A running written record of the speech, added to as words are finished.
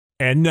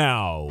And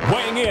now,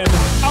 weighing in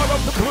out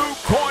of the blue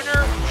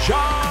corner,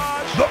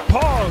 Josh the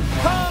Pug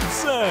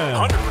Thomson.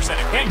 100%.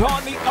 And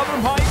on the other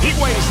mic, he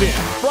weighs in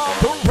from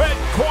the red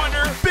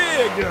corner,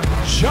 Big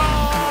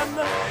John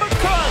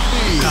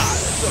McCarthy.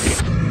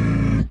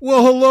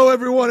 Well, hello,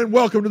 everyone, and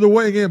welcome to the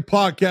Weighing In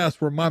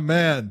podcast where my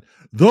man,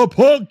 the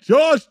Pug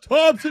Josh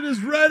Thomson,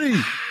 is ready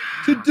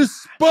to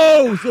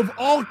dispose of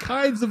all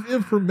kinds of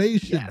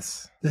information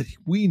that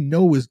we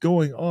know is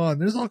going on.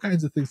 There's all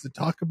kinds of things to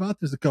talk about.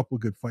 There's a couple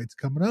of good fights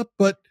coming up,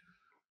 but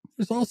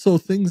there's also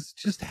things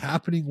just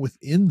happening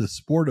within the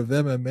sport of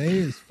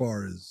MMA as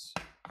far as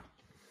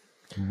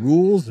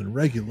rules and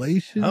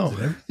regulations, and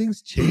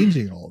everything's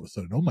changing all of a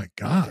sudden. Oh my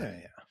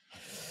God.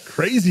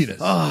 Craziness.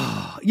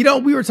 Oh, you know,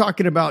 we were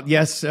talking about,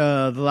 last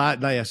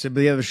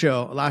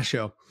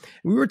show,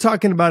 we were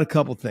talking about a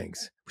couple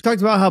things. We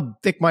talked about how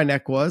thick my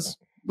neck was,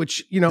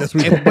 which, you know,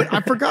 but I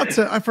forgot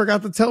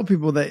to tell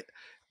people that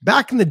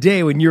back in the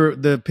day when you're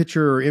the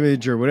picture or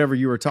image or whatever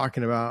you were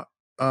talking about,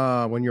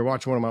 when you're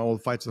watching one of my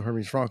old fights with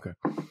Hermes Franca,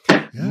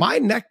 my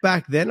neck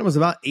back then was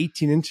about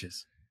 18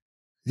 inches.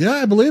 Yeah,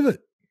 I believe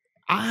it.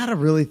 I had a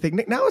really thick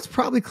neck. Now it's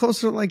probably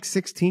closer to like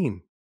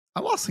 16.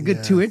 I lost a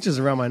good 2 inches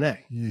around my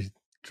neck.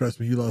 Trust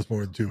me, you lost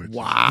more than 2 inches.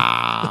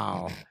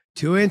 Wow.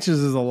 2 inches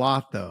is a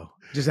lot though.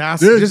 Just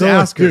ask her.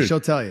 Dude,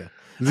 she'll tell you.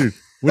 Dude,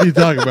 what are you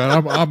talking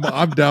about?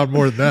 I'm down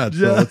more than that.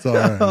 So it's all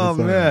right. Oh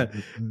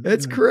man.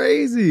 It's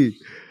crazy.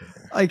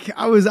 Like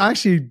I was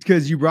actually,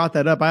 because you brought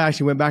that up, I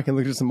actually went back and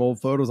looked at some old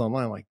photos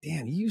online. I'm like,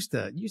 damn, you used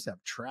to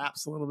have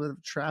traps, a little bit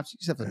of traps. You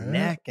used to have a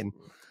neck, and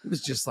it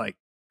was just like,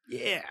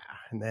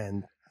 and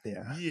then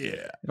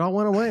it all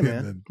went away,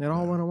 man. It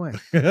all went away.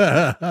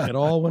 It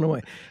all went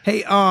away.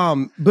 Hey,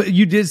 but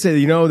you did say,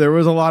 you know, there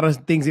was a lot of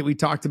things that we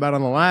talked about on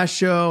the last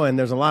show, and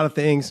there's a lot of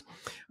things,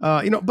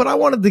 but I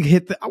wanted to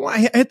hit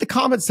the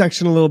comment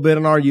section a little bit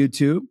on our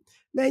YouTube.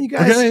 Man, you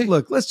guys,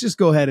 look, let's just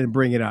go ahead and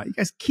bring it out. You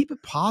guys keep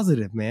it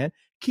positive, man.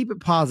 Keep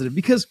it positive,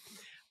 because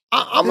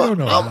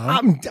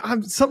I'm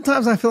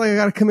sometimes I feel like I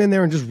got to come in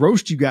there and just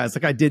roast you guys.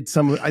 Like I did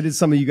some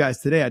of you guys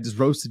today. I just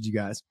roasted you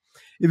guys.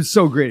 It was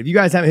so great. If you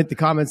guys haven't hit the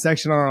comment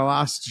section on our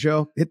last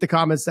show, hit the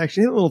comment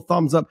section, hit a little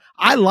thumbs up.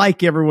 I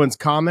like everyone's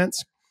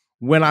comments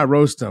when I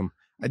roast them.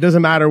 It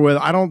doesn't matter whether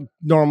I don't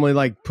normally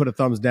like put a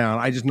thumbs down.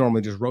 I just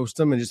normally just roast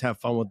them and just have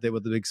fun with it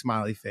with a big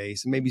smiley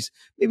face and maybe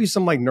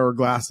some like nerd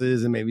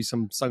glasses and maybe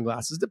some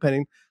sunglasses,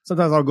 depending.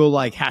 Sometimes I'll go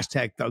like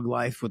hashtag thug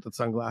life with the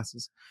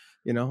sunglasses,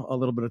 you know, a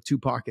little bit of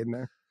Tupac in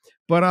there.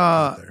 But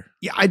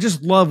I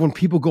just love when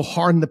people go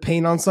hard in the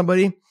paint on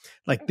somebody,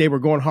 like they were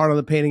going hard on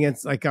the paint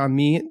against, like on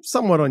me,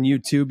 somewhat on you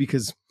too,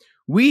 because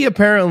we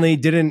apparently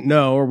didn't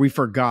know, or we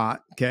forgot.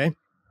 Okay,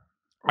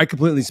 I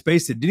completely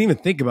spaced it, didn't even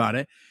think about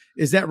it.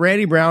 Is that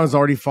Randy Brown has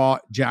already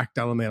fought Jack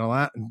Della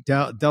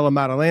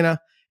Maddalena,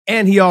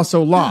 and he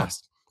also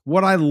lost.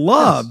 What I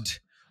loved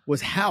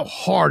was how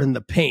hard in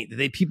the paint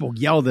that people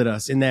yelled at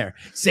us in there,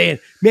 saying,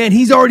 man,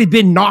 he's already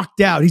been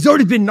knocked out. He's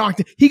already been knocked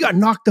out. He got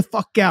knocked the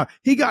fuck out.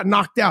 He got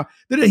knocked out.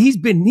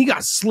 He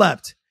got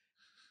slept.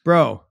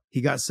 Bro,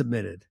 he got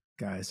submitted,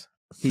 guys.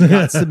 He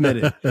got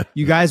submitted.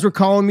 You guys were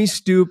calling me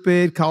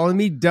stupid, calling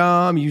me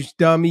dumb. You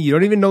dummy. You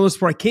don't even know the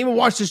sport. I can't even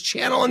watch this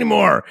channel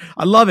anymore.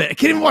 I love it. I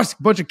can't even watch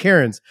a bunch of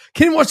Karens.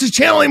 Can't even watch this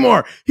channel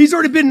anymore. He's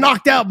already been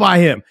knocked out by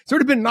him. He's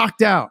already been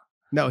knocked out.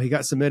 No, he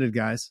got submitted,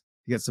 guys.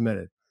 He got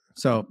submitted.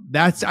 So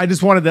I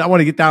want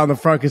to get that on the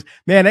front, because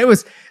man, I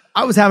was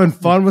having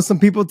fun with some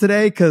people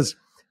today, because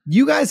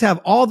you guys have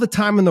all the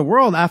time in the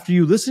world after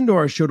you listen to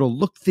our show to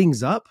look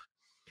things up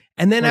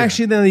and then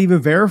then even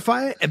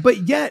verify it.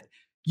 But yet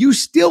you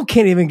still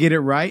can't even get it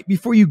right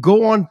before you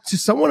go on to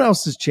someone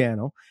else's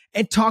channel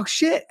and talk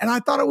shit. And I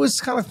thought it was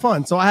kind of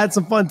fun. So I had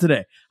some fun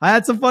today. John.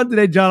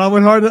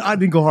 I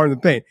didn't go hard in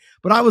the paint,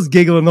 but I was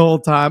giggling the whole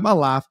time. I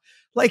laughed.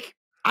 Like,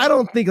 I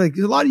don't think, like,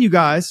 a lot of you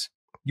guys,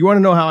 you want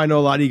to know how I know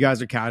a lot of you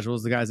guys are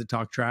casuals, the guys that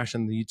talk trash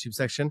in the YouTube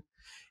section,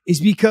 is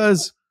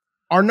because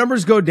our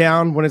numbers go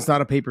down when it's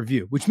not a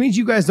pay-per-view, which means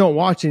you guys don't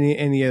watch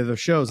any of the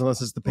shows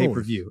unless it's the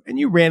pay-per-view. And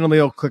you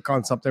randomly will click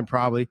on something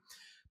probably,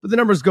 but the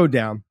numbers go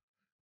down.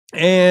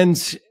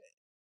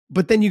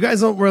 But then you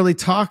guys don't really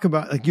talk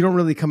about, like, you don't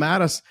really come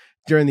at us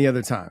during the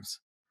other times.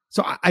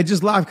 So I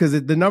just laugh because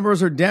the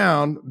numbers are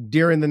down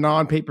during the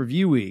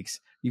non-pay-per-view weeks.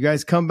 You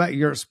guys come back,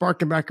 you're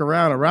sparking back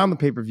around the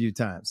pay-per-view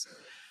times.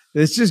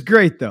 It's just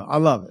great though. I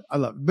love it.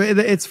 But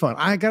it's fun.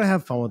 I got to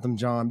have fun with them,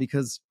 John,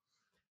 because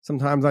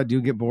sometimes I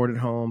do get bored at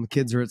home.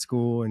 Kids are at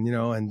school and,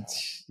 I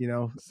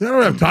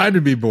don't have time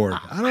to be bored.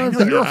 I don't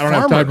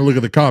have time to look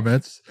at the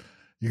comments.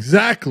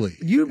 Exactly.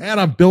 And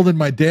I'm building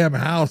my damn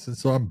house, and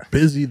so I'm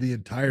busy the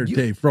entire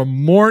day, from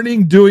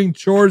morning doing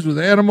chores with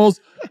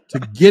animals to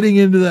getting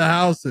into the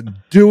house and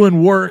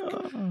doing work,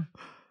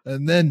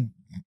 and then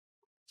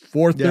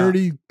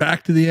 4:30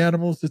 back to the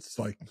animals. It's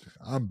like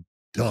I'm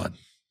done.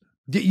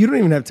 You don't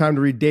even have time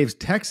to read Dave's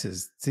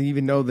texts to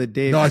even know that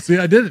Dave. No, I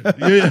didn't.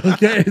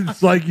 Okay,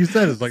 it's like you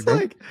said. It's like,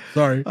 nope,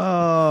 sorry.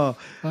 I'm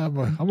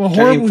a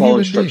horrible human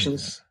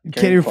instructions.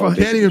 Can't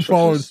even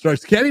follow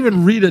instructions. Can't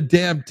even read a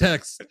damn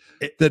text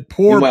that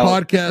poor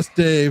podcast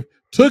Dave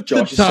took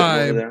Josh the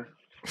time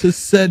to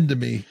send to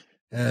me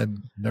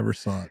and never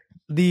saw it.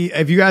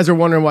 If you guys are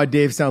wondering why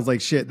Dave sounds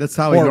like shit, that's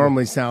how he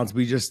normally sounds.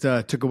 We just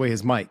took away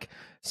his mic.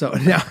 So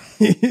now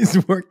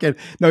he's working.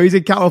 No, he's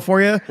in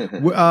California,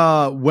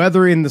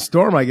 weathering the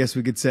storm, I guess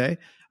we could say.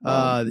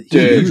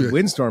 Huge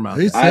windstorm out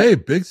there. They say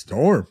big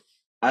storm.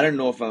 I don't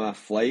know if my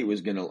flight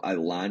was going to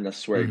land. I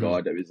swear to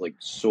God, it was like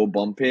so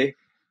bumpy.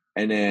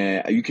 And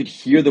you could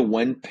hear the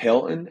wind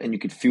pelting and you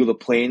could feel the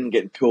plane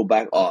getting pulled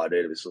back. Oh,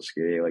 dude, it was so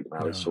scary. Like,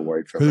 man, I was so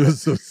worried for a minute.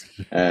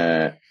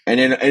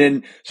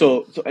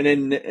 So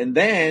and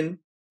then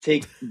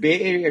take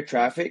Bay Area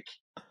traffic,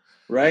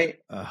 right?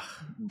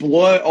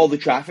 Blow out all the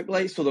traffic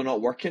lights so they're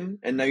not working.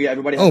 And now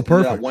everybody has to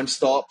do that one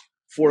stop,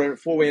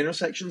 four-way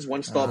intersections,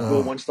 one stop,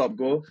 go, one stop,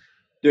 go.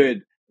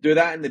 Dude, do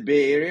that in the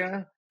Bay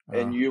Area.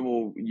 And you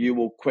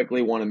will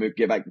quickly want to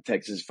get back to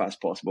Texas as fast as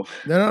possible.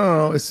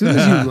 No. As soon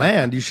as you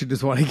land, you should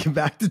just want to get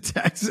back to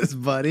Texas,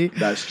 buddy.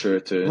 That's true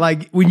too.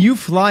 Like when you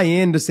fly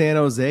into San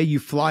Jose, you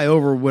fly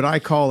over what I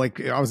call, like,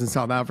 I was in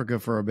South Africa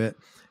for a bit,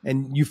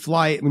 and when you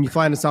fly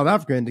into South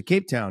Africa into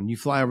Cape Town, you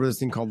fly over this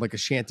thing called like a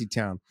shanty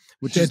town,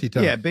 which is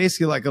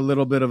basically like a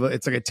little bit of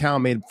it's like a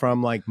town made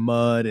from like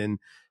mud and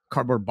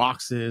cardboard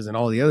boxes and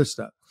all the other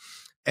stuff.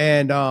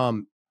 And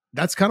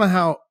that's kind of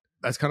how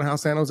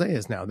San Jose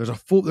is now.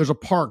 There's a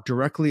park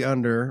directly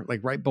under,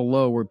 like right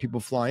below where people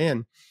fly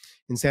in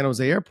San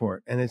Jose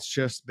Airport. And it's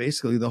just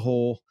basically that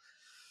whole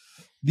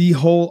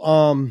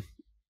little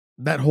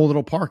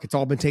park. It's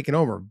all been taken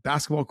over.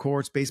 Basketball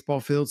courts, baseball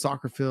fields,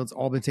 soccer fields,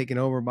 all been taken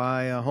over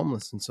by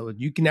homeless. And so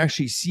you can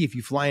actually see, if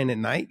you fly in at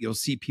night, you'll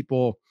see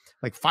people,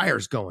 like,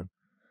 fires going.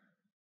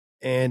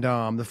 And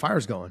the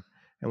fire's going.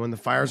 And when the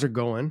fires are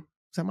going,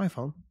 is that my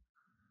phone?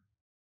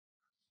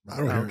 I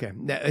don't hear okay.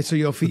 It. So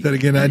you'll but then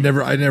again, I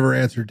never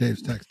answered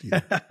Dave's text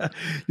either.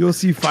 You'll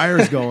see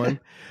fires going.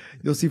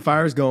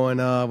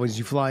 When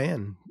you fly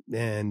in.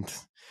 And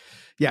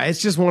yeah, it's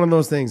just one of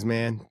those things,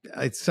 man.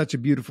 It's such a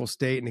beautiful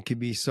state and it can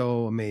be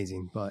so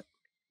amazing. But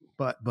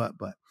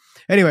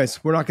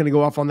anyways, we're not going to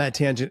go off on that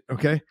tangent.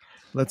 Okay.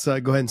 Let's go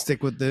ahead and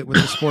stick with the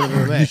sport of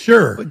MMA.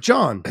 Sure. But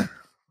John,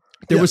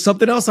 there was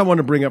something else I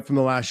wanted to bring up from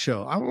the last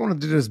show. I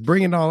wanted to just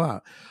bring it all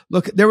out.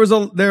 Look, there was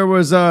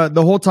the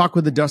whole talk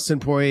with the Dustin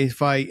Poirier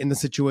fight and the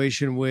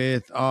situation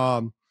with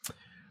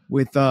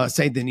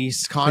Saint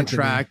Denis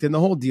contract and the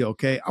whole deal.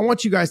 Okay, I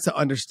want you guys to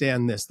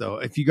understand this though.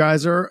 If you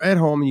guys are at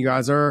home and you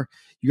guys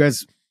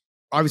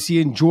obviously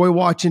enjoy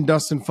watching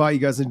Dustin fight, you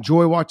guys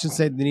enjoy watching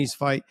Saint Denis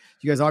fight,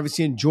 you guys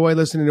obviously enjoy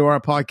listening to our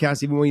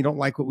podcast, even when you don't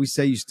like what we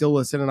say, you still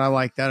listen, and I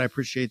like that. I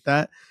appreciate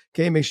that.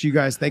 Okay, make sure you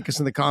guys thank us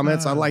in the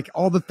comments. I like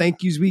all the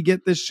thank yous we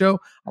get this show.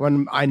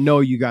 I know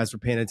you guys are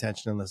paying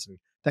attention and listening.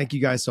 Thank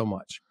you guys so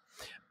much.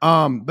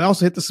 But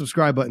also hit the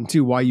subscribe button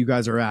too while you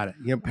guys are at it.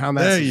 You know, pound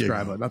that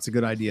subscribe button. That's a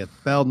good idea.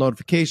 Bell,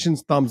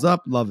 notifications, thumbs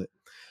up, love it.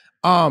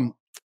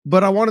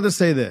 But I wanted to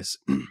say this.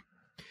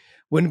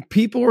 When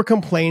people were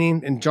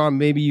complaining, and John,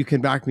 maybe you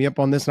can back me up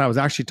on this, and I was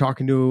actually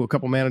talking to a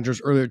couple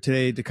managers earlier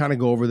today to kind of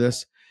go over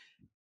this.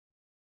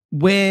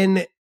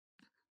 When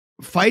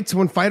fighters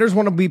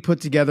want to be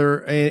put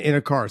together in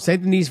a card,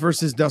 Saint Denis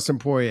versus Dustin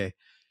Poirier,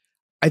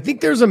 I think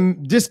there's a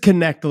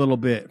disconnect a little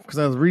bit, because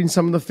I was reading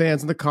some of the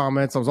fans in the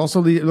comments. I was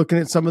also looking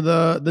at some of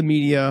the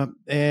media,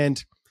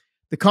 and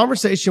the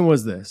conversation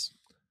was this.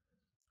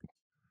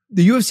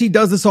 The UFC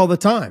does this all the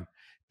time.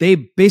 They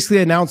basically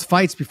announce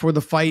fights before the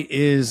fight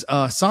is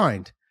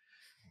signed.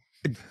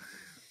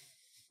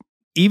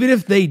 Even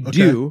if they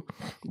do,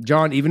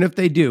 John,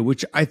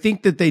 which I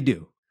think that they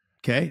do.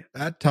 Okay.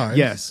 At times.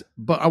 Yes.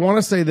 But I want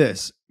to say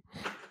this.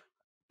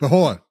 But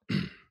hold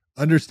on.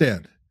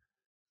 Understand.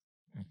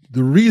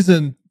 The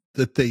reason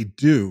that they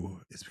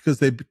do is because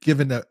they've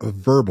given a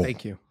verbal.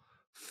 Thank you.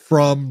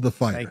 From the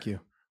fighter. Thank you.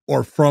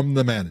 Or from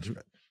the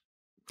management.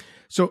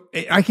 So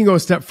I can go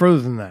a step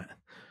further than that.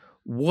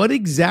 What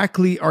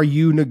exactly are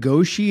you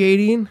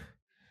negotiating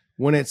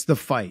when it's the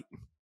fight?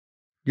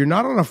 You're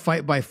not on a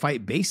fight by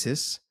fight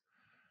basis.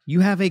 You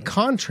have a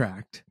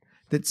contract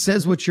that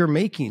says what you're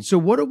making. So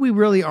what are we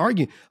really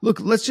arguing? Look,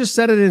 let's just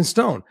set it in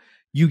stone.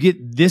 You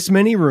get this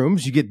many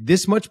rooms, you get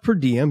this much per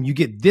diem, you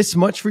get this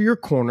much for your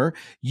corner.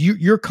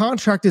 Your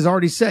contract is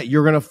already set.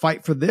 You're going to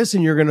fight for this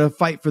and you're going to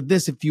fight for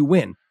this if you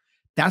win.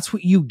 That's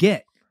what you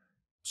get.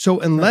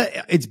 So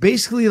unless it's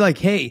basically like,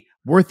 hey,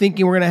 we're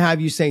thinking we're going to have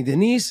you Saint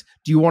Denis.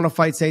 Do you want to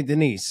fight Saint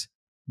Denis?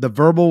 The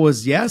verbal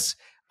was yes.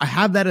 I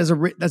have that as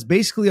that's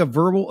basically a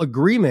verbal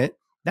agreement.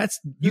 That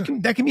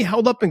can be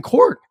held up in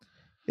court.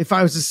 If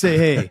I was to say,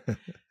 hey,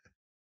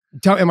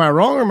 am I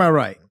wrong or am I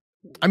right?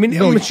 I mean,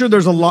 I'm sure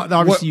the's a lot.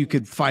 Obviously, you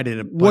could fight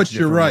it. What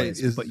you're right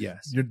ways, but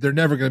yes, they're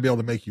never going to be able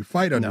to make you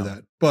fight under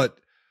that. But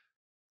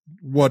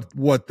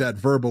what that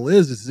verbal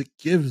is it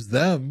gives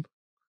them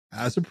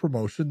as a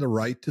promotion the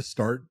right to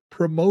start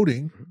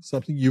promoting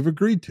something you've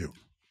agreed to.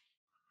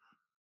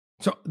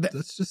 So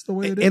that's just the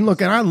way it is. And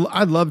look, and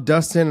I love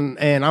Dustin,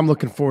 and I'm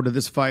looking forward to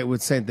this fight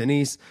with Saint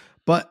Denis.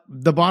 But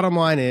the bottom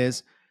line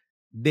is,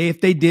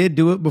 if they did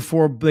do it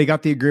before they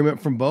got the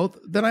agreement from both,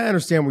 then I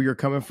understand where you're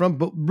coming from.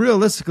 But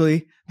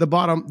realistically,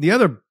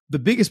 the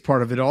biggest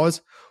part of it all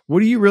is,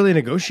 what are you really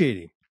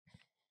negotiating?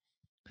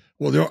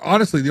 Well,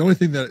 honestly, the one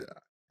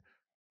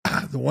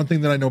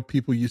thing that I know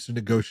people used to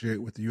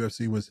negotiate with the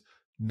UFC was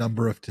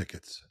number of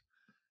tickets.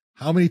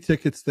 How many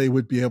tickets they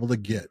would be able to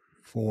get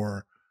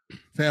for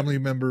family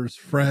members,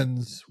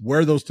 friends,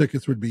 where those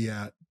tickets would be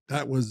at.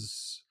 That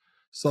was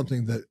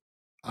something that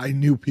I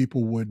knew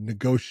people would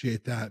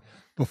negotiate that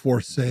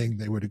before saying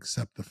they would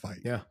accept the fight.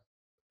 Yeah.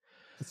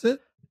 That's it.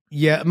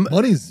 Yeah.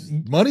 Money's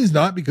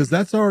not, because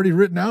that's already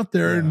written out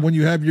there. Yeah. And when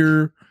you have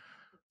your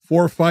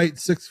 4-fight,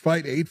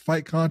 6-fight,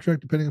 8-fight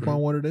contract, depending upon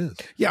what it is.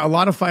 Yeah. A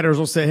lot of fighters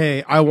will say,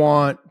 hey, I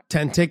want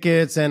 10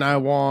 tickets and I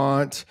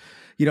want,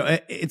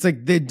 it's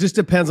like, it just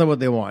depends on what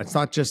they want. It's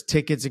not just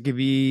tickets. It could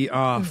be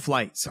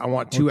flights. I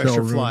want 2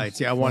 extra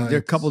flights. Yeah. I want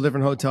a couple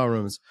different hotel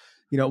rooms,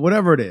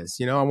 whatever it is,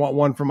 I want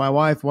one for my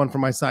wife, one for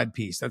my side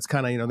piece. That's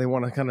kind of, they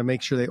want to kind of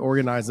make sure they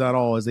organize that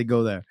all as they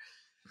go there.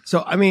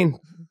 So, I mean,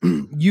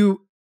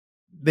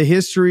 the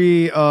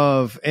history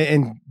of,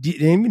 and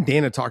even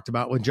Dana talked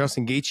about when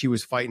Justin Gaethje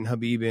was fighting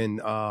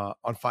Khabib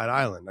on Fight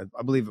Island.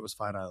 I believe it was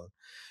Fight Island.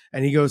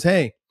 And he goes,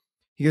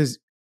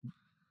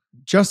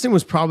 Justin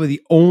was probably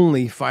the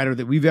only fighter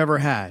that we've ever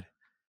had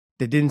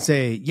that didn't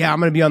say, yeah, I'm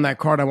going to be on that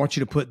card. I want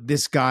you to put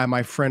this guy,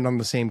 my friend, on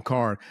the same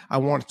card. I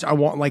want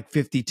like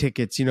 50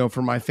 tickets,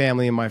 for my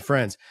family and my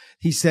friends.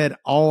 He said,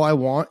 all I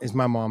want is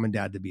my mom and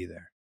dad to be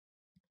there.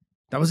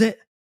 That was it.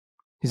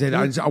 He said,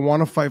 I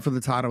want to fight for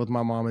the title with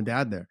my mom and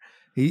dad there.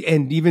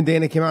 And even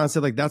Dana came out and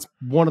said, like, that's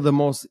one of the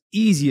most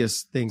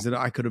easiest things that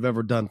I could have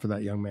ever done for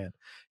that young man.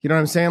 You know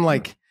what I'm saying?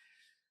 Like,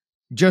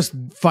 just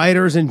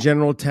fighters in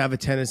general to have a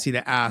tendency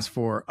to ask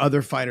for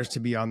other fighters to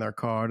be on their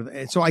card.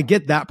 And so I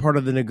get that part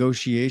of the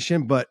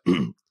negotiation, but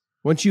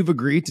once you've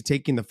agreed to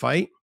taking the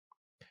fight,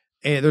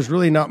 there's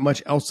really not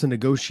much else to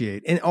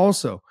negotiate. And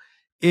also,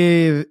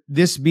 if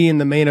this being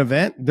the main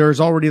event, there's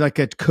already like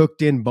a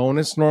cooked in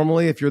bonus.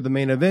 Normally, if you're the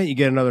main event, you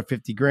get another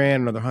 50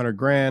 grand, another 100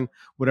 grand,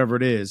 whatever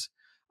it is.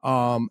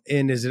 And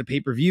is it a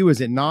pay-per-view?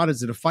 Is it not?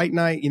 Is it a fight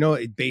night?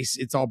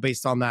 It's all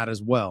based on that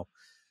as well.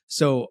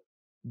 So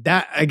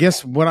that, I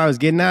guess what I was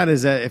getting at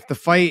is that if the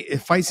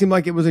fight seemed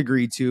like it was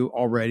agreed to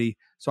already,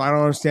 so I don't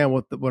understand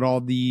what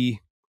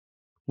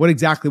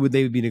exactly would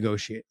they be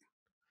negotiating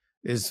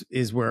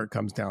is where it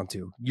comes down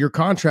to. Your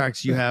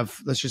contracts, you have,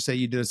 let's just say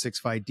you did a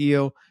 6-fight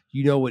deal.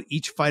 You know what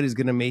each fight is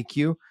going to make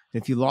you.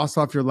 And if you lost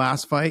off your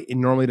last fight, it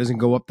normally doesn't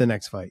go up the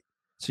next fight.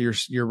 So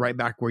you're right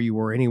back where you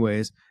were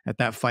anyways at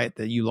that fight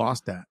that you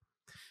lost at.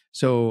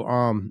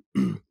 So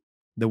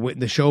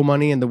the show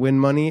money and the win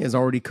money is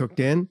already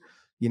cooked in.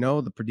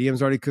 The per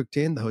diem's already cooked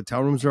in. The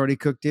hotel room's already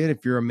cooked in.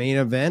 If you're a main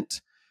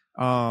event,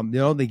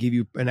 they give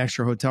you an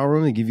extra hotel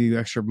room. They give you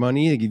extra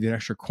money. They give you an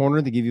extra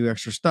corner. They give you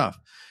extra stuff.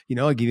 They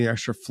give you an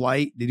extra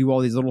flight. They do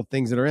all these little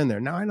things that are in there.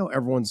 Now, I know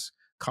everyone's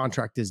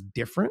contract is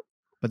different,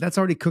 but that's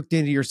already cooked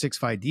into your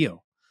 6-fight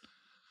deal.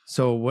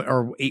 So,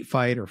 or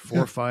 8-fight or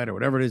 4-fight or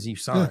whatever it is you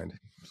signed.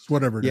 It's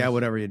whatever it is. Yeah,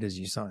 whatever it is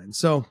you signed.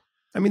 So,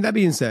 I mean, that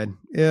being said,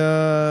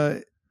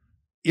 I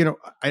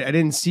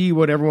didn't see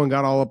what everyone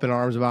got all up in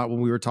arms about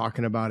when we were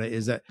talking about it,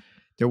 is that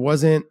there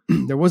wasn't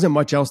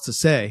much else to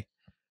say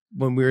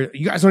when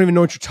you guys don't even know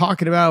what you're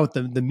talking about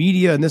with the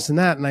media and this and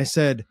that. And I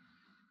said,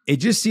 it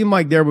just seemed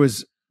like there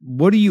was,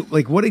 what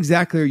what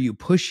exactly are you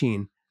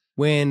pushing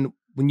when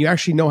you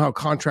actually know how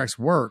contracts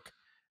work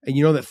and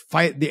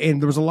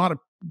and there was a lot of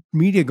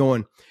media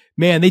going,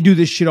 man, they do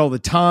this shit all the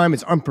time.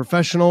 It's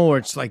unprofessional, or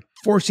it's like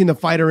forcing the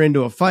fighter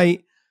into a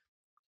fight.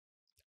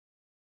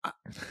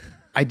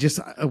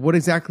 What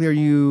exactly are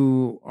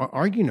you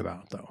arguing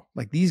about though?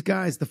 Like, these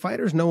guys, the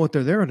fighters know what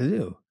they're there to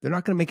do. They're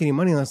not going to make any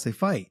money unless they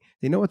fight.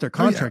 They know what their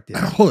contract is.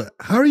 Hold it.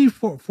 How are you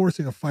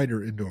forcing a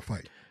fighter into a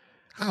fight?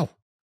 How?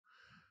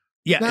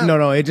 Yeah,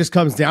 no. It just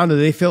comes down to,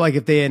 they feel like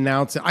if they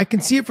announce it, I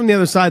can see it from the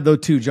other side though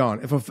too, John.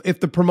 If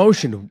the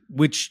promotion,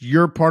 which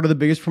you're part of the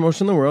biggest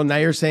promotion in the world, now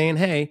you're saying,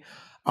 hey,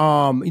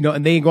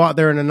 and they go out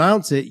there and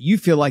announce it, you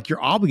feel like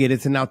you're obligated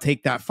to now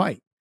take that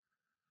fight.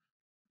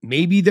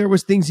 Maybe there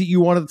was things that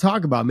you wanted to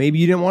talk about. Maybe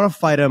you didn't want to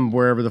fight him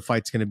wherever the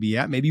fight's going to be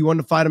at. Maybe you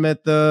wanted to fight him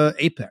at the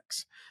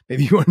Apex.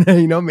 Maybe you want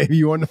to, maybe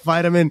you want to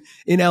fight him in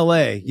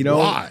LA,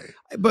 Why?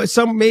 But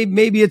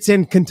maybe it's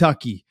in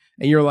Kentucky.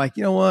 And you're like,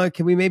 you know what?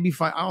 Can we maybe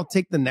fight? I'll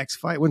take the next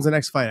fight. When's the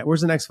next fight at?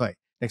 Where's the next fight?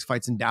 Next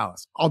fight's in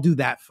Dallas. I'll do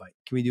that fight.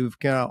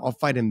 I'll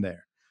fight him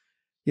there.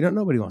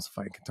 Nobody wants to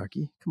fight in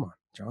Kentucky. Come on,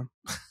 John.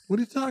 What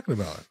are you talking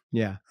about?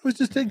 Yeah. I was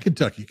just in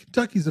Kentucky.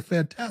 Kentucky's a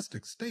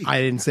fantastic state.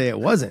 I didn't say it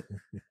wasn't.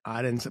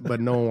 But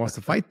no one wants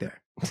to fight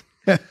there.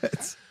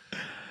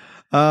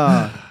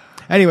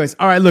 Anyways,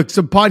 all right, look,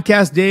 so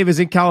podcast Dave is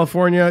in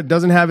California,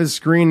 doesn't have his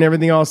screen and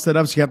everything all set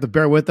up, so you have to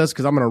bear with us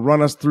because I'm going to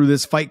run us through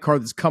this fight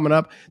card that's coming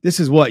up. This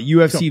is what,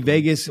 UFC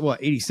Vegas,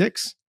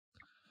 86?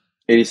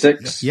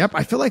 86. Yep,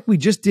 I feel like we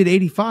just did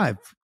 85.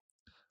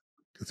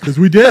 It's because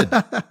we did.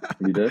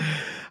 We did.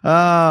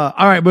 All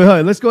right,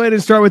 but let's go ahead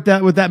and start with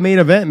that main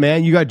event,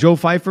 man. You got Joe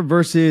Pfeiffer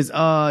versus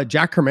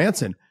Jack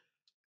Hermansson.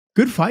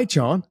 Good fight,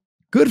 John.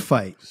 Good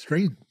fight.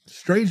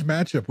 Strange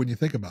matchup when you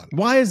think about it.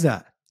 Why is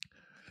that?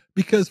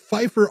 Because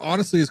Pfeiffer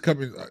honestly is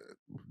coming.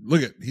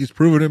 Look at, he's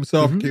proven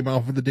himself. Came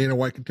out from the Dana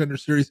White Contender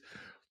Series.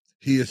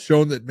 He has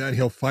shown that, man,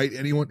 he'll fight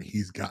anyone.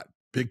 He's got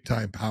big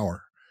time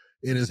power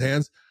in his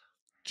hands.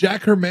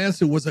 Jack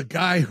Hermanson was a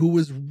guy who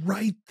was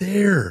right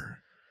there.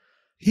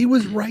 He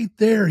was right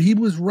there. He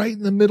was right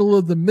in the middle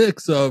of the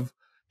mix of,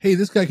 hey,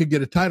 this guy could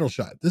get a title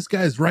shot. This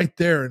guy's right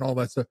there and all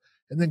that stuff.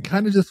 And then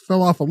kind of just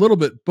fell off a little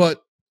bit.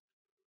 But,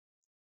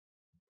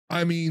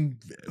 I mean,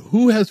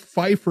 who has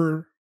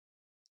Pfeiffer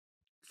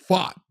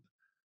fought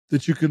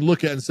that you could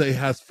look at and say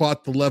has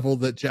fought the level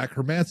that Jack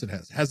Hermanson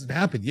has? Hasn't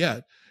happened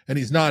yet. And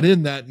he's not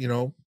in that,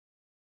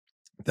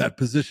 that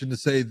position to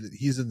say that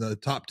he's in the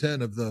top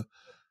 10 of the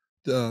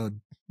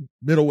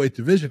middleweight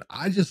division.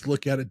 I just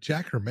look at it.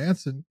 Jack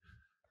Hermanson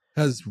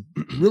has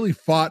really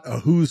fought a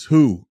who's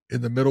who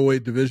in the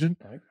middleweight division.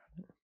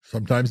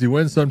 Sometimes he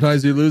wins,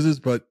 sometimes he loses,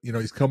 but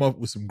he's come up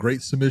with some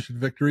great submission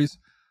victories.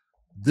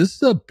 This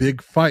is a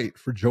big fight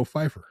for Joe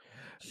Pfeiffer.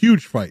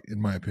 Huge fight, in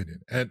my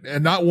opinion.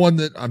 And not one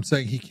that I'm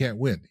saying he can't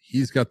win.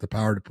 He's got the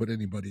power to put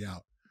anybody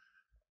out.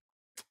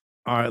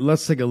 All right,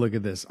 let's take a look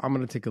at this. I'm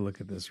going to take a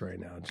look at this right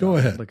now, John. Go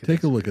ahead.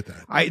 Take a look at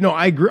that. I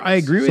agree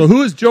with you. So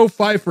who is Joe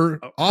Pfeiffer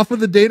off of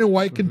the Dana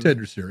White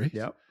Contender Series?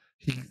 Yep.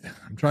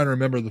 I'm trying to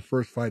remember the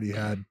first fight he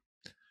had.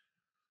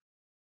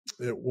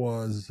 It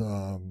was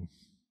I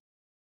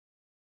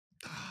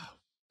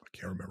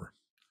can't remember.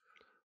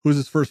 Who was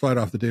his first fight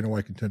off the Dana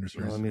White Contender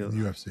Series in the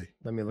UFC?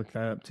 Let me look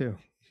that up too.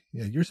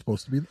 Yeah, you're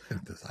supposed to be looking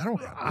at this. I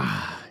don't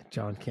have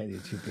John can't do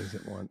two things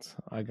at once.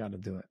 I got to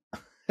do it.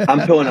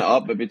 I'm pulling it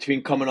up, but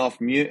between coming off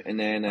mute and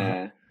then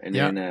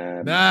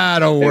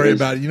don't worry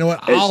about it. You know what?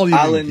 I'll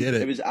even get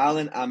it. It was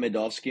Alan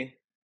Amidovsky.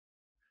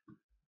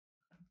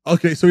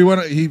 Okay, so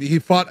he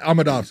fought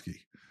Amidovsky,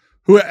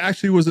 who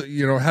actually was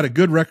had a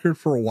good record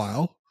for a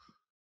while.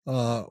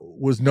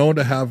 Was known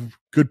to have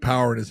good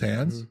power in his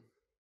hands,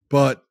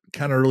 but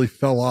kind of really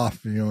fell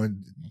off.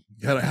 And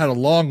had a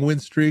long win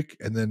streak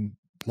and then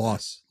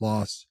loss,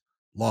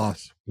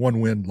 one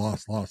win,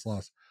 loss.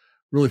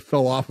 Really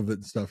fell off of it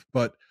and stuff,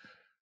 but.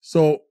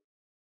 So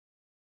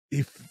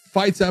he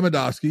fights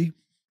Amidovsky.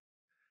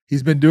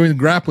 He's been doing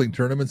grappling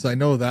tournaments. I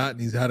know that. And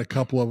he's had a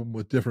couple of them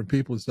with different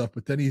people and stuff,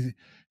 but then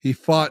he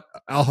fought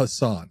Al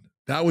Hassan.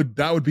 That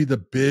would be the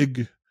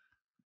big,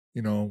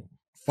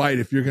 fight.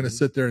 If you're going to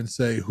sit there and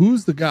say,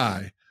 who's the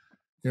guy,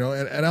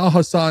 and Al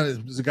Hassan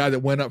is a guy that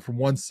went up from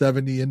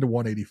 170 into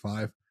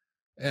 185.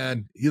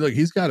 And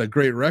he's got a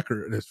great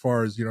record as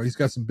far as, he's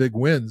got some big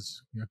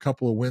wins, a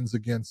couple of wins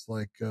against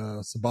like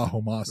Sabah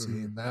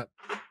Homasi and that,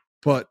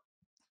 but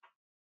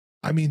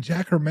I mean,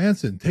 Jack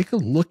Hermanson, take a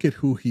look at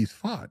who he's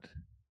fought.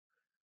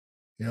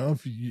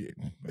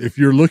 If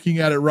you're looking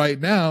at it right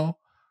now,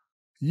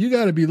 you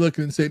got to be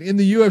looking and saying, in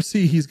the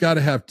UFC, he's got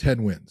to have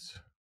 10 wins.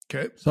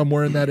 Okay.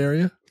 Somewhere in that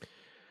area.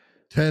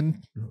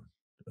 9,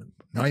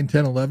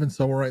 10, 11,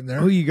 somewhere right in there.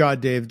 Who you got,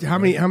 Dave? How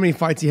many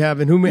fights you have,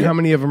 and how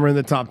many of them are in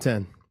the top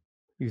 10,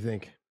 you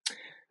think?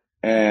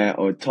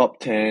 Top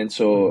 10.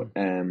 So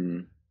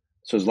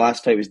his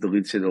last fight was the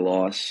lead to the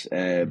loss.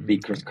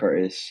 Beat Chris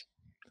Curtis.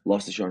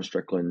 Lost to Sean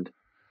Strickland,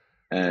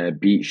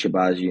 beat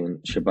Shabazian.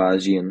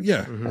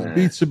 Yeah,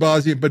 beat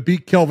Shabazian, but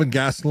beat Kelvin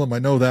Gastelum. I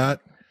know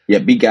that. Yeah,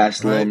 beat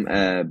Gastelum.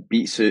 Right.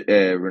 Beat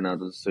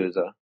Ronaldo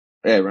Souza.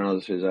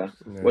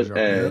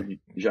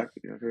 Jacques?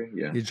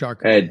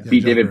 Yeah.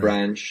 Beat David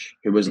Branch,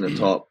 who was in the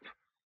top.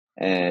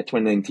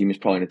 2019 was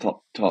probably in the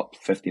top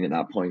 15 at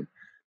that point.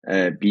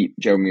 Beat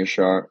Jeremy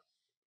Sharp.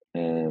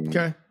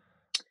 Okay.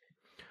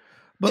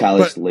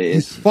 But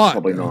he's fought.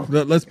 Probably not.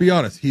 Let's be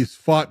honest. He's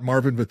fought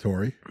Marvin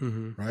Vettori,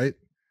 right?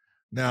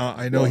 Now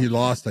I know he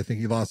lost. I think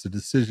he lost a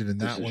decision in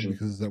that one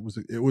because it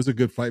was a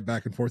good fight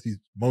back and forth. He's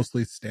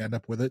mostly stand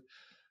up with it.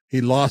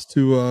 He lost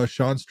to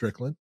Sean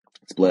Strickland.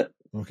 Split.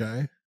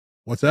 Okay.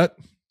 What's that?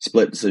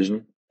 Split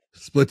decision.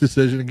 Split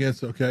decision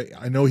against. Okay.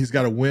 I know he's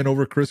got a win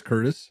over Chris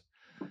Curtis.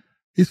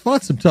 He's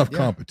fought some tough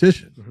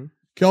competition.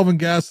 Kelvin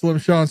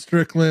Gastelum, Sean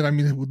Strickland. I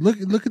mean,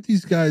 look at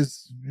these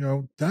guys.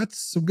 That's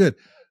some good.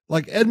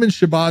 Like Edmund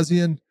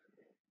Shabazian,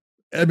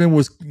 Edmund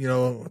was,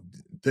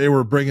 they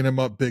were bringing him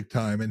up big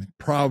time and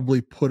probably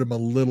put him a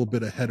little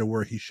bit ahead of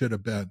where he should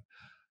have been,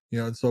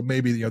 and so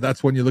maybe,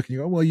 that's when you're looking,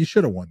 you go, well, you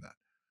should have won that.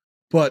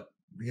 But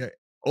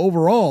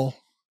overall,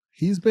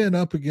 he's been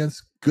up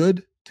against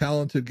good,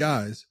 talented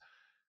guys,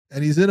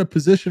 and he's in a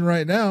position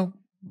right now,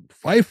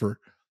 Pfeiffer.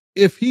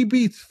 If he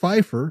beats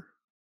Pfeiffer,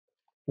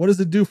 what does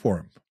it do for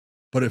him?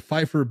 But if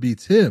Pfeiffer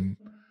beats him,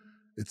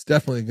 it's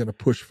definitely going to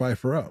push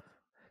Pfeiffer up.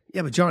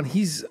 Yeah, but John,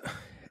 he's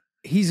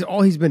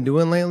all he's been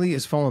doing lately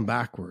is falling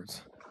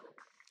backwards.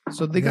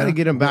 So they got to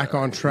get him back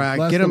on track.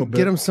 Get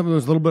him some of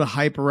those little bit of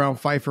hype around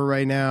Pfeiffer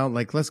right now.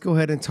 Like, let's go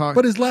ahead and talk.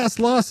 But his last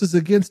loss is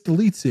against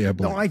Delici, I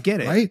believe. No, I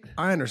get it. Right?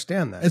 I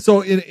understand that. And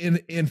so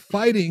in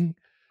fighting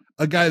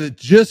a guy that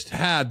just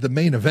had the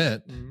main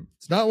event,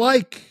 it's not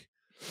like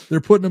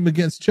they're putting him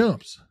against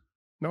chumps.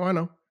 No, I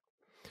know.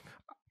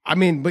 I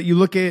mean, but you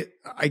look at,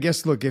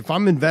 if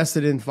I'm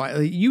invested in fight,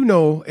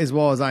 as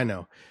well as I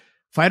know,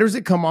 fighters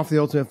that come off the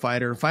Ultimate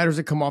Fighter, fighters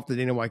that come off the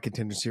Dana White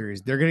Contender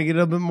Series, they're going to get a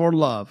little bit more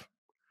love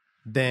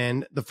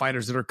than the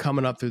fighters that are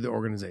coming up through the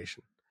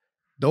organization.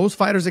 those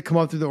fighters that come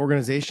up through the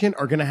organization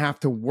are going to have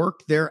to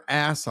work their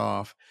ass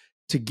off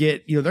to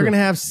get, they're going to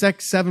have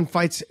 7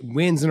 fights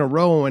wins in a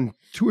row, and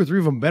 2 or 3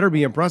 of them better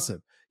be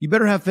impressive. You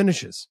better have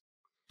finishes.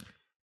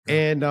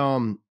 And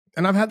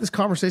I've had this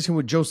conversation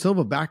with Joe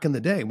Silva back in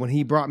the day when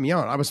he brought me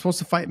on. I was supposed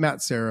to fight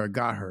Matt Serra,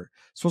 got hurt.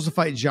 Supposed to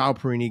fight João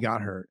Perini,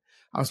 got hurt.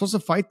 I was supposed to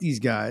fight these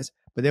guys,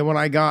 but then when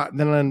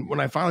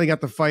I finally got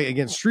the fight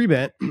against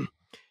Strebent,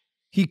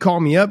 he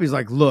called me up. He's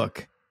like,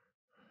 look,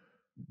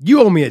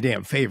 you owe me a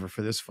damn favor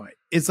for this fight.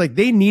 It's like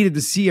they needed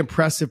to see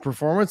impressive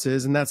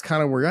performances, and that's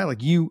kind of where I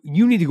like you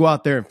need to go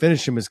out there and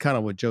finish him, is kind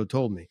of what Joe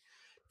told me.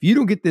 If you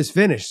don't get this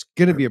finished, it's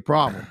gonna be a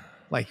problem.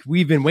 Like,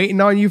 we've been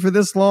waiting on you for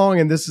this long,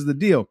 and this is the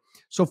deal.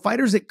 So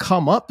fighters that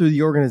come up through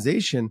the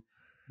organization,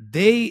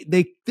 they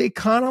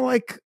kind of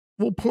like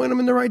will point them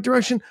in the right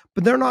direction,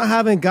 but they're not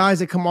having guys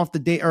that come off the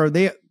day, or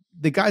the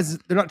guys,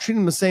 they're not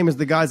treating them the same as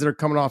the guys that are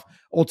coming off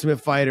Ultimate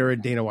Fighter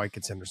and Dana White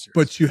Contender Series.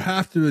 But you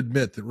have to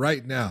admit that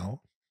right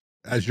now,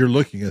 as you're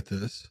looking at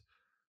this,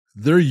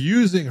 they're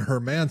using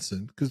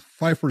Hermansson, because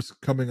Pfeiffer's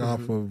coming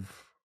off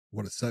of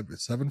what, a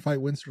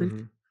 7-fight win streak.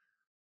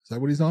 Is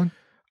that what he's on?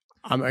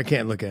 I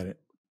can't look at it.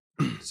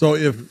 So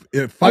if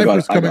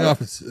Pfeiffer's coming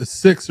off a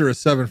 6 or a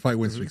 7-fight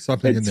win streak,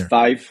 something in there.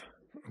 5.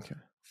 Okay.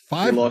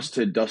 5. He lost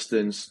to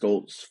Dustin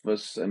Stoltz,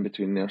 was in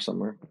between there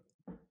somewhere.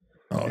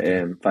 Oh,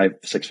 okay.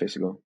 5-6 fights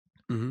ago.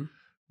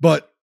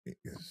 But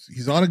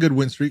he's on a good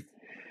win streak.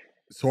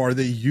 So are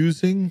they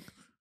using,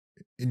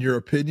 in your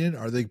opinion,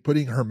 are they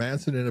putting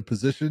Hermansson in a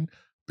position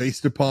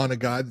based upon a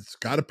guy that's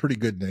got a pretty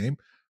good name,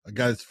 a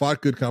guy that's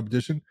fought good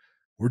competition?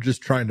 We're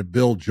just trying to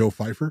build Joe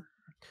Pfeiffer?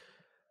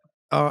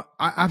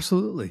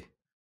 Absolutely.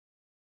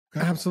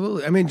 Okay.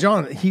 Absolutely. I mean,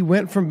 John, he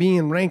went from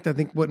being ranked, I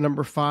think,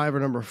 number 5 or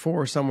number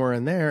 4, somewhere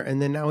in there,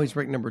 and then now he's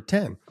ranked number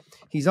 10.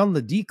 He's on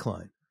the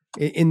decline.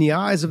 In the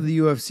eyes of the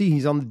UFC,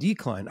 he's on the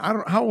decline.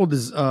 How old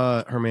is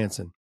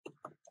Hermansson?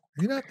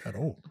 He's not that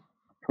old.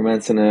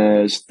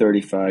 Hermansson is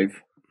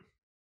 35.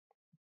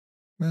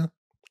 Well,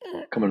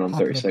 coming on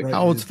 36. Right.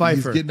 How old's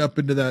Pfeiffer? He's getting up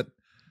into that.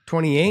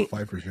 28?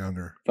 Pfeiffer's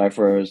younger.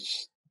 Pfeiffer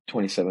is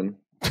 27.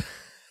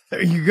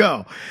 There you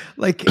go.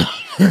 Like,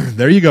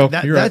 there you go.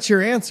 That's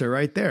your answer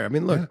right there. I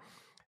mean, look,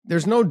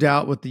 there's no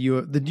doubt with the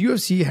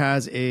UFC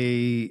has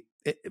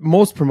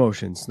most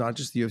promotions, not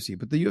just the UFC,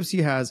 but the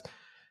UFC has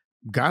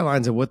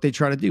guidelines of what they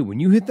try to do.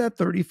 When you hit that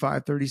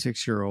 35,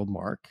 36-year-old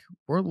mark,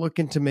 we're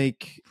looking to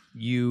make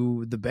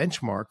you the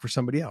benchmark for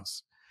somebody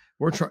else.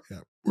 We're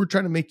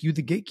trying to make you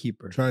the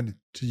gatekeeper. Trying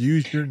to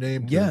use your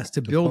name.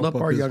 To build up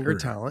our younger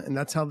talent. And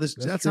that's how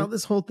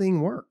this whole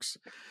thing works.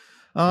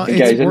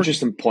 Guys,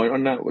 interesting point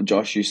on that. What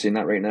Josh, you saying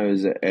that right now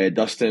is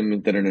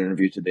Dustin did an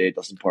interview today,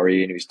 Dustin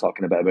Poirier, and he was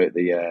talking about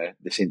the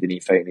Saint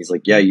Denis fight, and he's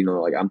like,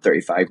 like, I'm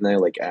 35 now,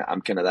 like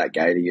I'm kind of that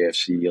guy at the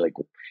UFC, like,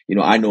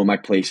 I know my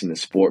place in the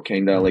sport,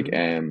 kind of like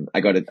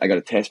I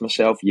gotta test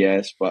myself,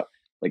 yes, but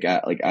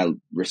I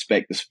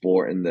respect the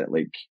sport, and that,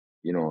 like,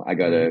 I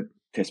gotta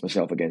test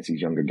myself against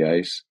these younger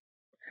guys,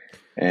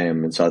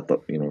 and so I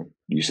thought,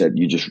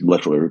 you just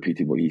literally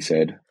repeated what he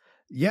said.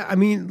 Yeah, I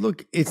mean,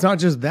 look, it's not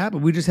just that,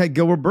 but we just had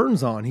Gilbert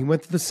Burns on.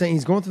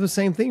 He's going through the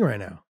same thing right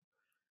now.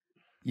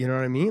 You know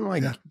what I mean?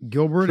 Like,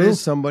 Gilbert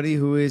is somebody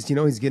who is,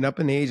 he's getting up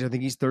in age. I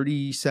think he's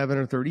 37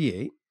 or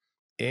 38.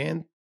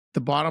 And the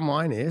bottom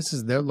line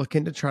is they're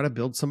looking to try to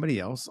build somebody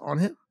else on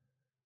him.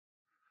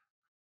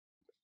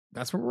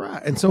 That's where we're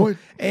at. And so,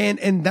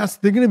 and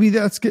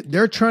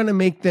they're trying to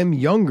make them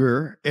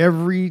younger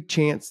every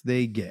chance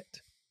they get.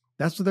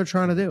 That's what they're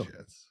trying to do.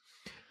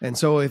 And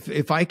so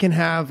if I can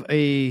have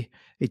a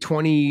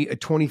 20, a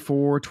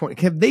 24,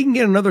 20, if they can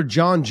get another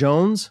John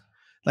Jones,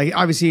 like,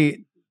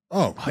 obviously,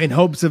 in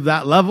hopes of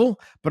that level,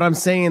 but I'm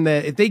saying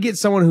that if they get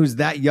someone who's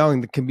that young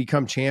that can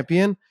become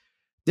champion,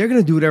 they're going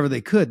to do whatever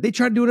they could. They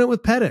tried doing it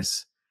with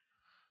Pettis.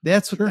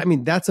 That's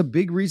a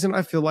big reason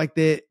I feel like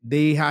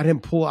they had him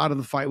pull out of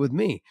the fight with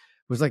me.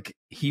 It was like,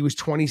 he was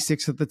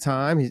 26 at the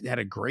time. He had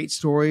a great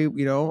story,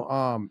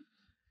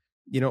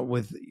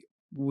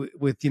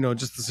 with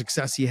just the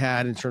success he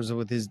had in terms of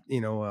with his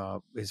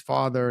his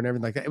father and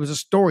everything like that. It was a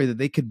story that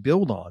they could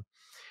build on.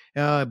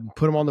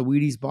 Put him on the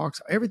Wheaties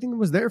box. Everything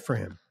was there for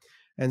him,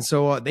 and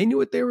so they knew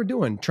what they were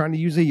doing, trying to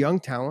use a young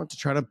talent to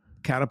try to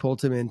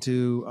catapult him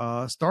into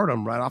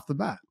stardom right off the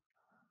bat.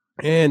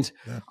 And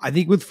I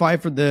think with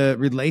Pfeiffer, the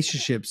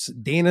relationships,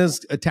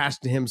 Dana's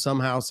attached to him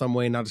somehow, some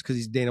way, not just because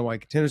he's Dana White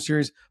Contender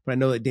Series, but I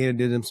know that Dana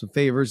did him some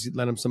favors. He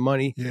lent him some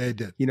money. Yeah, he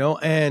did.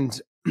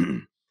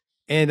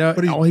 And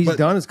all he's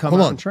done is come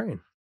out and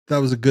train. That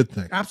was a good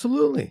thing.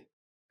 Absolutely.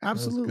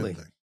 Absolutely.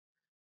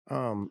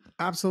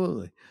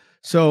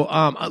 So,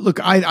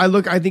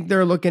 I think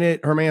they're looking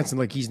at Hermansson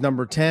like he's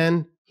number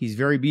 10. He's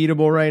very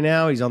beatable right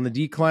now. He's on the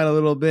decline a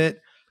little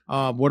bit. Who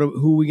are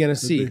we going to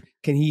see?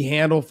 Can he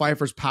handle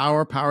Pfeiffer's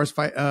power? Pfeiffer's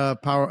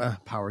power.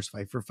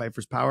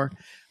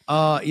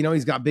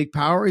 He's got big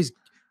power. He's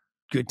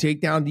good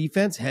takedown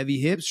defense, heavy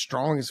hips,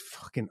 strong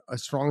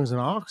as an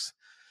ox.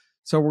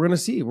 So we're going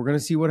to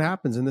see what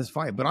happens in this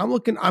fight. But I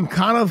got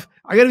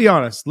to be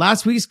honest.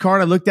 Last week's card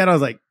I looked at, I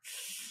was like,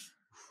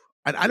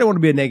 I don't want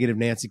to be a negative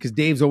Nancy because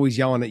Dave's always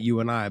yelling at you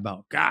and I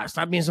about, gosh,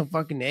 stop being so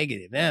fucking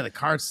negative. Yeah, the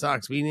card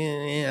sucks.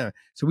 So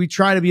we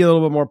try to be a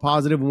little bit more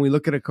positive when we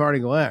look at a card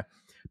and go, eh.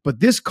 But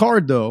this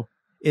card, though,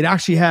 it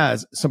actually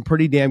has some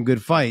pretty damn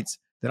good fights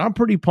that I'm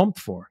pretty pumped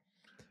for.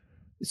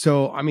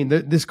 So, I mean,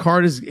 this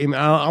card is,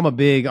 I'm a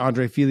big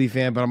Andre Fili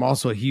fan, but I'm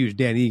also a huge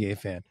Dan Ige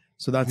fan.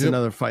 So that's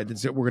another fight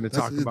that we're going to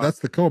talk about. That's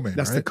the co-main,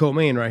 That's right? the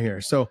co-main right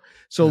here. So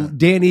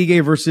Dan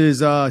Ige versus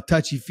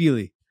Touchy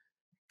Fili.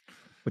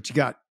 What you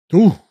got?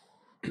 Ooh,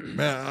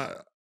 man,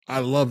 I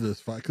love this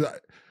fight.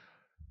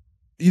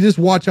 You just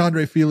watch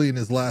Andre Fili in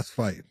his last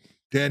fight.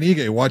 Dan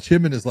Ige, watch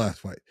him in his last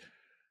fight.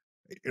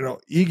 You know,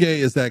 Ige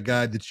is that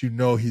guy that you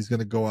know he's going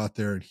to go out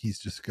there and he's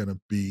just going to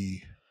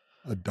be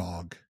a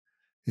dog.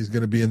 He's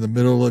going to be in the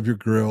middle of your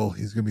grill.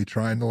 He's going to be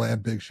trying to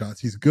land big shots.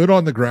 He's good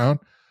on the ground.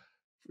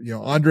 You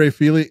know, Andre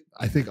Fili,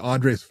 I think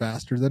Andre's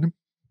faster than him.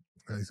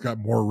 He's got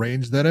more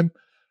range than him.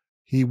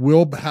 He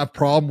will have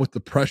problem with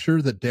the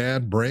pressure that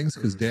Dan brings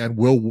because Dan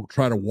will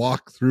try to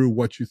walk through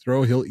what you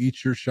throw. He'll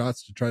eat your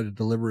shots to try to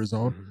deliver his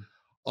own.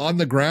 On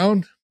the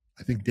ground,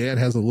 I think Dan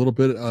has a little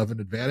bit of an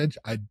advantage.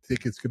 I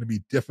think it's going to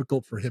be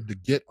difficult for him to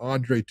get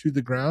Andre to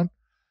the ground,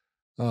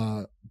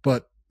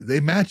 but they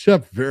match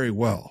up very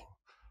well.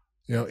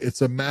 You know,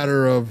 it's a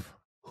matter of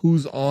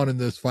who's on in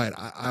this fight.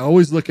 I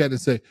always look at it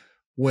and say,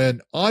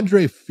 when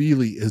Andre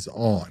Fili is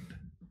on,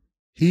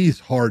 he's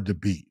hard to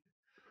beat.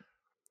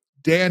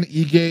 Dan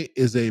Ige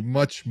is a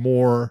much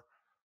more,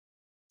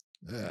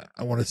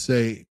 I want to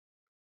say,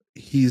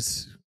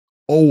 he's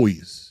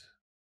always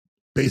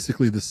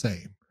basically the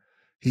same.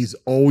 He's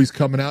always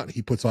coming out.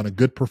 He puts on a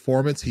good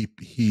performance. He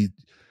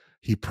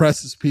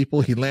presses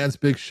people. He lands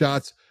big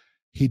shots.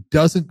 He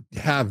doesn't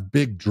have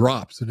big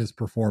drops in his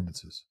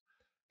performances.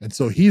 And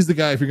so he's the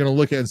guy, if you're going to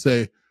look at and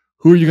say,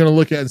 who are you going to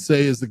look at and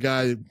say is the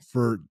guy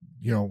for,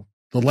 you know,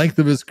 the length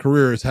of his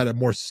career has had a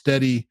more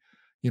steady,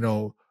 you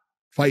know,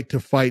 fight to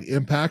fight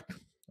impact?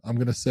 I'm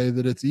going to say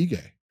that it's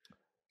Ige,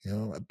 you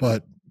know,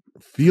 but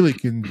Fili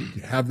can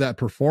have that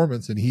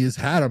performance and he has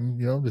had him,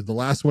 you know, the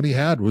last one he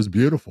had was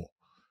beautiful,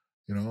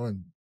 you know,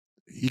 and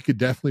he could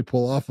definitely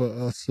pull off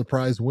a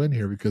surprise win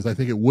here because I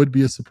think it would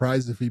be a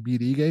surprise if he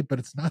beat Ige, but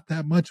it's not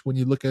that much when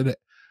you look at it,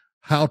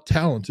 how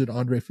talented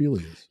Andre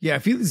Fili is. Yeah,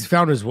 Fili's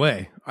found his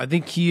way. I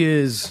think he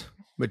is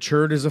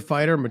matured as a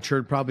fighter,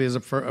 matured probably as a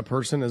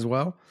person as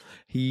well.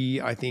 He,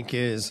 I think,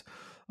 is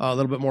a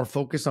little bit more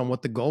focused on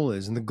what the goal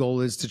is. And the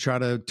goal is to try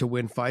to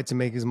win fights and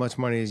make as much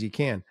money as you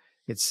can.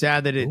 It's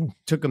sad that it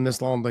took him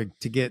this long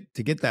to get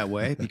that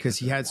way because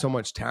he had so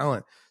much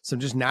talent, some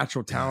just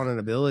natural talent and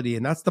ability.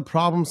 And that's the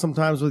problem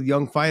sometimes with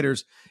young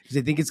fighters is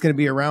they think it's going to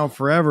be around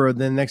forever.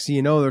 And then next thing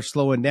you know, they're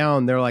slowing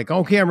down. They're like,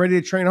 okay, I'm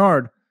ready to train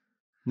hard.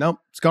 Nope,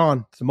 it's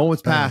gone. The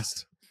moment's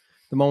passed.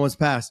 The moment's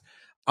passed.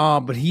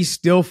 But he's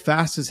still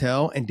fast as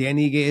hell. And Dan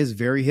Ige is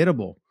very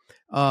hittable.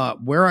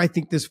 Where I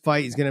think this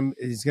fight is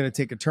gonna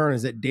take a turn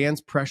is that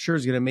Dan's pressure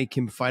is gonna make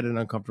him fight an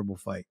uncomfortable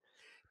fight.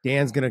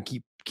 Dan's gonna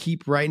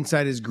keep right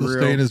inside his grill.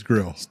 Stay in his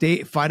grill.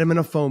 Fight him in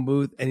a phone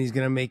booth, and he's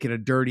gonna make it a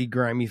dirty,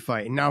 grimy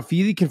fight. And now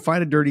Fili can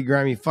fight a dirty,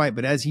 grimy fight,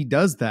 but as he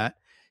does that,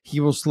 he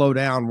will slow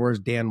down, whereas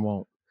Dan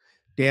won't.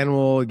 Dan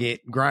will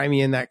get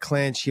grimy in that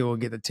clinch. He will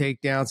get the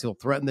takedowns. He'll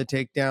threaten the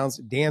takedowns.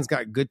 Dan's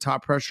got good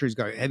top pressure. He's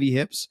got heavy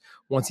hips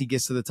once he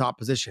gets to the top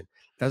position.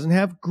 Doesn't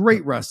have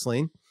great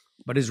wrestling,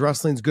 but his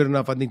wrestling's good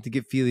enough, I think, to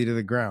get Fili to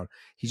the ground.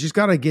 He's just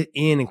got to get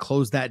in and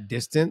close that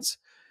distance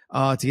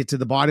to get to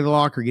the body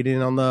lock or get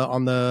in on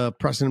the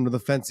pressing him to the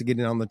fence to get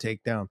in on the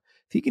takedown.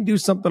 If he can do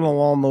something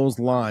along those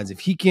lines,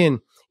 if he can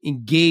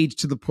engage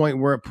to the point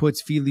where it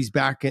puts Fili's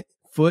back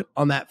foot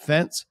on that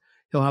fence,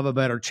 he'll have a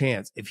better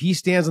chance. If he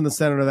stands in the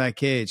center of that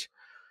cage,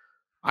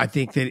 I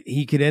think that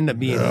he could end up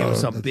being him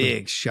some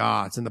big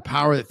shots and the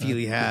power that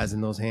Fili has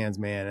in those hands,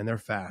 man, and they're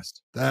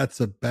fast.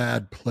 That's a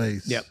bad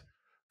place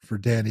for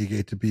Dan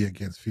Ige to be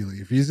against Fili.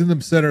 If he's in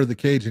the center of the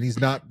cage and he's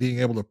not being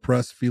able to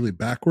press Fili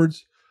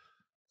backwards,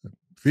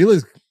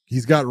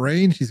 he's got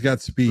range, he's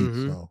got speed.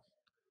 So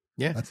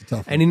yeah, that's a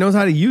tough one. And he knows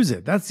how to use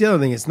it. That's the other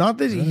thing. It's not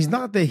that he's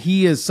not that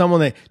he is someone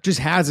that just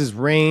has his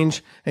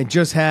range and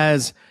just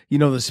has, you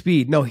know, the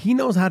speed. No, he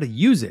knows how to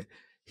use it.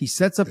 He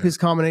sets up his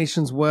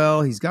combinations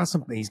well. He's got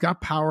something. He's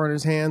got power in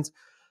his hands.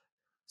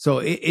 So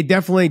it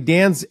definitely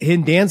Dan's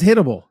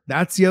hittable.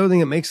 That's the other thing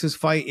that makes this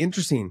fight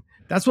interesting.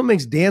 That's what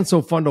makes Dan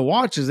so fun to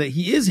watch is that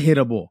he is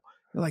hittable.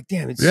 You're like,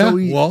 damn, it's so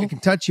easy. It can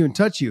touch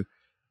you.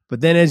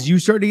 But then as you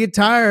start to get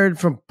tired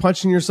from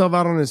punching yourself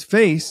out on his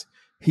face,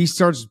 he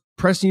starts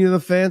pressing you to the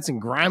fence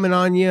and grinding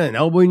on you and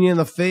elbowing you in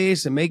the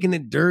face and making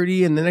it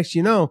dirty. And the next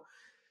you know,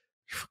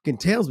 your fucking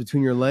tail's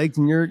between your legs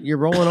and you're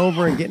rolling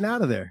over and getting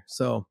out of there.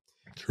 So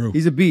true.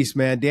 He's a beast,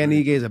 man. Dan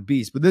Ige is a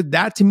beast. But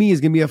that to me is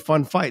going to be a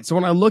fun fight. So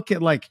when I look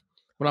at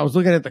when I was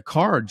looking at the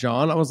card,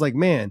 John, I was like,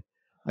 man,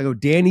 I go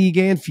Dan Ige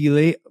and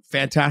Fili,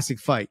 fantastic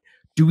fight.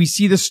 Do we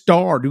see the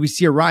star? Do we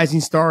see a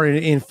rising star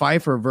in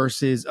Pfeiffer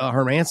versus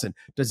Hermanson?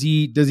 Does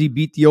he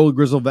beat the old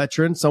grizzled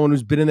veteran, someone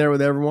who's been in there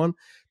with everyone?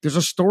 There's a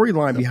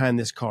storyline behind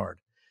this card.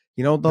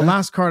 You know, the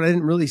last card, I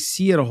didn't really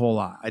see it a whole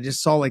lot. I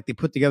just saw like they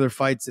put together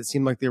fights that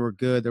seemed like they were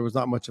good. There was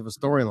not much of a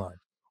storyline.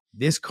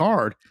 This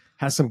card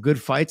has some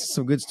good fights and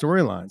some good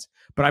storylines.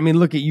 But I mean,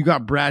 look at, you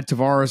got Brad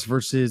Tavares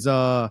versus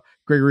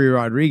Gregory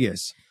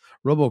Rodriguez,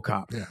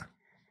 RoboCop. Yeah.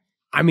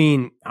 I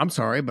mean, I'm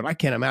sorry, but I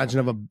can't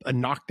imagine of a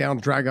knockdown,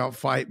 drag out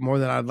fight more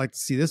than I'd like to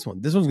see this one.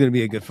 This one's going to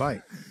be a good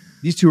fight.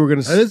 These two are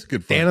going to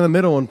stand in the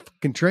middle and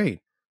fucking trade.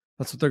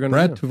 That's what they're going to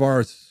do. Brad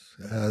Tavares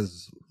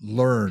has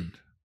learned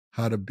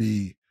how to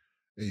be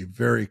a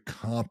very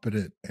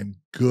competent and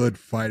good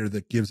fighter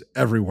that gives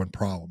everyone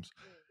problems.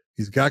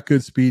 He's got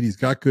good speed. He's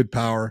got good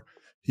power.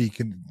 He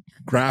can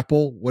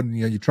grapple when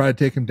you try to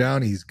take him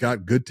down. He's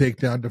got good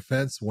takedown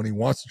defense. When he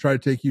wants to try to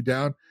take you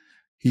down,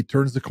 he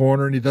turns the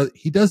corner and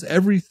he does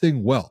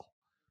everything well.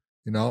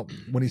 You know,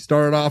 when he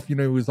started off, he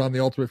was on the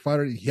Ultimate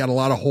Fighter. He had a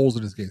lot of holes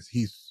in his game.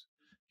 He's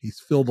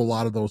filled a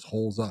lot of those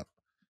holes up,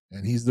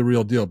 and he's the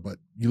real deal. But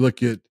you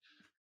look at,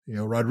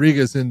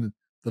 Rodriguez, in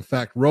the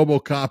fact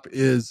RoboCop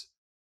is,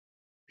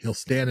 he'll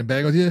stand and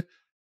bang with you,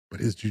 but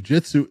his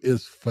jiu-jitsu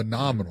is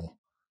phenomenal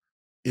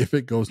if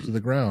it goes to the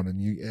ground.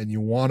 And you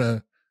want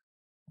to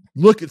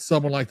look at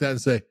someone like that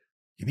and say,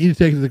 you need to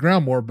take it to the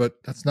ground more,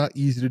 but that's not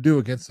easy to do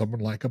against someone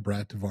like a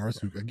Brad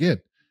Tavares, who, again,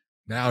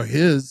 now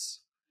his,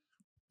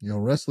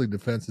 wrestling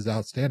defense is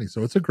outstanding.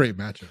 So it's a great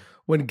matchup.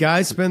 When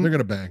guys they're going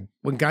to bang.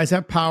 When guys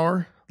have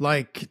power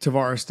like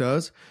Tavares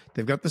does,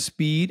 they've got the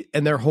speed,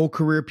 and their whole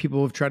career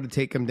people have tried to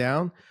take them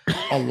down.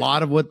 A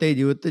lot of what they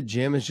do at the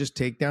gym is just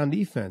takedown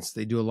defense.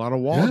 They do a lot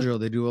of wall drill.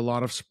 They do a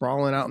lot of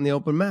sprawling out in the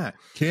open mat.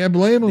 Can't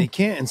blame them. They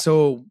can't. And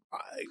so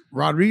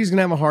Rodriguez is going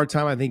to have a hard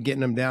time, I think,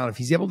 getting him down. If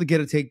he's able to get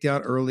a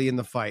takedown early in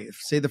the fight,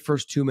 say the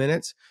first 2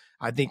 minutes,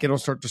 I think it'll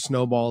start to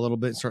snowball a little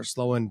bit and start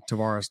slowing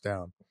Tavares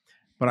down.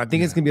 But I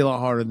think it's going to be a lot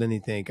harder than you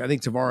think. I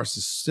think Tavares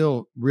is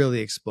still really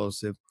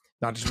explosive,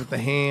 not just with the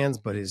hands,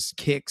 but his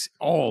kicks,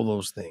 all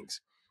those things.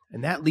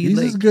 And that lead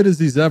leg, he's as good as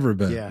he's ever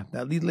been. Yeah,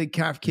 that lead leg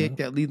calf kick,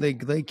 that lead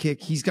leg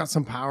kick, he's got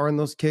some power in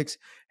those kicks,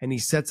 and he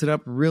sets it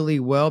up really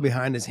well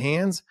behind his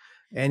hands,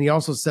 and he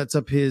also sets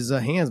up his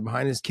hands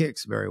behind his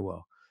kicks very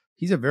well.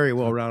 He's a very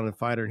well-rounded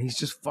fighter, and he's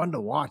just fun to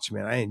watch,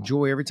 man. I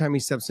enjoy every time he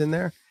steps in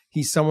there.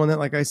 He's someone that,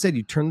 like I said,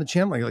 you turn the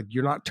channel, like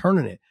you're not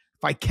turning it.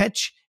 If I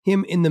catch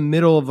him in the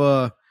middle of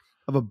a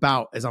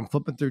bout as I'm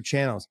flipping through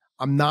channels,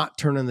 I'm not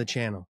turning the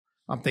channel.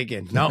 I'm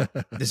thinking, no,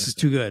 this is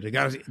too good. I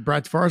got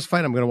Brad Tavares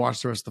fight. I'm going to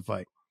watch the rest of the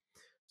fight.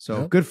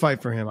 So good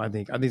fight for him. I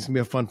think it's going to be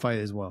a fun fight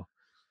as well.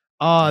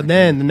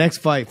 Then the next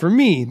fight for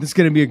me, this is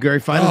going to be a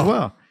great fight as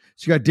well.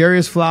 So you got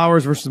Darius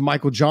Flowers versus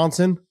Michael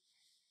Johnson.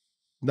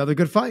 Another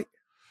good fight.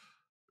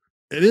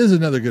 It is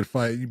another good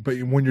fight, but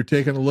when you're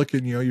taking a look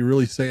and, you're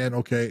really saying,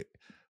 okay,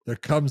 there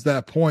comes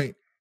that point,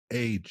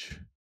 age.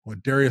 When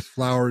Darius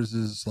Flowers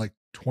is like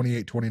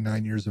 28,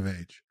 29 years of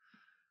age.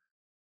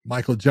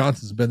 Michael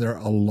Johnson's been there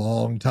a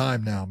long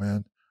time now,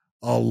 man.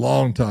 A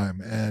long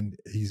time. And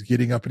he's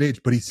getting up in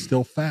age, but he's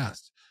still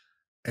fast.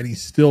 And he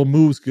still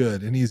moves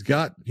good. And he's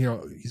got,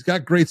 he's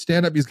got great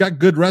stand-up. He's got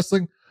good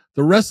wrestling.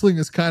 The wrestling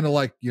is kind of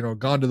like,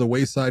 gone to the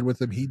wayside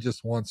with him. He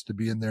just wants to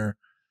be in there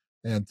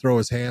and throw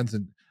his hands.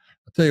 And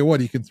I'll tell you what,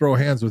 he can throw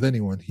hands with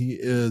anyone. He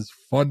is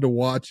fun to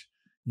watch.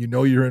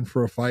 You're in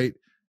for a fight.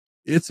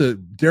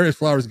 Darius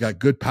Flowers got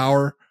good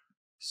power.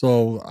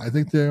 So I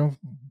think they're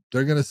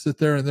going to sit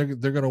there and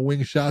they're going to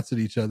wing shots at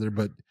each other,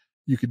 but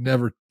you can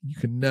never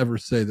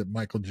say that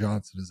Michael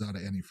Johnson is out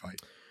of any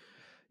fight.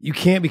 You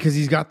can't, because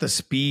he's got the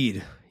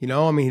speed. He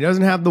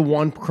doesn't have the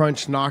one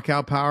crunch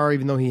knockout power,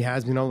 even though he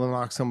has been able to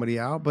knock somebody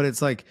out. But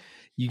it's like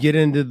you get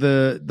into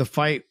the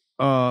fight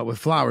with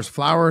Flowers.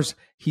 Flowers,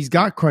 he's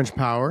got crunch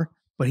power,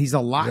 but he's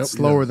a lot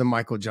slower than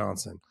Michael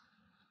Johnson.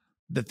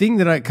 The thing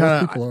that I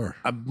kind of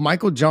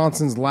Michael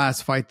Johnson's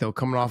last fight, though,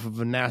 coming off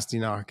of a nasty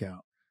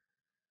knockout.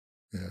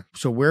 Yeah.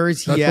 So where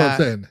is he at? What I'm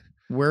saying.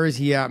 Where is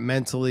he at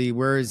mentally?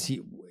 Where is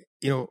he?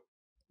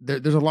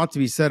 There's a lot to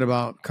be said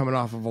about coming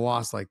off of a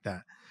loss like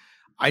that.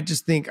 I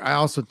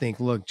also think,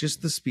 look,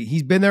 just the speed.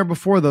 He's been there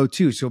before, though,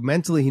 too. So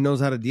mentally, he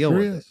knows how to deal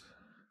with it.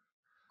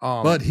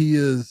 But he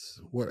is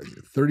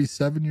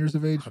 37 years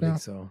of age now. I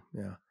think so.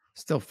 Yeah.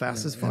 Still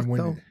fast as fuck,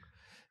 though.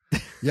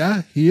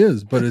 Yeah, he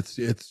is. But it's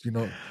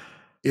the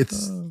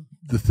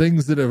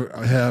things that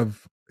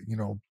have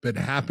been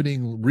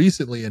happening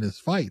recently in his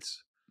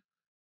fights.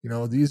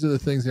 These are the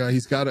things,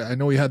 he's got. I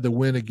know he had the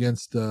win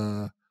against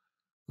Mark.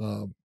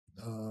 What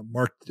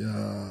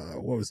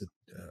was it?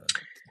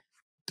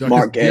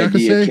 Mark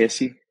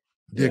Diakese.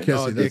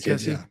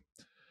 Diakese. Yeah.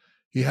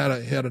 He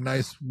had a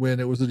nice win.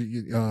 It was a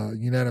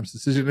unanimous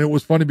decision. And it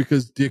was funny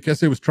because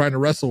Diakese was trying to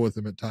wrestle with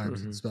him at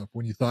times and stuff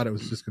when you thought it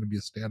was just going to be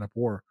a stand-up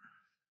war.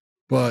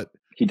 But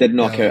he did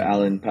knock out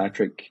Alan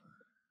Patrick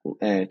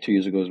 2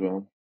 years ago as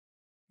well.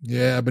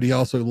 Yeah, but he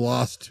also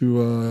lost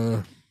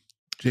to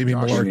Jamie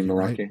Malarkey,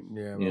 right?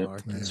 Yeah,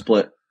 Malarkey. Yeah.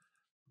 Split.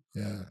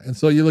 Yeah, and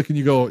so you look and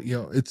you go,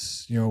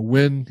 it's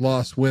win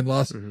loss,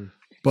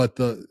 but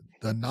the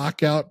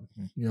knockout,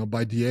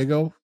 by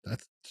Diego,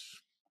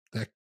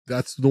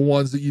 that's the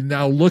ones that you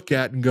now look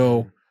at and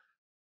go,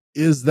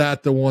 is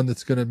that the one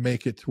that's going to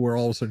make it to where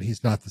all of a sudden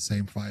he's not the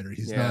same fighter?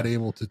 He's not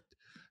able to.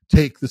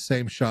 take the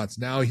same shots.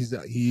 Now he's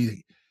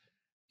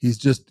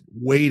just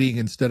waiting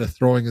instead of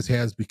throwing his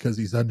hands because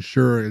he's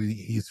unsure and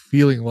he's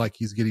feeling like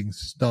he's getting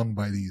stung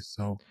by these.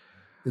 So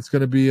it's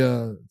going to be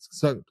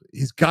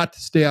he's got to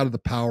stay out of the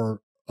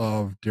power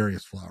of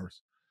Darius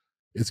Flowers.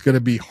 It's going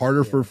to be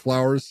harder for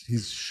Flowers.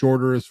 He's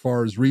shorter as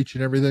far as reach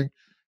and everything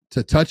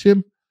to touch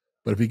him.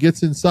 But if he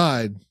gets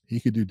inside, he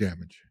could do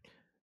damage.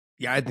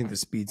 Yeah, I think the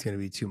speed's going to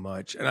be too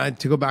much. And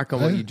to go back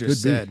on what you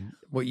just said,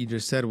 what you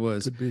just said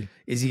was,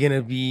 is he going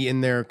to be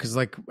in there? Because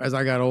like as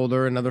I got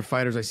older and other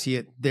fighters, I see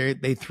it.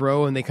 They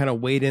throw and they kind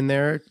of wait in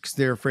there because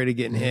they're afraid of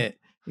getting hit.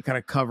 They kind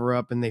of cover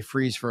up and they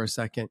freeze for a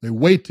second. They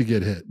wait to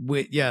get hit.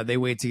 They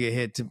wait to get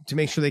hit to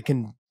make sure they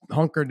can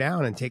hunker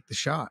down and take the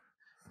shot.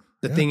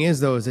 The thing is,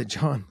 though, is that,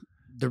 John,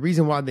 the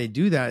reason why they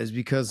do that is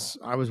because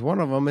I was one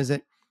of them, is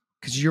that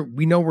because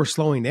we know we're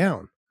slowing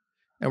down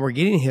and we're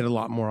getting hit a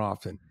lot more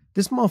often.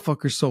 This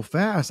motherfucker's so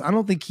fast, I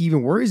don't think he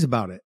even worries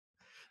about it.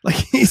 Like,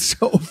 he's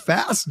so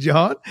fast,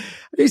 John.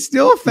 He's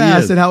still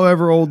fast at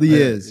however old he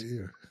is.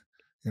 You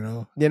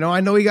know,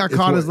 I know he got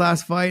caught in his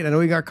last fight. I know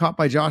he got caught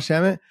by Josh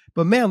Emmett.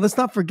 But, man, let's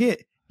not forget,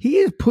 he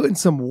is putting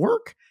some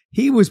work.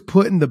 He was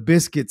putting the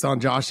biscuits on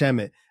Josh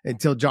Emmett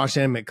until Josh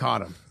Emmett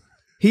caught him.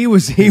 He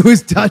was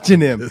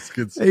touching him.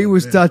 He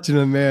was touching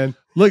him, man.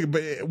 Look,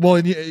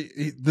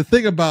 the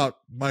thing about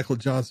Michael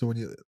Johnson, when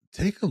you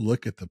take a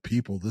look at the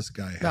people this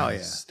guy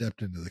has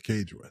stepped into the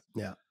cage with.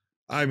 Yeah.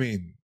 I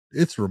mean,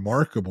 it's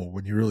remarkable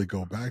when you really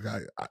go back.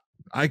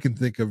 I can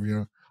think of,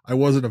 I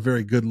wasn't a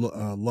very good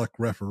luck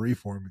referee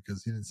for him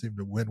because he didn't seem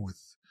to win with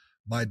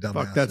my dumb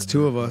ass. Fuck, that's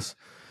two of us.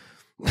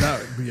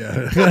 No,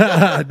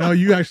 yeah. No,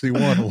 you actually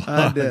won a lot.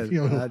 I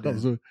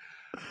did.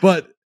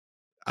 But,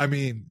 I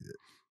mean,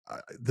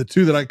 the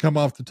two that I come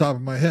off the top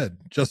of my head,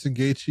 Justin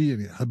Gaethje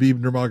and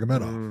Khabib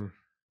Nurmagomedov.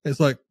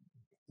 It's like,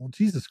 well,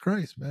 Jesus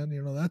Christ, man!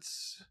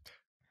 That's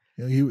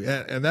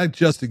and that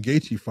Justin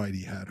Gaethje fight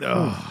he had.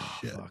 Oh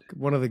shit! Fuck.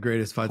 One of the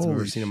greatest fights I've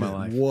ever seen in my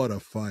life. What a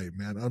fight,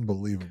 man!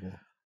 Unbelievable.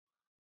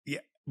 Yeah,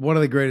 one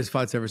of the greatest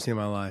fights I've ever seen in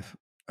my life.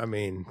 I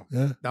mean,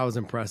 that was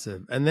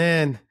impressive. And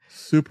then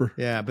super.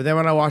 Yeah, but then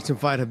when I watched him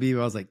fight Khabib,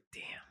 I was like,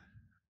 damn,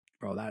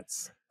 bro,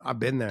 I've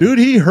been there. Dude,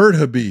 he hurt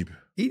Khabib.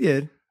 He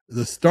did.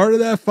 The start of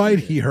that fight,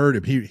 he hurt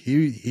him.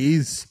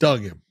 He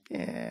stung him.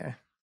 Yeah.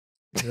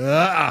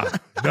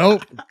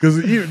 Nope.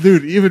 Because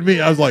even me,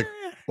 I was like,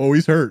 "Oh,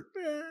 he's hurt."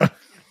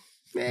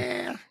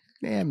 Yeah,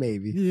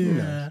 maybe.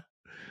 Yeah.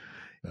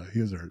 No,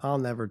 he was hurt. I'll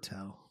never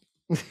tell.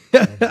 All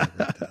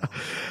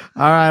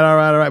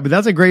right. But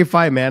that's a great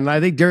fight, man. And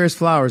I think Darius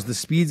Flowers, the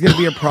speed's going to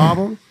be a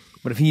problem.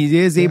 But if he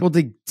is able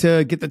to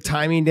get the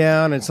timing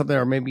down and something,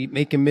 or maybe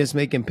make him miss,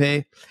 make him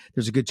pay,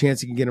 there's a good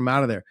chance he can get him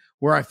out of there.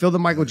 Where I feel that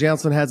Michael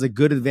Johnson has a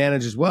good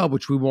advantage as well,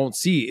 which we won't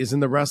see, is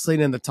in the wrestling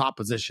in the top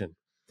position.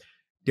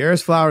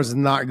 Darius Flowers is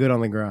not good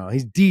on the ground.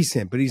 He's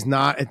decent, but he's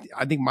not.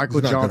 I think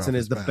Michael Johnson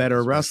is the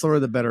better wrestler,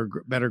 the better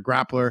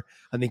grappler.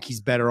 I think he's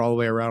better all the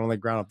way around on the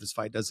ground if this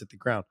fight does hit the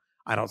ground.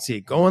 I don't see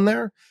it going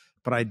there,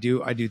 but I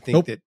do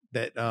think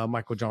that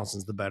Michael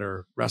Johnson's the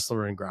better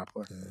wrestler and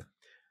grappler.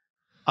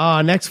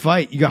 Yeah. Next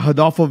fight, you got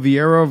Rodolfo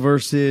Vieira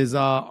versus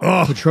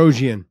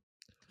Petrosian.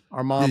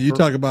 You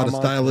talk about a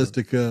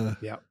stylistic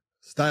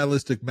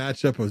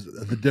matchup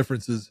of the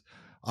differences.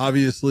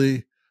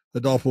 Obviously,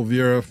 Rodolfo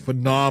Vieira,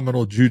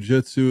 phenomenal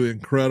jiu-jitsu,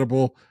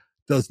 incredible.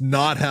 Does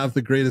not have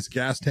the greatest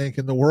gas tank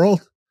in the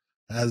world.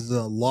 Has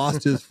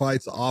lost his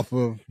fights off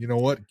of,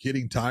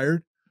 getting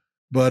tired.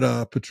 But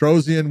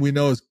Petrosian, we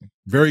know, is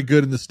very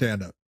good in the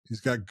stand-up. He's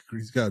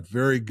got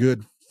very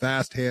good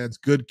fast hands,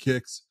 good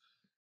kicks.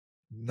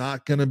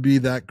 Not going to be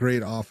that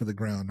great off of the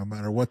ground. No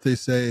matter what they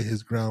say,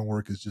 his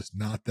groundwork is just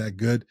not that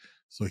good.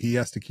 So he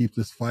has to keep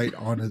this fight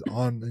on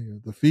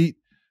the feet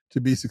to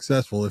be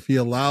successful. If he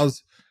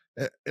allows,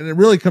 and it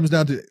really comes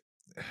down to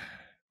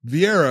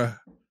Vieira,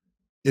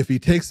 if he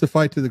takes the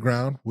fight to the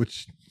ground,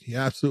 which he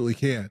absolutely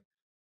can,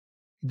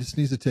 he just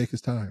needs to take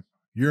his time.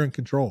 You're in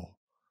control.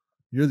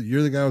 You're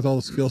the guy with all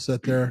the skill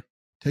set there.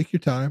 Take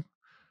your time,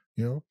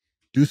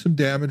 do some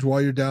damage while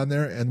you're down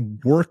there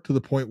and work to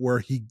the point where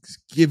he's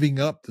giving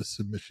up the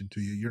submission to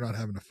you. You're not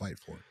having to fight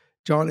for it.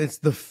 John, it's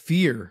the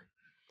fear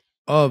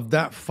of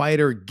that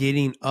fighter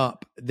getting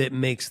up that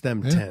makes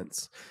them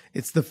tense.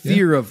 It's the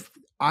fear of,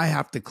 I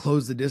have to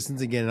close the distance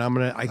again.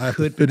 And I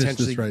could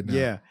potentially, right now.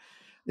 Yeah.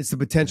 It's the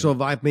potential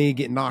of I may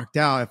get knocked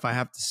out if I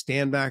have to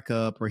stand back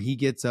up or he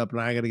gets up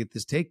and I got to get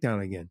this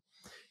takedown again.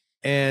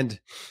 And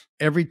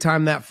every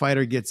time that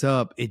fighter gets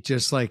up, it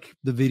just like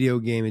the video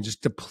game, it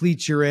just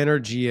depletes your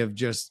energy of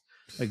just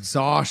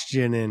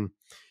exhaustion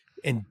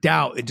and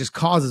doubt. It just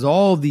causes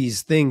all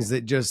these things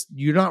that just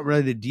you're not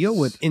ready to deal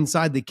with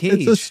inside the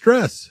cage. It's a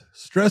stress.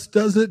 Stress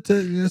does it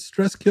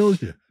stress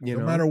kills you, no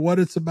matter what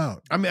it's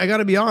about. I mean, I got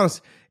to be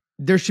honest.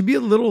 There should be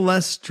a little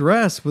less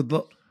stress with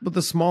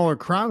the smaller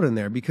crowd in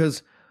there,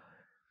 because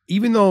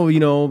even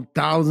though,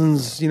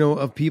 thousands,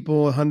 of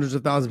people, hundreds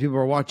of thousands of people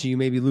are watching you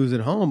maybe lose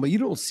at home, but you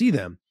don't see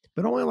them.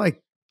 But only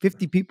like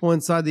 50 people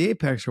inside the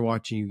Apex are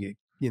watching you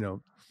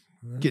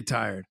get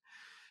tired.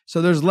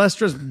 So there's less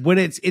stress. When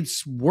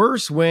it's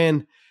worse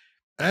when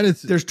And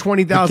there's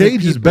 20,000. The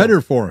cage is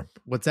better for him.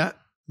 What's that?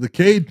 The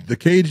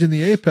cage in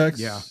the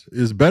Apex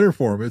is better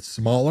for him. It's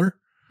smaller.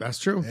 That's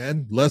true.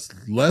 And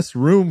less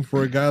room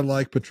for a guy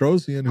like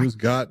Petrosian, who's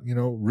got,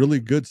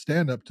 really good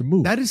stand-up to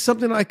move. That is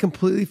something I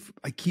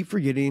keep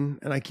forgetting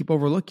and I keep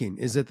overlooking,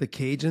 is that the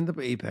cage in the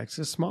Apex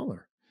is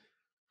smaller.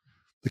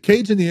 The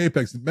cage in the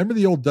Apex, remember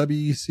the old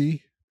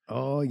WEC?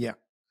 Oh, yeah.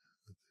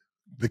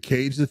 The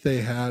cage that they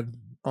had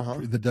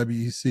in the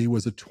WEC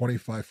was a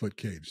 25-foot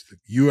cage.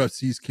 The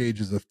UFC's cage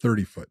is a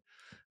 30-foot,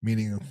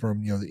 meaning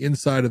from, the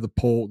inside of the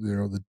pole,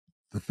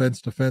 the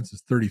fence to fence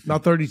is 30 feet.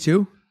 Not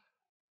 32?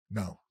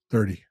 No.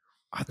 30.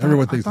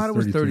 Everyone thinks it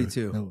was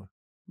 32.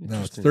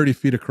 No, it's 30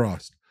 feet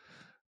across.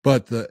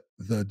 But the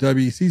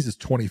WEC's is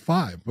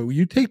 25. But when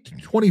you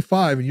take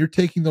 25 and you're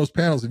taking those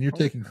panels and you're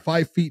taking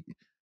 5 feet,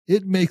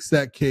 it makes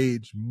that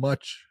cage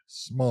much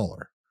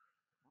smaller.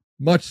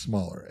 Much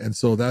smaller. And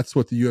so that's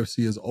what the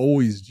UFC has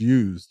always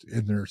used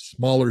in their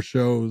smaller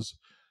shows,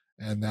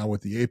 and now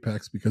with the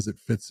Apex, because it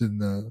fits in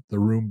the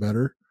room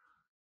better.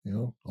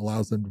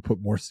 Allows them to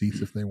put more seats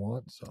if they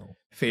want. So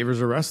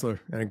favors a wrestler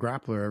and a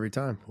grappler every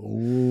time.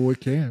 Oh, it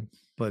can.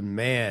 But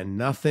man,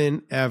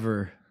 nothing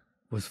ever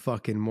was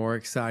fucking more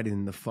exciting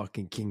than the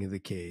fucking King of the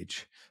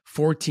Cage.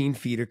 14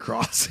 feet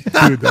across.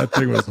 Dude, that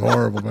thing was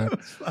horrible, man.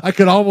 I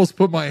could almost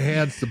put my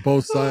hands to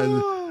both sides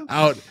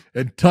out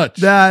and touch.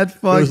 That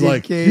fucking it was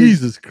like, cage.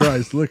 Jesus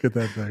Christ, look at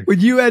that thing. When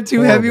you had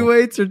two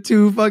heavyweights or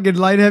two fucking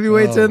light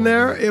heavyweights in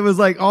there, it was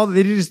like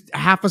they did just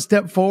half a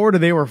step forward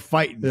and they were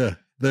fighting. Yeah.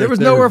 There was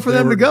nowhere for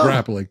them to go.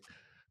 Grappling.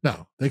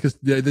 No, they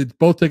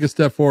both take a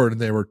step forward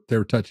and they were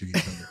touching each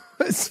other.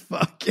 It's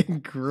fucking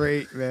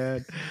great,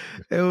 man.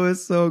 It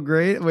was so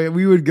great.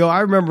 We would go.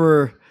 I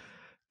remember,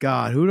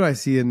 God, who do I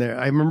see in there?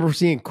 I remember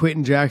seeing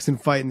Quentin Jackson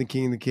fighting the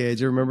King of the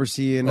Cage. I remember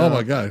seeing. Oh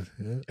my God!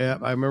 Yeah,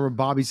 I remember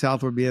Bobby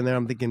Southward being there.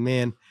 I'm thinking,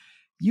 man,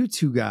 you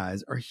two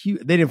guys are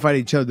huge. They didn't fight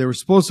each other. They were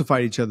supposed to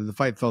fight each other. The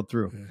fight fell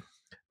through,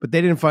 but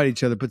they didn't fight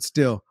each other. But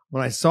still,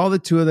 when I saw the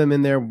two of them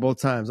in there both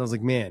times, I was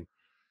like, man.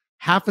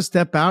 Half a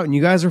step out and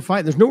you guys are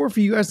fighting. There's nowhere for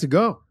you guys to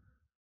go.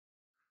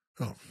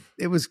 Oh,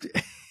 it was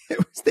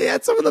they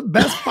had some of the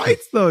best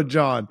fights though,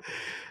 John.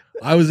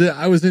 I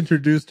was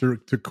introduced to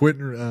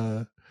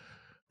Quentin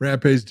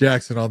Rampage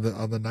Jackson on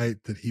the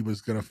night that he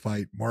was going to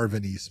fight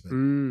Marvin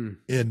Eastman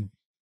in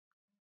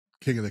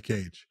King of the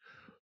Cage.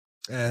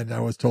 And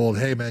I was told,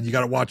 "Hey man, you got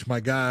to watch my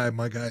guy,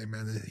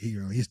 man.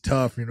 He's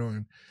tough,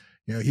 and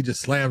he just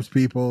slams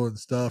people and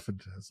stuff."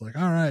 And it's like,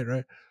 "All right,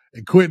 right."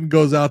 And Quentin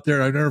goes out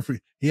there. I never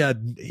forget. He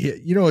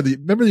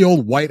remember the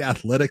old white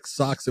athletic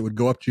socks that would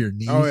go up to your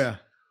knees? Oh yeah,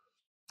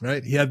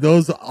 right. He had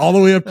those all the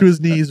way up to his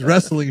knees.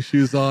 Wrestling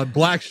shoes on,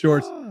 black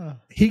shorts.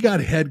 He got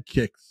head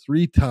kicked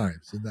 3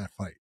 times in that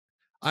fight.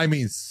 I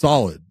mean,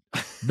 solid.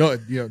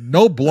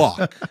 No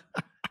block.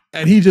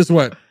 And he just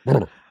went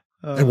and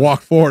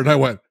walked forward. And I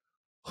went,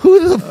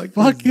 "Who the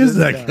fuck is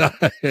that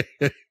guy?"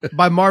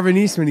 By Marvin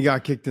Eastman, he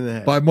got kicked in the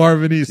head. By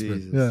Marvin Eastman.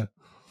 Jesus. Yeah.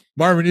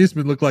 Marvin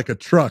Eastman looked like a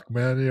truck,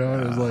 man. It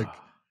was like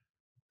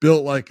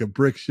built like a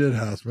brick shit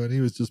house, man.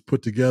 He was just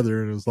put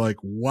together, and it was like,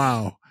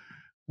 wow.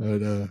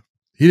 But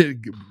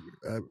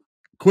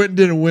Quentin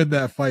didn't win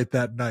that fight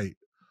that night.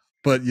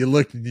 But you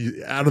looked,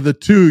 and out of the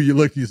two,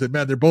 and you said,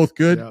 man, they're both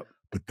good. Yep.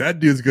 But that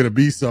dude's gonna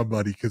be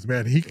somebody because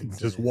man, he can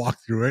just walk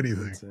through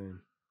anything.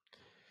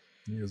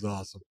 He was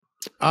awesome.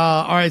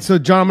 All right, so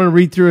John, I'm gonna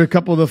read through a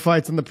couple of the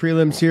fights on the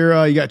prelims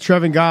here. You got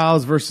Trevin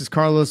Giles versus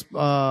Carlos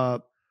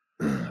Prats.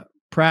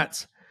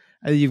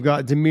 And you've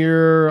got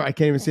Demir, I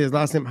can't even say his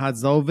last name,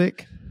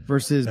 Hadzovic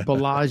versus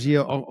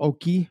Bellagio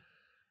Oki.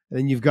 And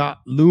then you've got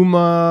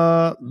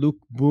Luma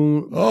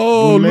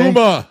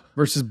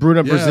versus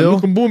Bruna Brazil.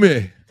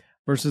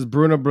 Versus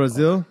Bruna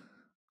Brazil.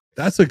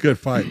 That's a good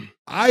fight.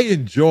 I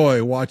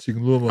enjoy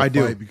watching Luma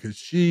fight because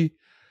she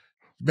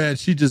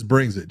just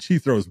brings it. She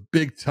throws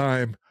big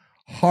time,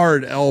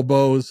 hard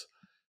elbows.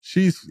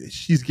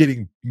 She's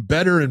getting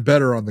better and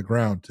better on the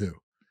ground too.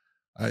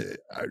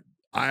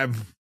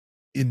 I've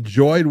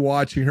enjoyed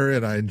watching her,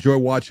 and I enjoy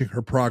watching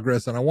her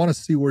progress, and I want to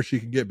see where she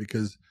can get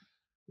because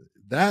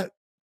that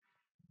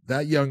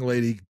young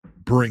lady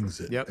brings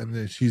it, and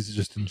then she's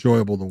just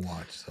enjoyable to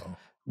watch. So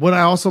what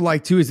I also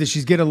like too is that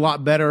she's getting a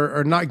lot better,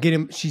 or not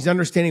getting. She's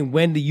understanding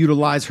when to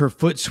utilize her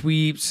foot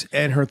sweeps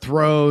and her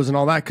throws and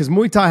all that because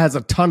Muay Thai has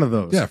a ton of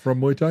those. Yeah,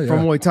 from Muay Thai. From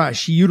Muay Thai,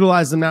 she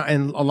utilizes them now,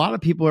 and a lot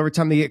of people every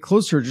time they get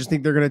close to her just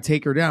think they're going to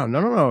take her down.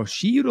 No.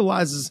 She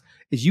utilizes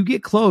as you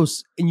get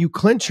close and you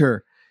clinch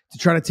her to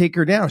try to take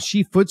her down.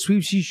 She foot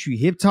sweeps you, she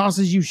hip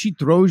tosses you, she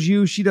throws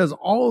you, she does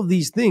all of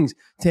these things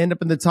to end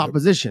up in the top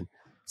position.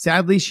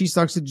 Sadly, she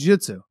sucks at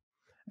jiu-jitsu.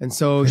 And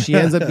so she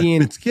ends up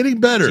being it's getting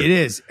better. It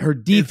is. Her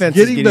defense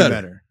is getting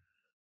better.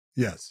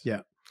 Yes.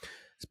 Yeah.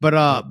 But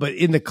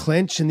in the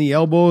clinch and the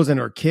elbows and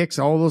her kicks,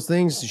 all those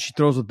things, she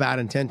throws with bad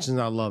intentions.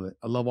 I love it.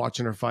 I love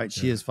watching her fight.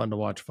 She is fun to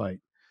watch fight.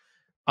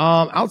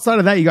 Outside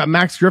of that, you got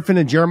Max Griffin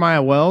and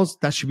Jeremiah Wells.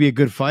 That should be a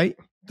good fight.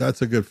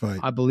 That's a good fight.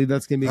 I believe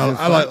that's going to be a good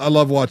fight. I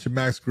love watching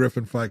Max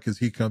Griffin fight because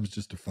he comes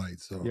just to fight.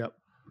 So yep.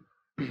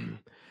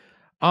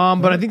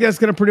 But I think that's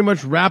going to pretty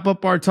much wrap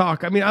up our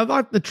talk. I mean, I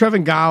thought the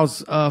Trevin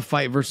Giles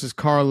fight versus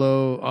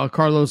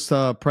Carlos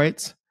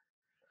Prates.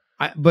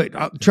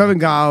 Trevin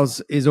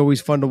Giles is always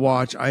fun to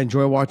watch. I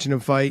enjoy watching him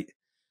fight.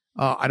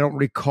 I don't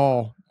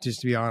recall,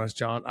 just to be honest,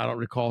 John, I don't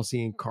recall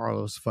seeing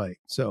Carlos fight.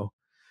 So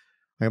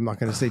I'm not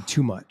going to say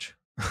too much.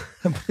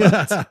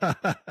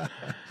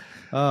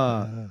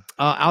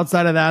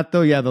 Outside of that,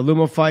 though, yeah, the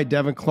Luma fight,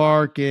 Devin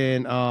Clark,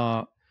 and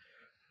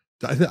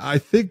I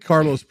think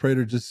Carlos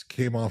Prater just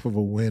came off of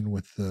a win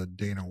with the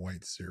Dana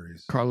White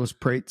series. Carlos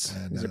Prates.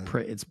 Is it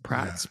It's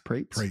Prates? Yeah,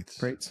 Prates.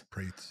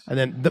 Prates. And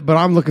then, but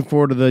I'm looking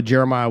forward to the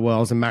Jeremiah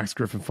Wells and Max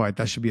Griffin fight.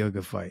 That should be a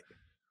good fight.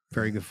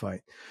 Very good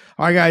fight.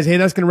 All right, guys. Hey,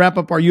 that's going to wrap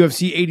up our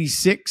UFC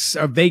 86,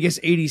 Vegas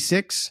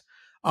 86.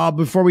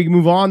 Before we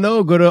move on,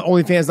 though, go to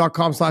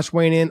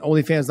onlyfans.com/weighing-in,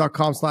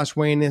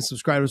 onlyfans.com/weighing-in.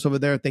 Subscribe to us over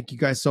there. Thank you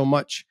guys so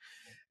much.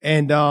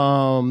 And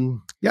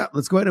yeah,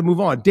 let's go ahead and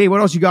move on. Dave,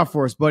 what else you got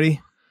for us, buddy?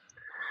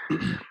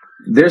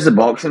 There's a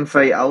boxing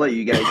fight. I'll let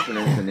you guys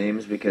pronounce the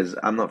names because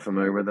I'm not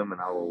familiar with them and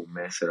I will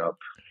mess it up.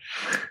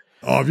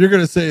 Oh, if you're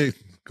going to say,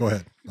 go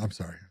ahead. I'm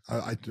sorry.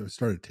 I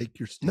started to take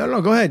your stuff.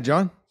 No, go ahead,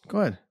 John.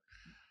 Go ahead.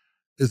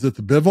 Is it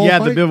the Bivol fight? Yeah,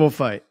 the Bivol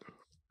fight.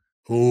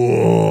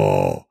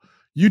 Oh,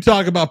 you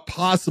talk about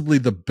possibly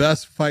the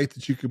best fight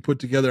that you can put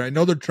together. I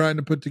know they're trying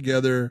to put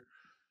together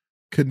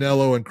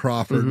Canelo and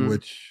Crawford,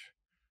 which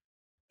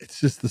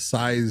it's just the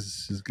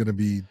size is going to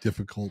be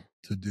difficult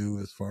to do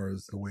as far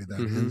as the way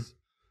that is.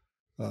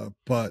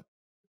 But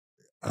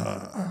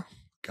God,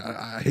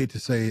 I hate to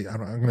say, I'm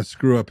going to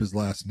screw up his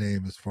last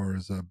name as far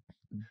as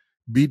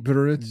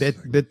Beterbiev.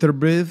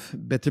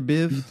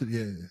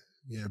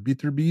 Yeah,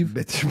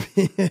 Beterbiev.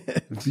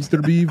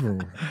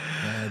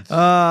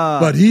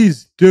 But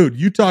he's, dude,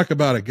 you talk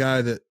about a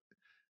guy that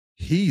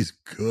he's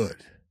good.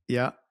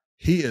 Yeah.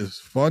 He is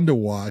fun to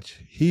watch.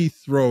 He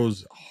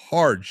throws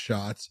hard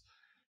shots.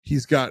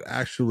 He's got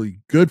actually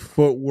good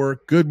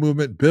footwork, good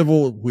movement.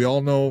 Bivol, we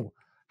all know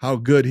how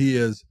good he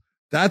is.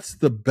 That's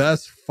the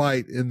best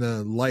fight in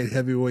the light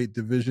heavyweight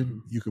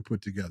division you could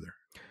put together.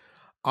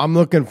 I'm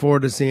looking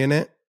forward to seeing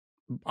it.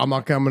 I'm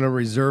going to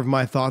reserve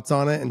my thoughts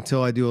on it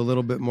until I do a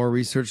little bit more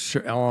research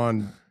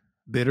on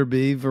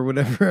Beterbiev or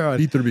whatever.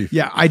 Beterbiev.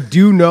 Yeah, I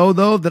do know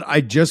though that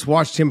I just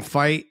watched him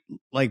fight,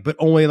 but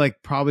only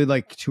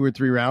probably 2 or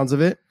 3 rounds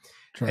of it.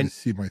 Trying to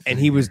see my thing and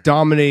he was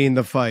dominating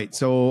the fight.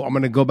 So I'm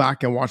going to go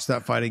back and watch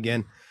that fight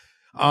again.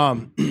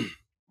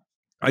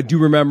 I do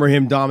remember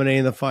him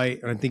dominating the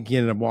fight, and I think he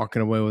ended up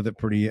walking away with it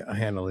pretty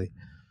handily.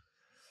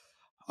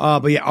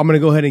 But yeah, I'm going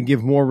to go ahead and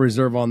give more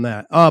reserve on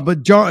that.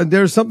 But John,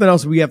 there's something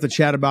else we have to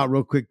chat about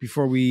real quick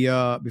before we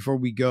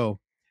go.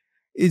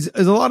 Is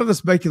a lot of the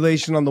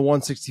speculation on the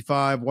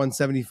 165,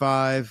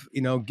 175,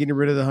 getting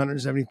rid of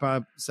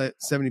the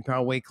 70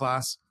 pound weight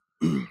class.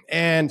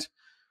 And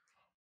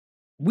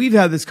we've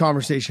had this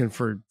conversation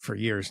for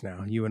years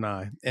now, you and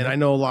I. And I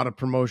know a lot of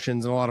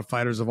promotions and a lot of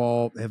fighters have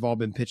all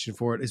been pitching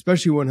for it,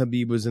 especially when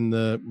Khabib was in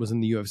the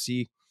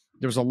UFC.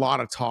 There was a lot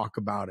of talk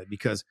about it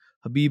because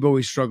Khabib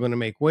always struggling to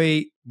make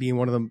weight, being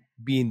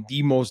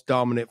the most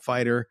dominant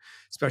fighter,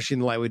 especially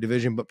in the lightweight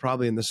division, but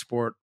probably in the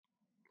sport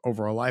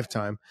over a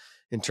lifetime.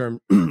 In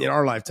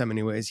our lifetime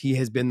anyways, he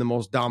has been the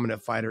most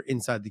dominant fighter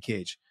inside the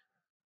cage.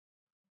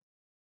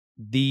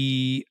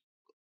 The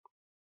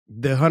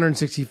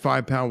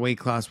 165 pound weight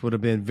class would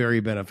have been very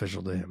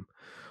beneficial to him.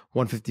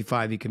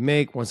 155 he could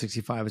make,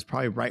 165 is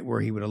probably right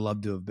where he would have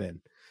loved to have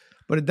been.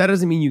 But that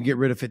doesn't mean you get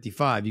rid of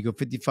 55. You go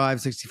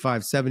 55,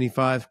 65,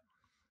 75,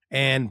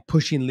 and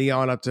pushing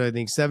Leon up to, I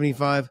think,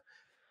 75.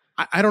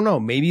 I don't know.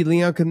 Maybe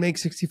Leon could make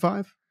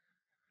 65.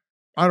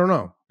 I don't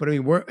know. But I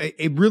mean,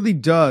 it really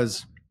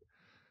does.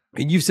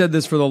 And you've said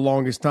this for the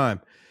longest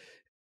time.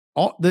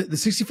 The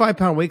 65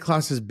 pound weight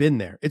class has been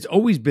there. It's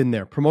always been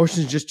there.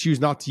 Promotions just choose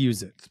not to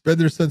use it. It's been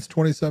there since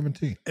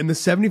 2017. And the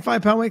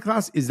 75 pound weight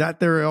class, is that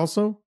there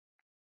also?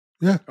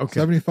 Yeah. Okay.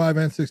 75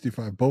 and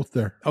 65, both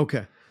there.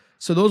 Okay.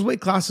 So those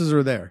weight classes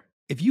are there.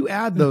 If you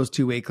add those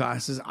 2 weight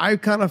classes, I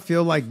kind of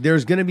feel like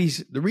there's going to be,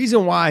 the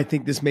reason why I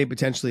think this may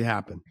potentially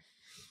happen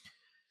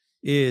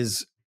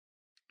is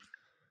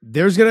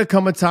there's going to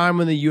come a time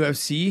when the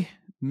UFC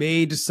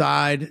may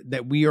decide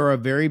that we are a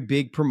very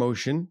big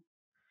promotion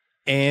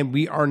and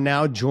we are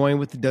now joined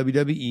with the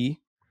WWE,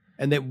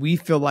 and that we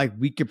feel like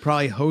we could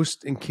probably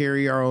host and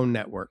carry our own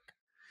network,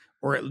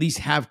 or at least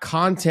have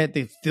content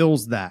that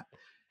fills that.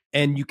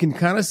 And you can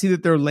kind of see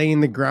that they're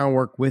laying the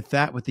groundwork with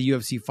that, with the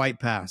UFC Fight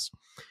Pass.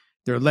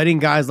 They're letting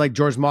guys like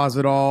George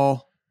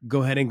Masvidal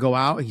go ahead and go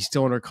out. He's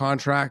still under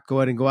contract. Go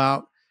ahead and go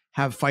out,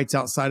 have fights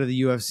outside of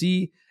the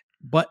UFC,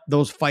 but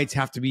those fights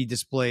have to be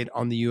displayed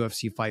on the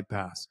UFC Fight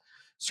Pass.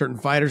 Certain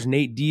fighters,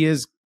 Nate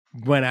Diaz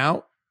went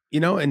out,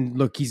 and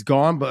look, he's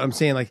gone, but I'm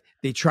saying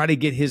they try to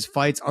get his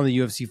fights on the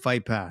UFC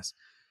Fight Pass.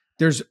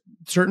 There's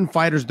certain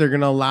fighters they're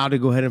going to allow to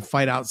go ahead and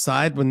fight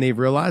outside when they've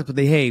realized, but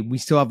we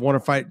still have 1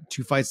 or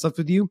 2 fights left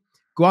with you.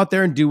 Go out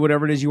there and do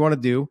whatever it is you want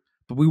to do,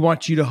 but we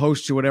want you to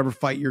host to whatever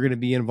fight you're going to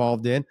be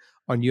involved in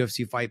on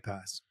UFC Fight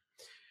Pass.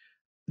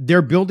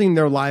 They're building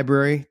their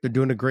library. They're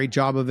doing a great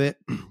job of it.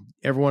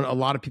 A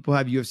lot of people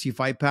have UFC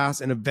Fight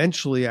Pass, and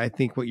eventually I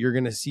think what you're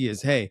going to see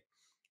is, hey,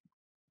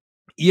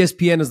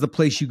 ESPN is the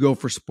place you go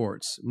for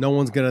sports. No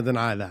one's going to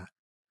deny that.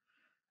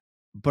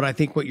 But I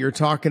think what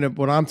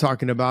I'm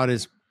talking about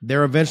is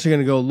they're eventually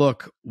going to go,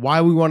 look,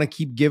 why we want to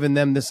keep giving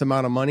them this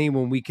amount of money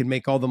when we can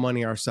make all the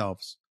money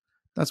ourselves.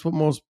 That's what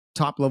most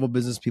top level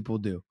business people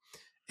do.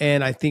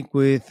 And I think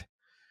with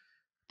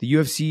the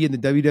UFC and the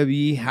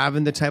WWE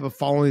having the type of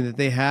following that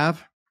they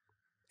have,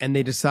 and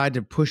they decide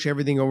to push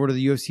everything over to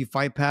the UFC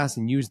Fight Pass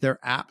and use their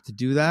app to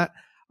do that,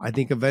 I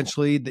think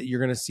eventually that you're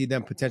going to see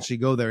them potentially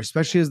go there,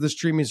 especially as the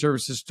streaming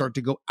services start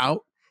to go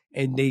out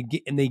and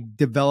they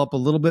develop a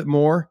little bit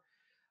more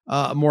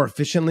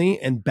efficiently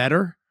and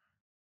better.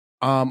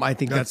 I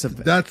think that's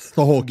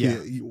the whole key.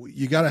 Yeah.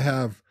 You got to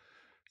have,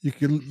 you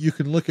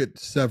can look at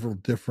several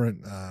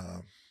different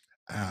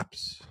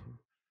apps.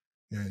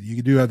 Yeah,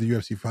 you do have the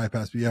UFC Fight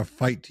Pass, but you have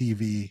Fight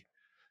TV,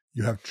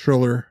 you have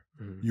Triller,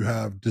 you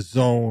have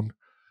DAZN,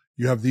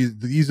 you have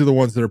these are the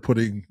ones that are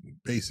putting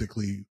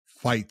basically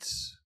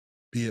fights,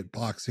 be it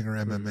boxing or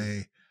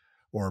MMA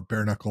or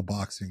bare knuckle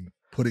boxing,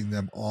 putting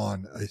them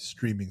on a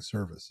streaming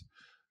service.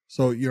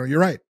 So, you're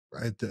right.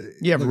 Right?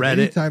 Yeah,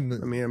 Reddit.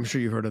 I'm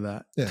sure you've heard of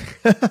that. Yeah.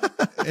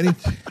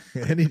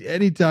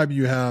 Anytime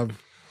you have,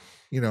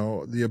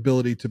 the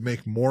ability to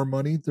make more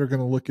money, they're going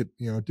to look at,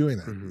 doing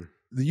that. Mm-hmm.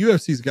 The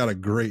UFC's got a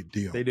great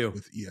deal. They do.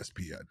 With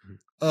ESPN.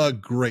 A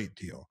great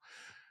deal.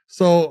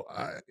 So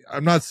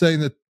I'm not saying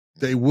that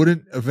they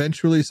wouldn't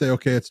eventually say,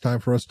 okay, it's time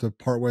for us to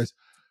part ways.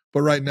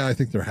 But right now, I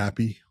think they're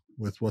happy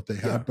with what they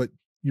have. Yeah. But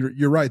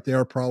you're right. They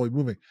are probably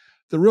moving.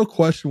 The real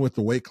question with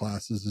the weight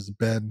classes has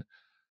been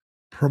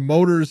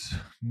promoters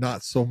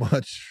not so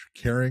much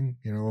caring,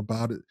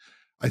 about it.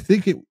 I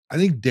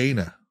think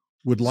Dana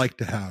would like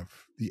to have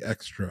the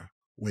extra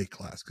weight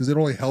class because it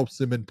only helps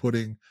him in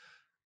putting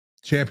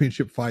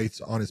championship fights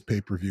on his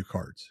pay-per-view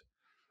cards.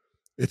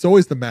 It's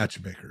always the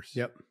matchmakers.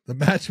 Yep. The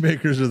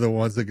matchmakers are the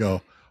ones that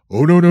go,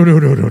 oh,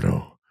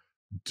 no.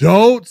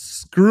 Don't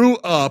screw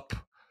up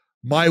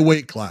my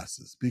weight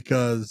classes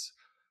because,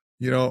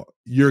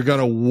 you're going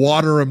to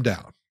water them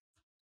down.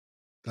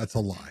 That's a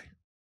lie.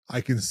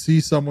 I can see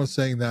someone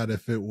saying that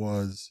if it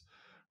was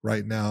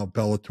right now,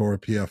 Bellator,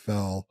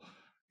 PFL,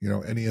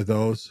 any of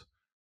those.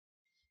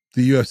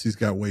 The UFC's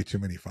got way too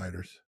many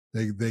fighters.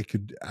 They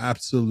could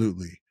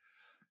absolutely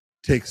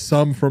take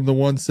some from the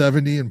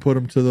 170 and put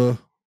them to the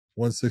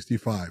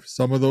 165.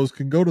 Some of those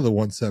can go to the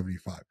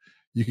 175.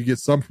 You could get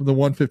some from the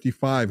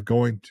 155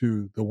 going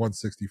to the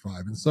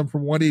 165 and some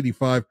from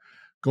 185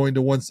 going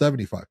to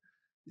 175.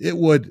 It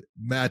would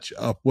match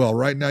up well.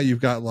 Right now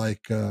you've got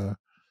like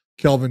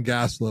Kelvin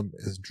Gastelum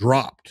is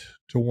dropped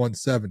to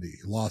 170. He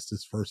lost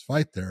his first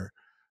fight there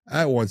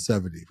at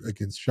 170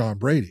 against Sean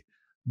Brady.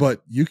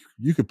 But you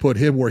could put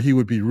him where he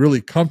would be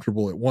really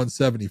comfortable at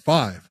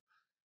 175.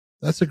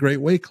 That's a great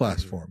weight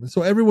class for him. And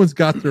so everyone's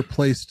got their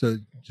place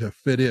to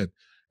fit in.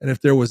 And if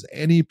there was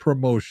any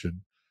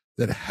promotion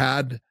that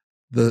had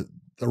the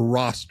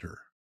roster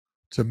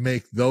to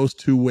make those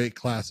two weight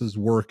classes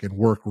work and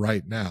work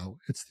right now,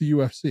 it's the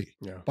UFC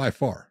by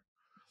far.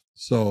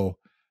 So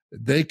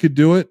they could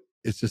do it.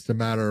 It's just a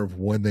matter of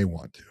when they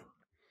want to.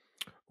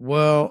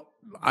 Well,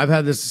 I've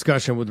had this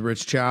discussion with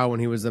Rich Chow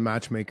when he was the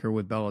matchmaker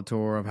with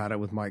Bellator. I've had it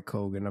with Mike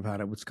Kogan. I've had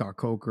it with Scott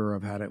Coker.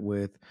 I've had it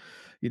with,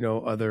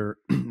 other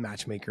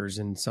matchmakers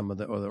in some of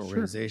the other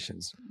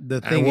organizations. The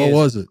thing is, what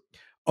was it?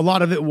 A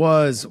lot of it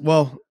was,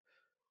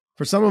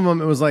 for some of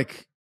them, it was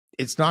like,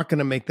 it's not going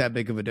to make that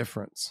big of a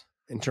difference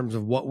in terms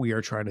of what we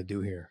are trying to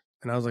do here.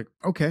 And I was like,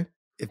 okay,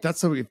 if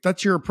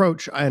that's your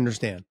approach, I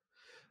understand.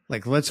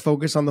 Like, let's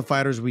focus on the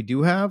fighters we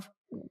do have.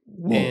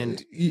 Well,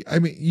 and I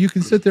mean, you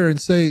can sit there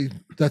and say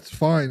that's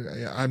fine.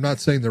 I'm not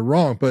saying they're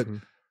wrong, but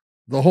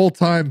the whole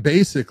time,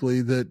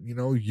 basically, that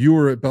you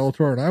were at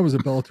Bellator and I was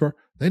at Bellator,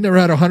 they never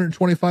had a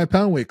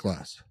 125-pound weight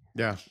class.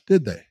 Yeah,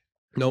 did they?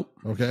 Nope.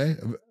 Okay.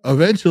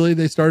 Eventually,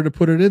 they started to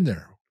put it in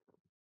there.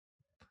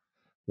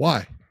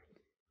 Why?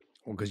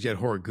 Well, because you had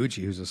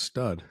Horiguchi, who's a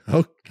stud.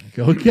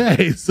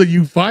 Okay, so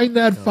you find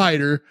that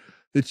fighter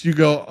that you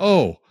go,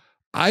 oh,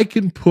 I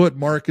can put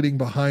marketing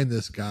behind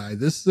this guy.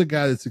 This is a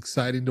guy that's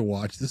exciting to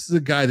watch. This is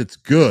a guy that's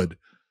good.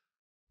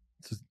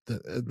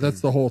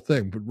 That's the whole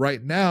thing. But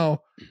right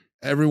now,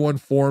 everyone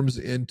forms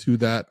into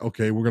that,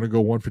 okay, we're going to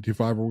go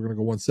 155 or we're going to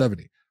go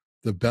 170.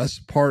 The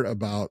best part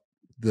about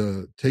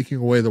the taking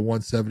away the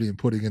 170 and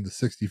putting in the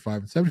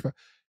 65 and 75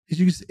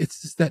 is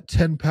it's just that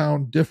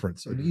 10-pound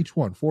difference on each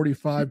one,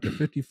 45 to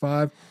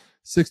 55,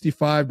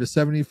 65 to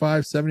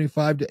 75,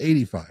 75 to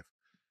 85.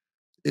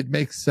 It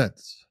makes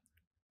sense.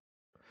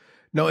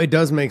 No, it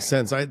does make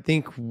sense. I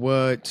think I'm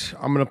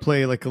going to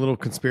play like a little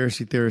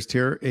conspiracy theorist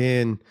here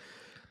in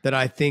that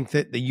I think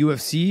that the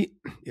UFC,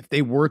 if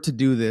they were to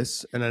do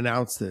this and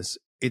announce this,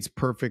 it's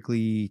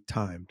perfectly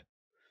timed.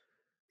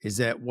 Is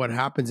that what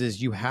happens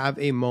is you have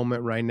a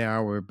moment right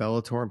now where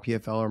Bellator and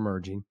PFL are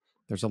merging.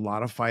 There's a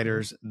lot of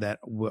fighters that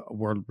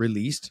were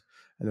released,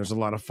 and there's a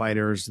lot of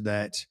fighters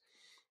that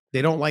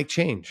they don't like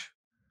change.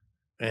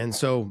 And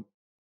so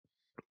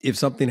if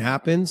something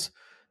happens,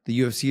 The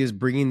UFC is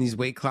bringing these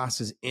weight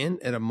classes in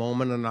at a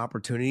moment, an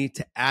opportunity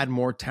to add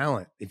more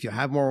talent. If you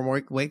have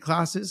more weight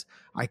classes,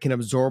 I can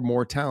absorb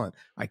more talent.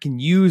 I can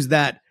use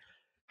that.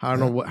 I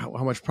don't know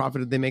how much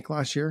profit did they make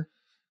last year?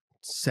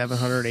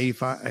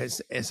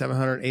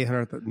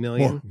 800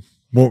 million.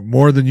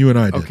 More than you and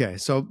I did. Okay,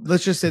 so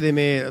let's just say they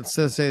made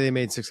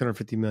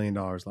 $650 million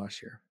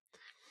last year.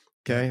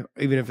 Okay,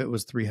 even if it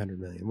was 300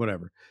 million,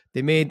 whatever,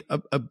 they made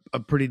a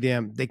pretty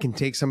damn. They can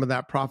take some of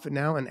that profit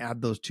now and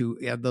add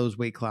those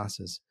weight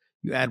classes.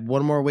 You add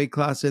one more weight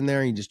class in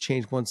there, and you just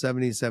change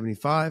 170 to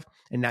 75,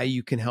 and now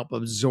you can help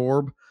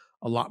absorb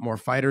a lot more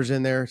fighters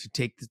in there to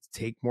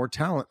take more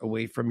talent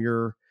away from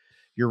your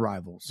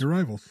rivals. Your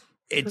rivals.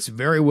 It's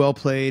very well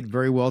played,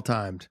 very well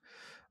timed.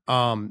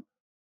 And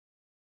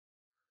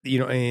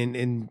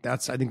I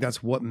think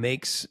that's what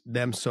makes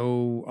them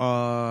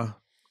so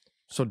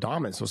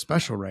dominant, so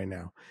special right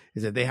now,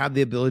 is that they have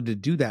the ability to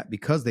do that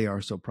because they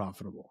are so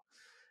profitable.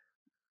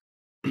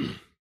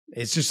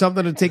 It's just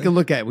something to take a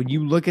look at. When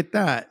you look at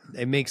that,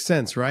 it makes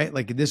sense, right?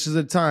 Like, this is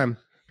a time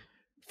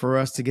for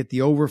us to get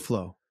the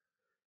overflow,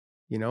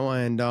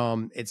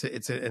 and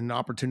it's an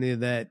opportunity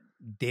that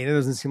Dana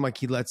doesn't seem like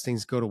he lets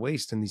things go to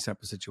waste in these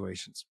type of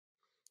situations.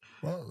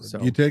 Well,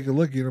 you take a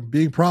look,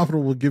 being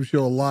profitable gives you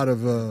a lot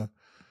of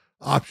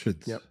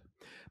options. Yep.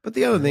 But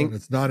the other thing,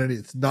 it's not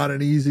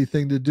an easy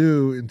thing to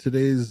do in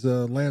today's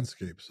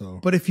landscape. So,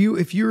 but if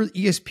you're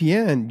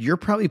ESPN, you're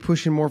probably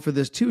pushing more for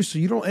this too. So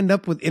you don't end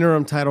up with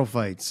interim title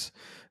fights.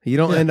 You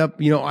don't end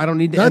up, I don't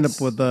need to end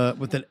up with a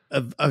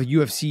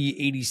UFC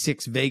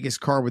 86 Vegas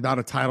card without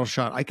a title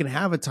shot. I can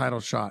have a title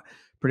shot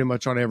pretty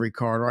much on every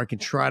card, or I can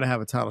try to have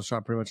a title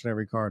shot pretty much on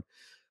every card.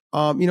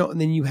 And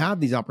then you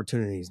have these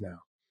opportunities now.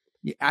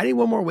 Adding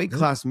one more weight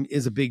class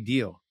is a big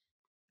deal.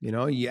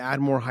 You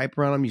add more hype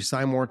around them, you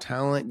sign more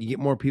talent, you get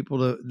more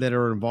people that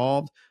are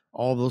involved.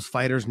 All those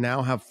fighters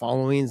now have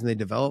followings and they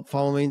develop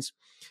followings.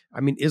 I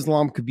mean,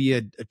 Islam could be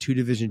a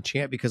 2-division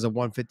champ because of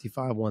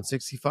 155,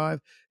 165.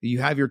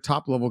 You have your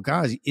top level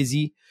guys.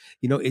 Izzy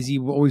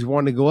always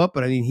wanted to go up,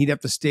 but I mean, he'd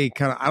have to stay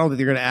kind of, I don't think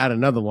they're going to add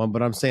another one,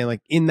 but I'm saying,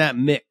 like, in that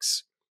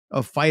mix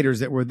of fighters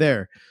that were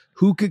there,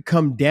 who could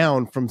come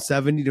down from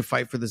 70 to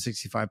fight for the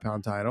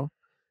 65-pound title,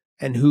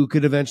 and who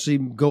could eventually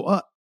go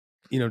up,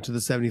 to the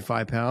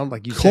 75-pound,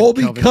 like you said.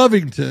 Colby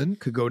Covington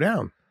could go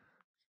down.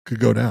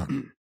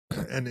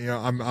 And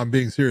I'm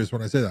being serious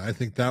when I say that. I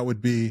think that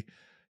would be,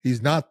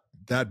 he's not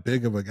that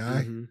big of a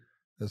guy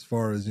as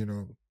far as,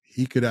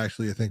 he could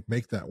actually, I think,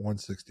 make that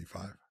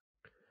 165.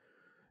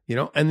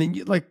 And then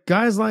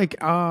guys like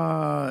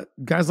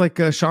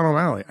Sean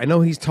O'Malley. I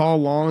know he's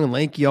tall, long, and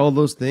lanky, all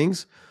those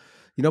things,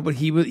 but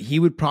he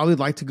would probably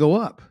like to go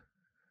up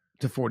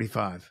to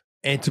 45.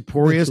 And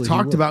Poirier has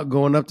talked about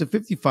going up to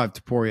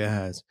 55. Poirier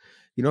has,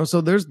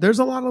 so there's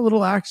a lot of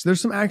little action.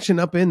 There's some action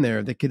up in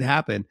there that could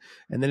happen.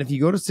 And then if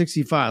you go to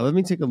 65, let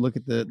me take a look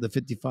at the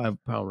 55-pound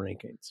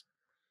rankings.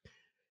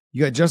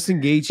 You got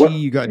Justin Gaethje,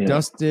 you got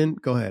Dustin.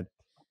 Go ahead.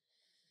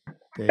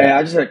 Hey,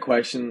 I just had a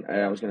question.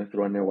 I was going to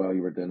throw in there while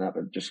you were doing that,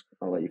 but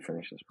I'll let you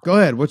finish this. Go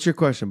ahead. What's your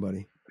question,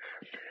 buddy?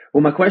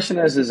 Well, my question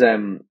is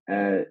do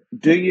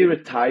you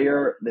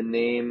retire the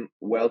name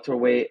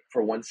welterweight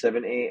for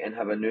 170 and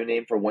have a new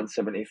name for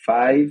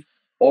 175,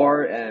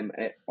 or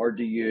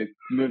do you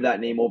move that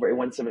name over to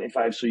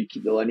 175 so you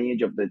keep the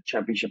lineage of the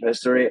championship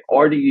history,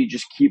 or do you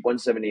just keep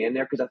 170 in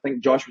there? Because I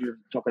think Josh was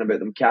talking about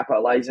them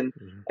capitalizing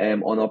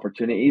on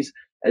opportunities.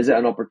 Is it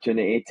an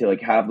opportunity to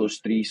have those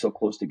three so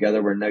close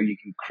together where now you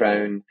can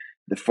crown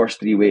the first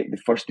three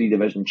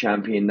division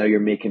champion? Now you're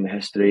making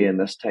history in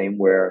this time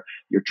where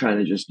you're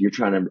trying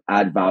to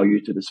add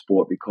value to the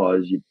sport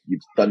because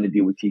you've done the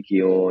deal with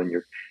TKO and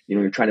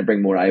you're trying to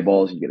bring more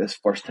eyeballs and you get this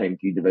first time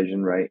 3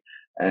 division, right?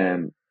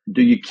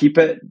 Do you keep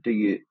it? Do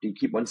you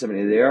keep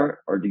 170 there,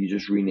 or do you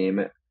just rename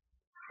it?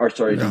 Or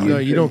sorry,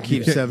 you don't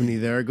keep 70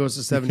 there. It goes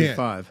to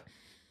 75.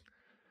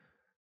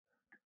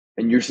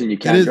 And you're saying you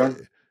can't,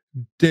 John?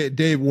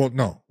 Dave, well,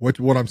 no.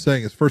 What I'm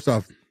saying is, first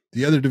off,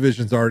 the other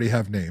divisions already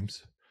have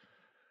names.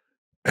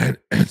 And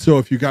so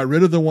if you got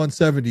rid of the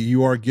 170,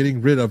 you are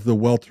getting rid of the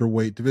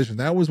welterweight division.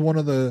 That was one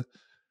of the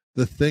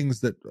things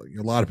that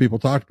a lot of people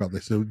talked about. They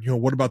said,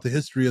 what about the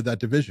history of that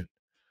division?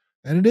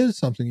 And it is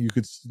something you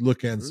could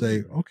look at and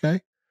say,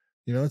 okay,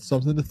 it's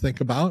something to think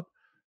about,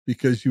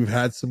 because you've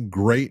had some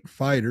great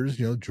fighters,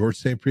 George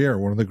St. Pierre,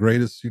 one of the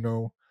greatest,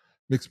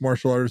 mixed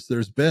martial artists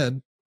there's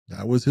been.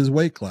 That was his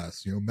weight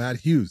class. Matt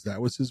Hughes,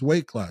 that was his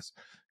weight class.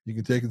 You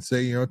can take and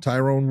say,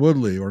 Tyrone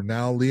Woodley, or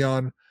now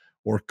Leon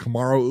or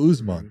Kamaru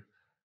Usman.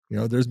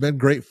 There's been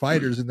great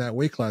fighters in that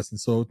weight class. And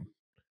so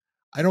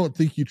I don't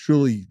think you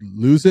truly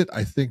lose it.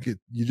 I think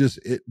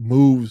it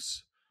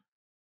moves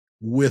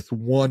with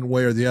one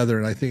way or the other.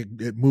 And I think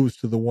it moves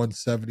to the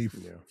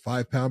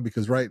 175 pound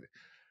because,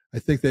 I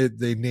think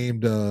they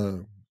named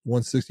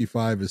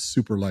 165 as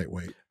super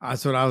lightweight.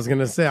 That's what I was going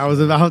to say. I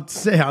was about to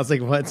say, I was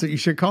like, what? So you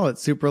should call it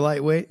super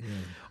lightweight,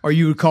 or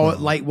you would call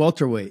it light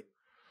welterweight.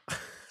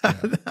 I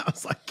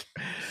was like,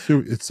 I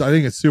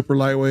think it's super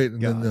lightweight,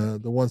 and then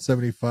the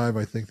 175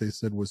 I think they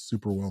said was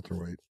super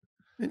welterweight.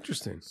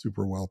 Interesting.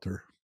 Super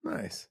welter.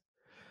 Nice.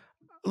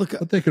 Look,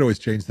 but they could always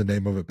change the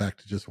name of it back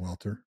to just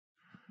welter.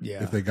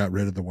 Yeah. If they got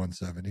rid of the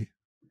 170.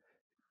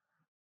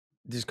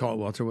 Just call it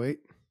welterweight?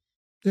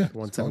 Yeah.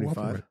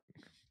 175.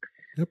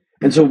 Yep.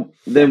 And so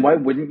then why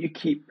wouldn't you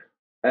keep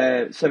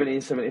 70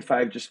 and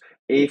 75 just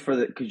A for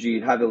the because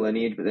you have the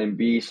lineage, but then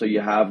B so you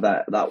have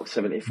that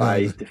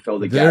 75 to fill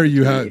the gap. There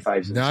you have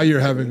now you're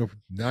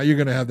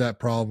gonna have that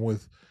problem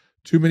with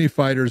too many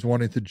fighters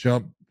wanting to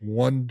jump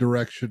one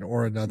direction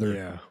or another.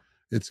 Yeah.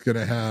 It's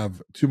gonna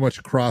have too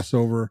much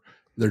crossover.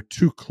 They're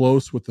too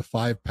close with the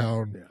 5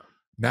 pound. Yeah.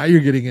 Now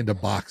you're getting into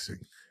boxing.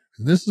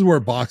 And this is where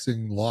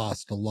boxing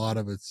lost a lot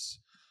of its,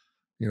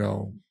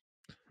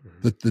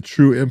 the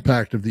true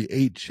impact of the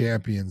 8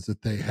 champions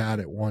that they had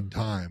at one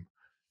time.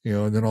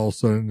 And then all of a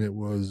sudden it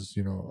was,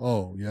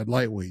 you had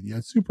lightweight, you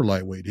had super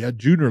lightweight, you had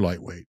junior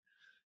lightweight.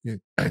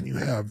 And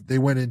they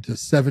went into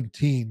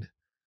 17,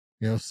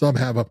 some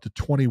have up to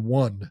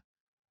 21,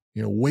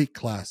 weight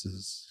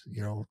classes,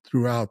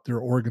 throughout their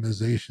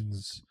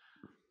organizations,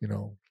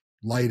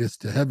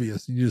 lightest to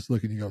heaviest. And you just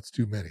look and you go, it's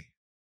too many.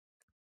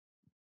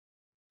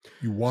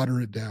 You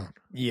water it down.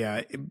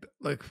 Yeah.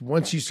 Like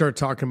once you start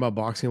talking about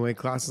boxing weight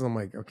classes, I'm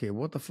like, okay,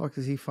 what the fuck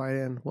does he fight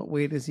in? What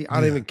weight is he? I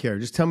don't even care.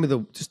 Just tell me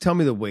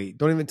the weight.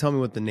 Don't even tell me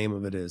what the name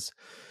of it is.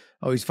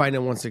 Oh, he's fighting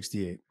at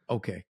 168.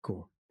 Okay,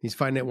 cool. He's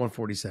fighting at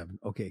 147.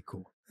 Okay,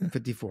 cool.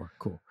 54.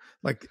 Cool.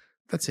 Like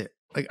that's it.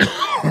 Like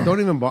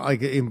don't even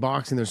like in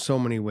boxing, there's so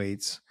many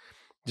weights.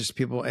 Just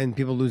people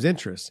lose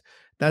interest.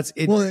 That's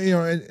it. Well,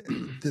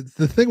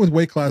 the thing with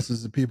weight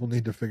classes that people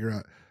need to figure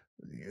out,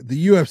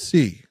 the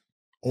UFC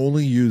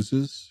only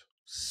uses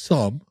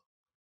some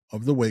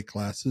of the weight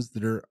classes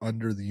that are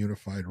under the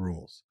unified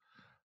rules.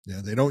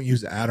 They don't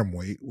use atom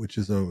weight, which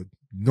is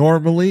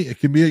normally it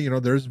can be,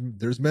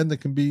 there's men that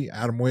can be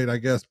atom weight, I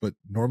guess, but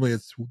normally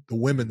it's the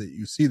women that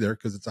you see there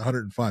because it's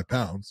 105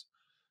 pounds.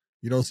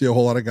 You don't see a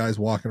whole lot of guys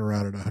walking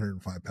around at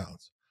 105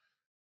 pounds,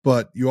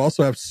 but you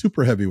also have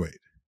super heavyweight.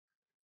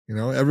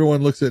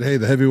 Everyone looks at, hey,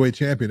 the heavyweight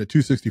champion at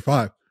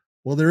 265.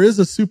 Well, there is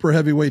a super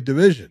heavyweight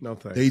division. No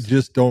thanks. They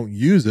just don't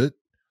use it.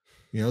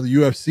 The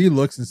UFC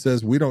looks and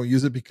says, we don't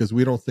use it because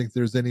we don't think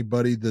there's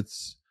anybody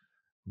that's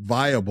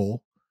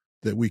viable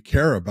that we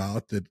care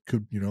about that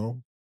could,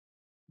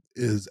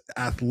 is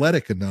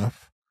athletic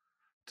enough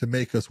to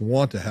make us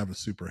want to have a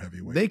super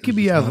heavyweight. They could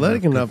be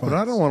athletic enough, but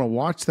I don't want to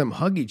watch them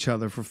hug each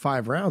other for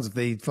 5 rounds if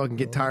they fucking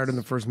get tired in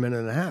the first minute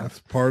and a half. That's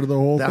part of the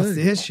whole thing. That's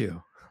the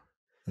issue.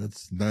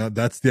 That's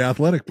the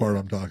athletic part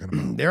I'm talking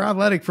about. They're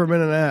athletic for a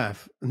minute and a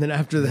half. And then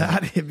after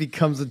that, it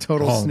becomes a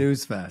total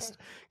snooze fest.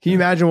 Can you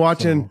imagine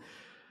watching...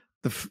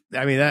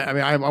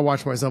 I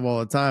watch myself all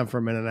the time for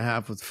a minute and a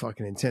half with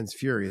fucking intense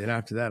fury. Then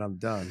after that, I'm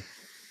done.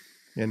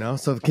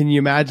 So can you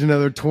imagine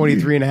another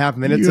 23 and a half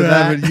minutes of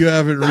that? You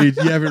haven't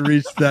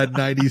reached that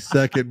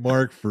 90-second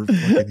mark for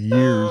fucking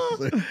years.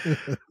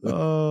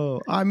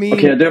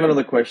 Okay, I do have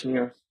another question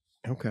here.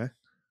 Okay.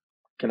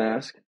 Can I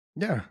ask?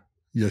 Yeah.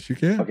 Yes, you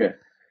can. Okay.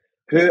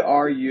 Who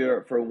are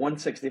your, for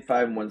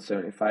 165 and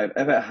 175,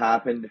 if it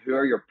happened, who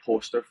are your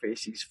poster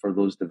faces for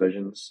those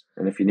divisions?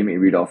 And if you need me to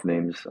read off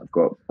names, I've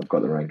got the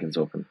rankings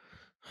open.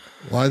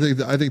 Well,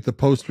 I think the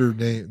poster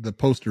name,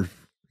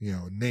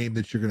 name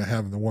that you're going to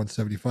have in the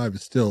 175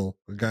 is still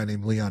a guy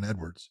named Leon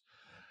Edwards.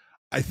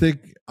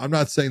 I'm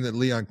not saying that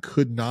Leon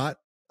could not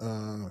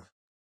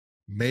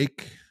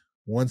make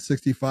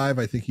 165.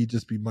 I think he'd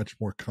just be much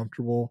more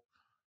comfortable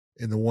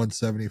in the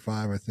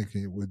 175. I think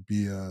it would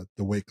be the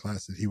weight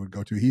class that he would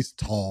go to. He's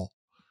tall,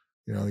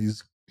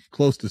 he's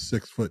close to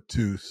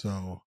 6'2".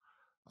 So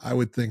I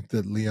would think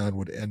that Leon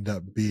would end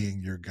up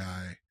being your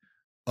guy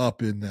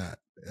up in that.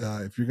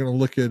 If you're going to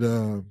look at,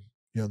 the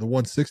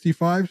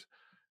 165s,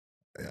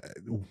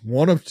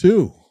 one of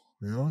two,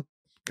 a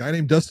guy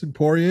named Dustin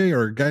Poirier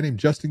or a guy named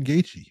Justin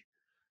Gaethje.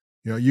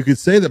 You could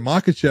say that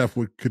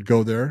Makhachev could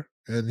go there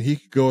and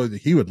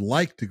he would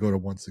like to go to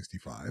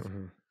 165.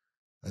 Mm-hmm.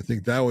 I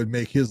think that would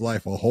make his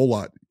life a whole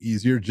lot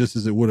easier, just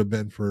as it would have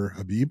been for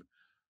Khabib.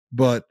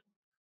 But,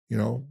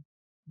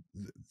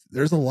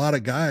 there's a lot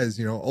of guys,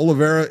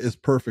 Oliveira is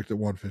perfect at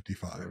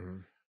 155. Mm-hmm.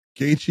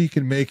 Gaethje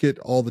can make it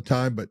all the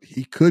time, but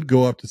he could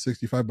go up to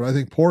 65. But I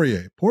think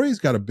Poirier's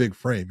got a big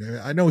frame.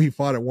 I know he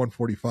fought at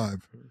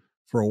 145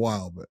 for a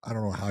while, but I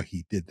don't know how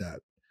he did that.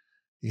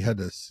 He had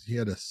to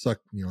suck,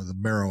 the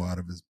marrow out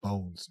of his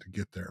bones to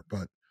get there.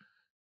 But,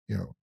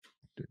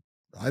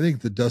 I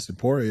think that Dustin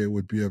Poirier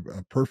would be a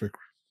perfect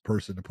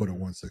person to put at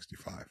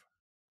 165.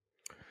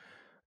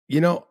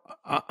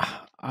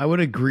 I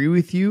would agree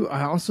with you.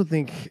 I also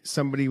think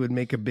somebody would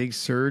make a big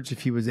surge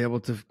if he was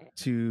able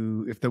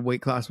to if the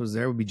weight class was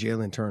there, would be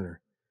Jalen Turner.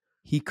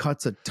 He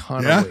cuts a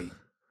ton of weight.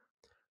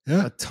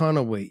 Yeah. A ton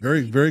of weight.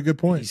 Very, very good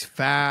point. He's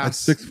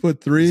fast. At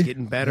 6'3". He's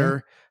getting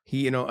better.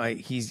 Yeah.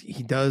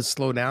 He does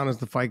slow down as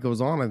the fight goes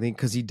on, I think,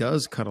 because he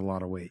does cut a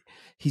lot of weight.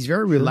 He's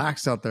very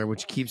relaxed out there,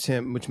 which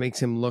makes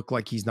him look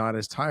like he's not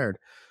as tired.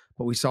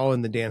 But we saw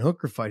in the Dan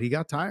Hooker fight, he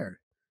got tired.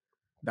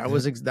 That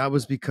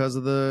was because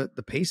of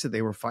the pace that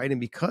they were fighting,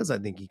 because I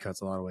think he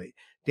cuts a lot of weight.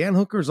 Dan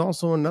Hooker is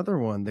also another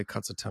one that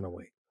cuts a ton of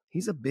weight.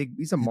 He's a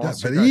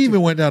monster. But he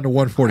even went down to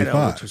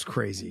 145, which was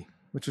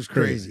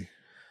crazy.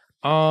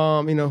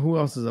 Who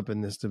else is up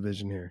in this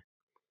division here?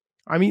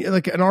 I mean,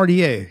 like an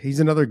RDA,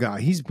 he's another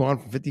guy. He's gone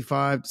from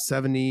 55 to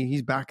 70.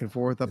 He's back and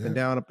forth, up and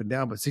down,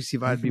 but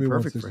 65 would be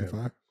perfect for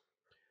him.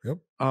 Yep.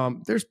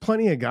 There's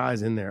plenty of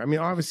guys in there. I mean,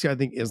 obviously, I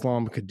think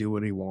Islam could do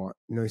what he want.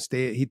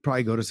 He'd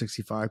probably go to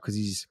 65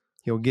 because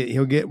he'll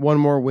get one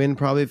more win,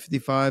 probably at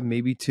 55,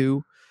 maybe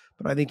two.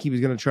 But I think he was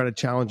going to try to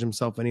challenge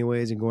himself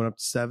anyways and going up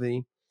to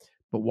 70.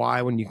 But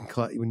why when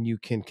you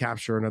can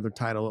capture another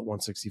title at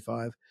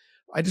 165?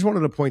 I just wanted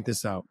to point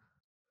this out.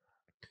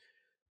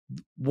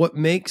 What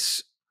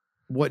makes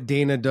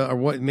Dana does, or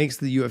what makes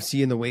the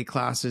UFC and the weight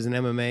classes and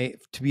MMA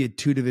to be a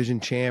 2-division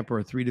champ or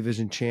a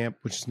 3-division champ,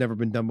 which has never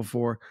been done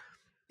before,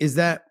 is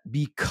that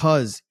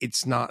because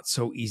it's not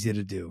so easy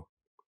to do.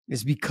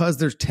 It's because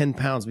there's 10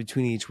 pounds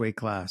between each weight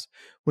class.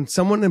 When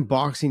someone in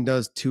boxing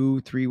does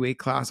 2-3 weight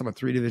class, I'm a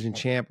 3-division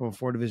champ, I'm a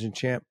 4-division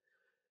champ.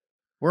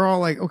 We're all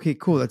like, okay,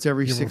 cool. That's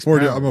every 6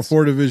 pounds. I'm a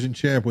 4-division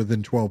champ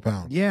within 12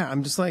 pounds. Yeah.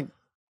 I'm just like,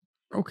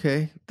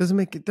 okay,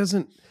 it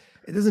doesn't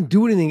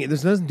do anything. It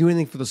doesn't do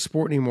anything for the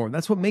sport anymore.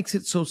 That's what makes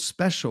it so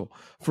special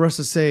for us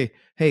to say,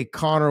 hey,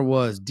 Connor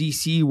was,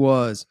 DC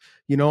was,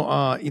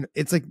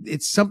 it's like,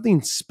 it's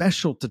something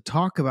special to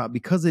talk about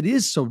because it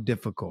is so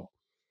difficult.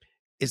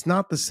 It's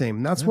not the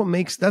same. That's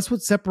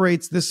what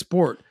separates this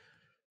sport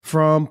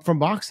from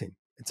boxing.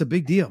 It's a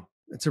big deal.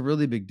 It's a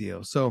really big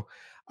deal. So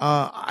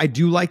I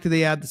do like that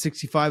they add the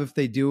 65 if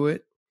they do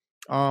it.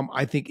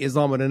 I think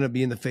Islam would end up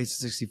being the face of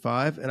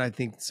 65, and I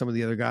think some of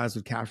the other guys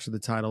would capture the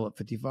title at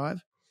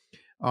 55.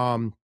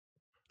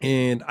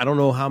 And I don't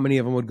know how many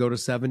of them would go to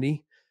 75.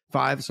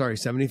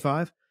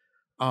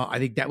 I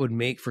think that would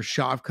make for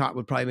Shavkat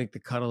would probably make the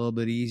cut a little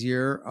bit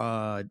easier.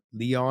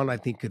 Leon, I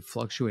think, could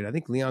fluctuate. I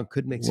think Leon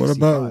could make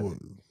 65.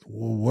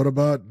 What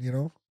about,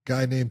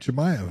 guy named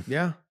Chimaev?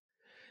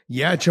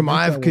 Yeah,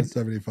 Chimaev could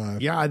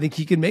 75. Yeah, I think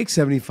he could make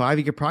 75.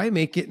 He could probably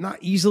make it, not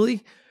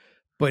easily,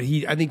 but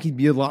I think he'd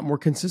be a lot more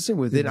consistent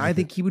with it. I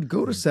think he would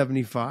go to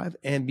 75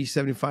 and be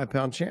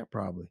 75-pound champ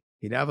probably.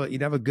 He'd have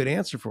a good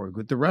answer for it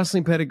with the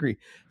wrestling pedigree.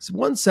 So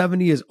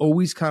 170 has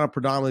always kind of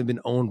predominantly been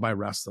owned by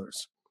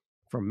wrestlers.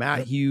 From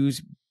Matt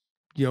Hughes,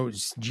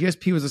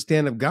 GSP was a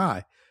stand-up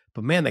guy,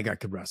 but man, that guy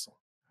could wrestle.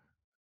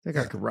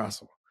 Could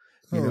wrestle.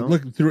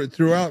 Looking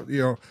throughout,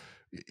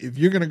 if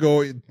you're going to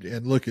go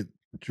and look at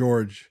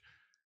George,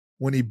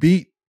 when he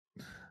beat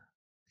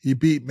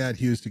Matt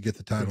Hughes to get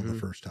the title the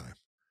first time,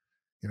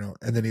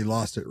 and then he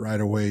lost it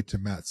right away to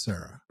Matt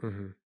Serra.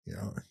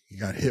 He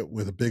got hit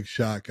with a big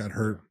shot, got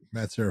hurt.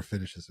 Matt Serra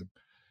finishes him.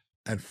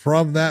 And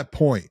from that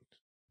point,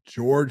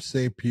 George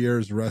St.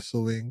 Pierre's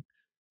wrestling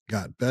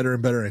got better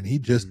and better, and he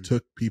just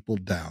took people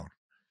down.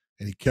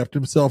 And he kept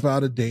himself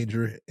out of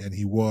danger, and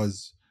he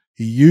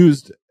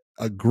used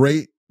a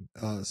great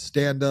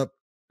stand-up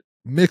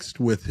mixed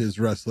with his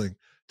wrestling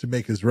to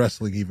make his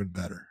wrestling even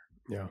better.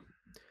 Yeah.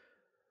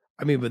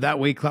 I mean, but that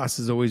weight class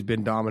has always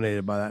been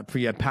dominated by that.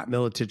 You had Pat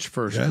Miletich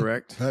first,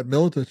 correct? Pat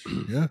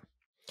Miletich, yeah.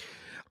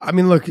 I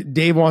mean, look,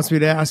 Dave wants me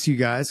to ask you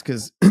guys,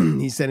 because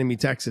he's sending me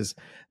texts.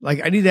 Like,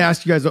 I need to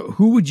ask you guys,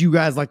 who would you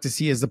guys like to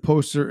see as the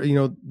poster,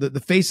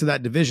 the face of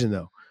that division,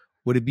 though?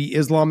 Would it be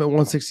Islam at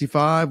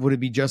 165? Would it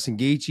be Justin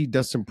Gaethje,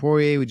 Dustin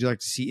Poirier? Would you like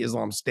to see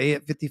Islam stay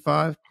at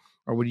 55?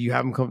 Or would you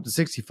have him come up to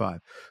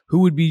 65? Who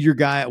would be your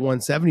guy at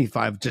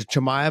 175? Just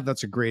Chimaev?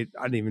 That's I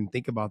didn't even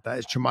think about that.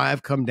 Is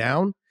Chimaev come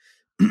down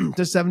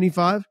to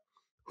 75?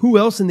 Who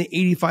else in the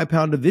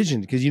 85-pound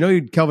division? Because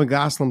Kelvin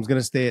Gastelum's going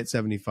to stay at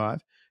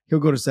 75. He'll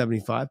go to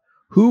 75.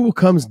 Who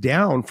comes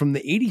down from the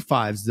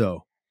 85s,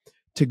 though,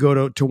 to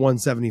go to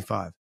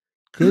 175?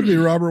 Could be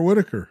Robert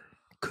Whitaker.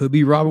 Could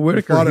be Robert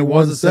Whitaker. Fought at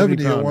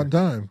 170 at one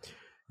time.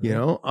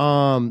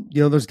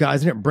 Those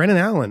guys in there. Brennan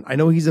Allen. I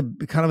know he's a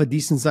kind of a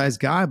decent sized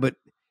guy, but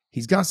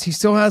he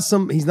still has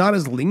some. He's not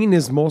as lean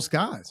as most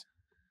guys.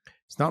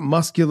 He's not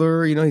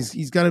muscular.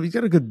 He's got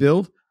a good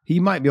build. He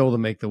might be able to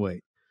make the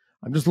weight.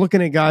 I'm just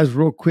looking at guys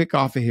real quick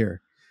off of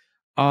here.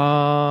 No,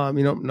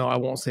 I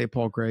won't say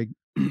Paul Craig.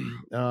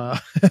 No.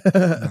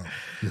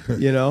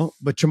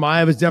 But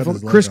Chimaev is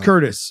definitely. Chris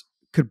Curtis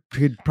could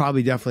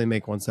probably definitely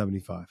make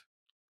 175.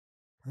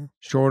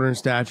 Shorter in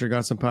stature,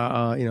 got some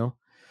power.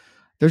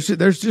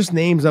 There's just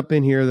names up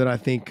in here that I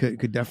think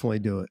could definitely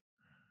do it.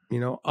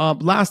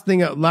 Last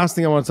thing I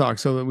want to talk.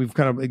 So that we've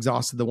kind of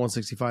exhausted the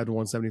 165 to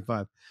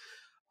 175.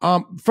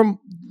 I'm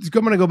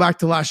going to go back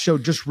to last show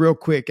just real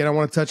quick, and I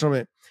want to touch on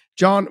it.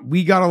 John,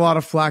 we got a lot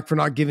of flack for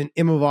not giving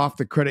Imavov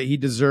the credit he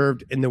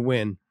deserved in the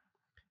win.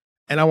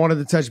 And I wanted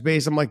to touch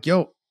base. I'm like,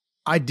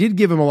 I did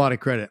give him a lot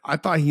of credit. I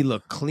thought he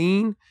looked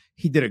clean.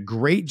 He did a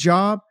great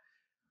job.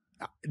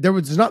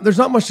 There's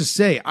not much to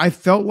say. I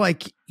felt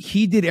like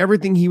he did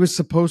everything he was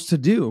supposed to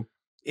do.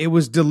 It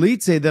was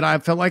Delitze that I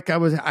felt like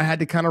I had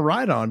to kind of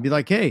ride on, be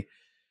like, hey,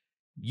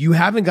 you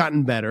haven't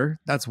gotten better.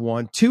 That's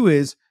one. Two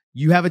is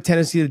you have a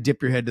tendency to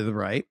dip your head to the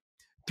right.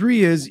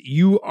 Three is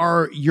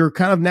you're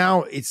kind of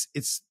now it's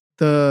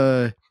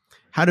the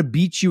how to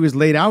beat you is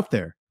laid out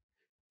there.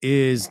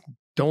 Is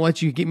don't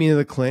let you get me into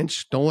the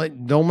clinch. Don't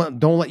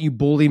let you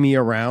bully me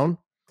around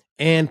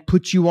and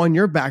put you on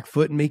your back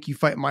foot and make you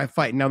fight my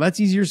fight. Now that's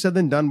easier said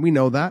than done. We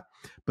know that,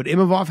 but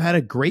Imavov had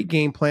a great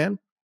game plan,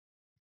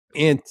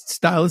 and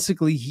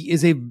stylistically, he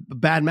is a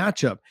bad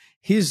matchup.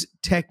 His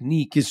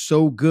technique is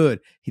so good.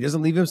 He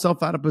doesn't leave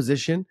himself out of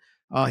position.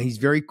 He's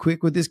very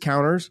quick with his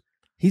counters.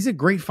 He's a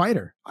great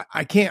fighter.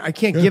 I can't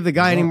give the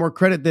guy any more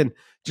credit than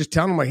just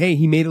telling him like, hey,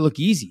 he made it look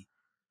easy.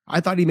 I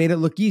thought he made it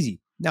look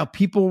easy. Now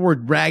people were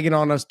ragging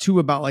on us too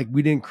about like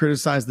we didn't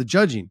criticize the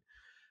judging.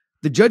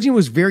 The judging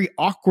was very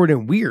awkward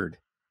and weird.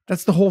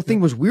 That's the whole thing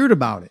was weird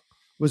about it.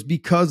 Was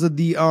because of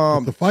the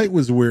fight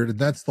was weird, and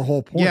that's the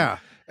whole point. Yeah.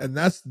 And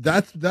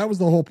that was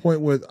the whole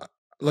point with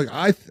like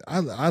I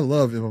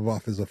love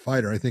Imavov as a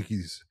fighter. I think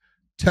he's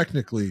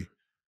technically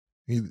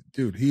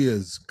he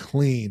is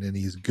clean and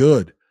he's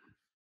good.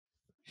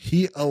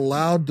 He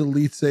allowed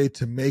Dolidze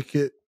to make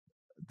it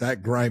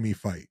that grimy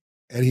fight.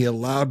 And he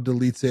allowed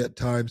Dolidze at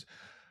times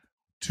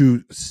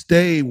to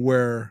stay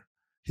where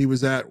he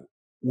was at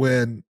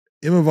when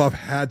Imavov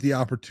had the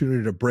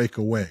opportunity to break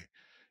away.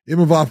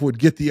 Imavov would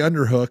get the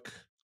underhook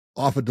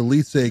off of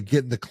Dolidze,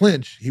 get in the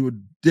clinch. He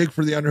would dig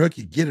for the underhook.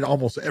 He'd get it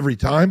almost every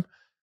time,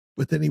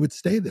 but then he would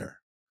stay there.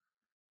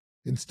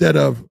 Instead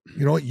of,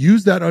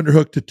 use that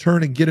underhook to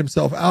turn and get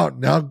himself out.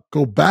 Now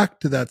go back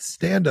to that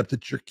stand-up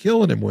that you're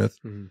killing him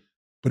with. Mm-hmm.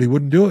 But he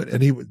wouldn't do it.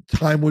 And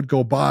time would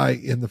go by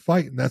in the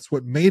fight. And that's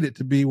what made it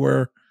to be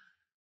where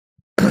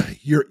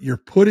you're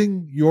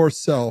putting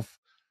yourself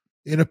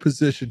in a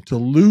position to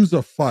lose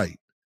a fight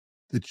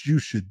that you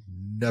should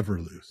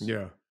never lose.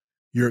 Yeah.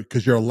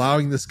 Because you're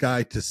allowing this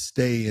guy to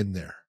stay in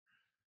there.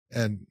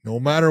 And no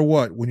matter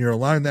what, when you're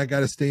allowing that guy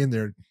to stay in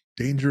there,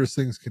 dangerous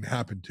things can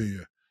happen to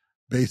you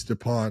based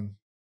upon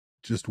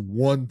just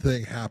one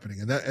thing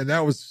happening. And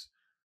that was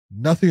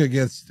nothing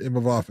against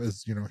Imavov,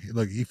 as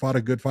he fought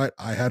a good fight.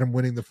 I had him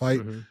winning the fight,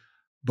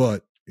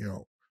 but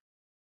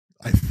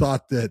I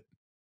thought that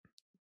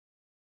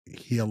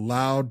he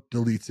allowed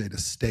Dolidze to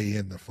stay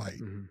in the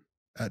fight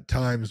at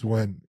times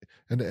when,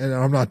 and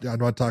I'm not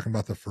talking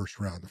about the first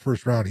round. The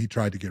first round he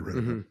tried to get rid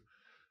of him.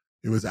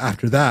 It was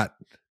after that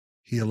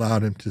he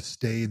allowed him to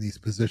stay in these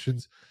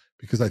positions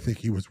because I think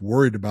he was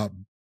worried about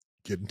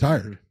getting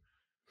tired.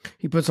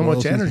 He put so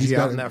much energy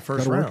out in that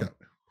first round.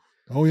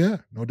 Oh yeah,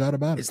 no doubt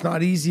about it. It's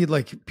not easy.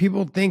 Like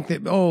people think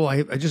that,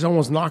 I just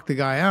almost knocked the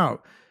guy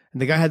out and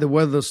the guy had to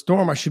weather the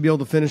storm. I should be able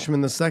to finish him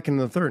in the second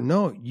and the third.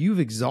 No, you've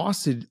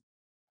exhausted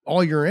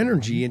all your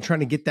energy in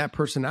trying to get that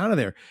person out of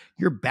there.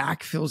 Your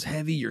back feels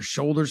heavy. Your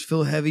shoulders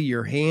feel heavy.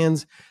 Your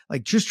hands,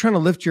 like just trying to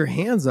lift your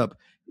hands up,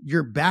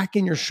 your back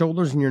and your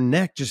shoulders and your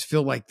neck just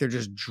feel like they're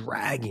just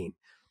dragging.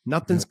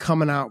 Nothing's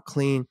coming out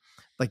clean.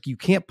 Like you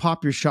can't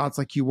pop your shots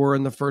like you were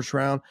in the first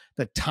round.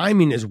 The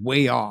timing is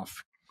way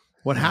off.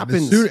 What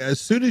happens as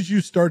soon as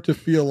you start to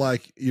feel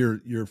like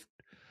you're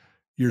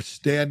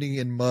standing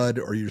in mud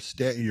or you're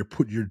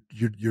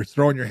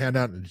throwing your hand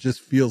out and it just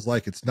feels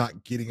like it's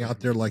not getting out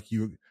there like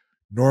you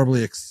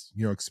normally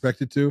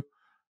expect it to,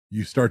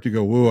 you start to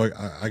go, whoa,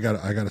 I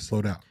gotta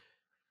slow down.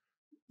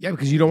 Yeah,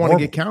 because you don't want to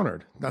get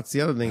countered. That's the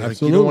other thing. Like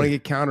you don't want to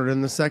get countered.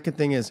 And the second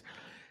thing is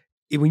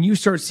when you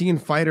start seeing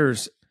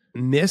fighters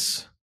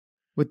miss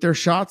with their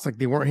shots, like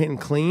they weren't hitting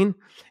clean,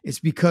 it's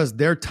because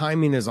their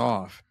timing is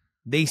off.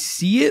 They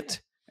see it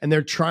and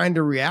they're trying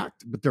to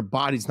react, but their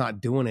body's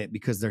not doing it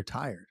because they're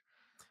tired.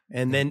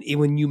 And then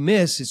when you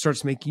miss, it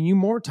starts making you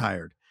more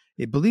tired.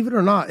 Believe it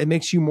or not, it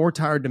makes you more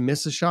tired to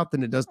miss a shot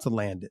than it does to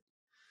land it.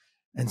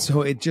 And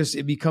so it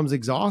becomes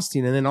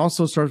exhausting, and then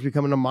also starts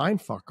becoming a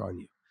mind fuck on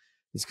you.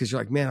 It's because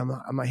you're like, man,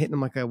 I'm not hitting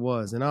them like I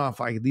was. And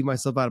if I leave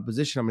myself out of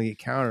position, I'm going to get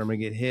countered. I'm going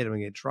to get hit. I'm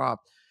going to get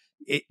dropped.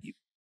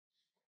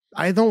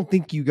 I don't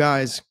think you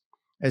guys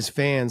as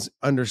fans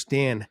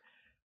understand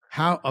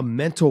how a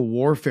mental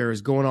warfare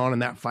is going on in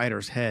that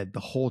fighter's head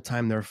the whole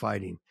time they're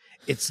fighting.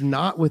 It's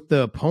not with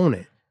the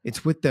opponent.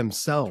 It's with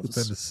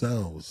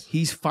themselves.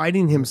 He's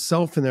fighting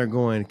himself and they're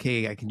going,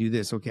 okay, I can do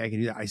this. Okay, I can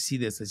do that. I see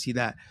this. I see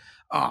that.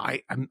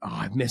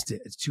 I've missed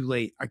it. It's too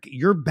late.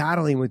 You're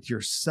battling with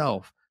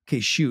yourself. Okay,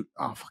 shoot.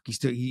 Oh, fuck.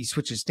 He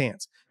switches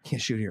stance.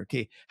 Can't shoot here.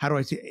 Okay, how do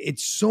I see?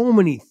 It's so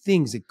many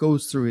things that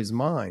goes through his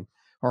mind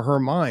or her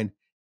mind,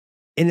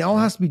 and it all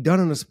has to be done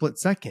in a split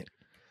second.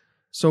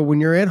 So when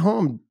you're at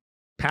home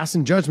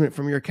passing judgment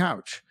from your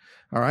couch,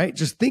 all right,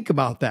 just think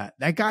about that.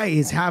 That guy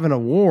is having a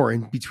war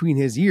in between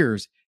his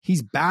ears.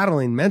 He's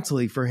battling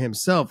mentally for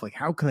himself. Like,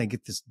 how can I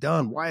get this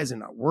done? Why is it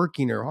not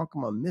working? Or how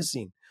come I'm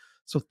missing?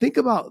 So think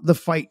about the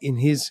fight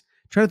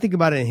try to think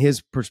about it in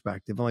his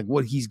perspective and like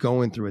what he's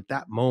going through at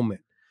that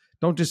moment.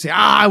 Don't just say,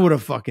 I would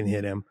have fucking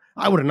hit him.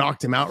 I would have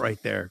knocked him out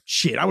right there.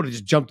 Shit, I would have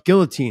just jumped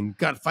guillotine.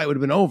 God, fight would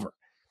have been over.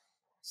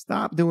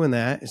 Stop doing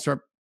that and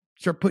start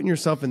putting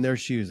yourself in their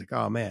shoes. Like,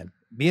 oh man,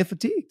 being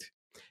fatigued.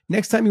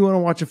 Next time you want to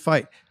watch a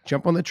fight,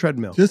 jump on the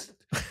treadmill. Just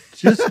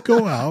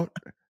go out.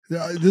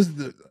 I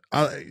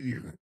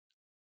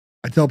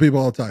tell people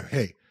all the time,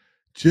 hey,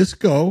 just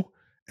go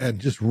and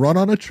just run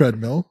on a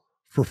treadmill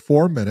for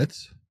 4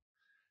 minutes.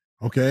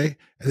 Okay.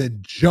 And then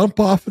jump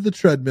off of the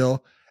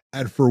treadmill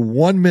and for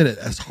 1 minute,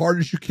 as hard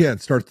as you can,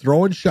 start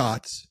throwing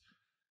shots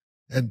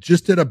and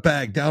just in a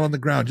bag down on the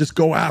ground, just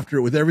go after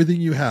it with everything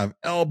you have,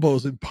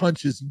 elbows and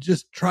punches, and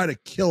just try to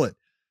kill it.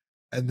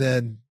 And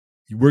then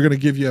we're going to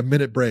give you a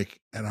minute break,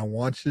 and I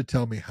want you to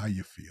tell me how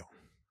you feel.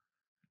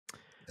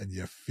 And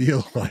you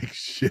feel like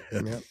shit.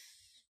 Yep.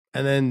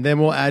 And then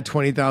we'll add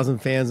 20,000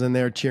 fans in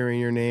there cheering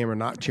your name or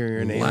not cheering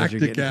your name.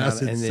 Lactic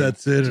acid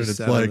sets in, and it's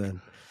like,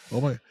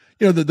 oh my!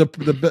 You know, the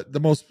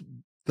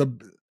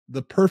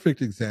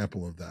perfect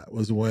example of that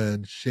was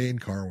when Shane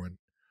Carwin,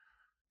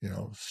 you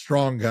know,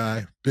 strong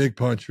guy, big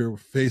puncher,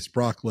 faced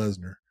Brock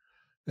Lesnar,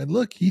 and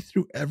look, he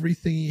threw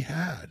everything he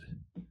had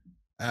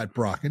at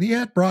Brock, and he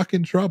had Brock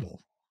in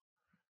trouble.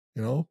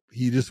 You know,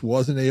 he just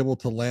wasn't able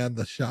to land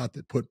the shot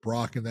that put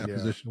Brock in that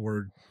position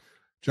where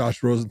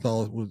Josh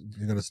Rosenthal was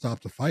going to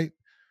stop the fight.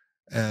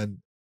 And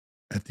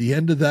at the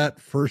end of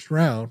that first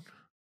round,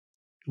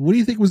 what do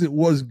you think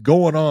was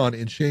going on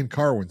in Shane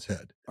Carwin's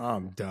head?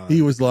 I'm done.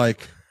 He was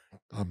like,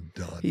 I'm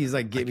done. He's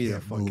like, get me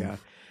the fuck out.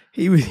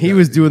 He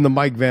was doing the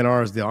Mike Van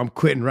Arsdale. I'm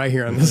quitting right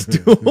here on this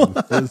stool.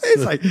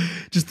 It's like,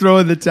 just throw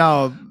in the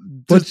towel.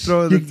 Just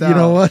throw in the towel. You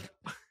know what?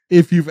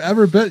 If you've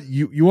ever been,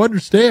 you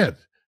understand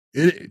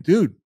it,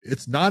 dude.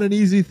 It's not an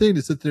easy thing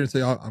to sit there and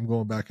say, oh, I'm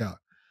going back out.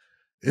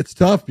 It's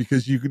tough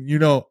because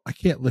I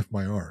can't lift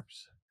my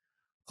arms.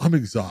 I'm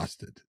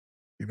exhausted,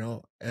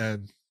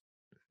 and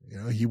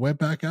he went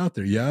back out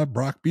there. Yeah,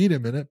 Brock beat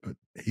him in it, but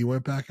he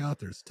went back out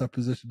there. It's a tough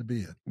position to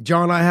be in.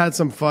 John, I had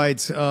some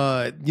fights.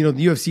 The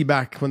UFC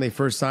back when they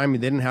first signed me,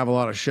 they didn't have a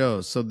lot of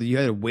shows, so you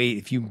had to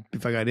wait.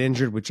 If I got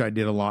injured, which I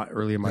did a lot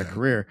early in my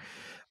career,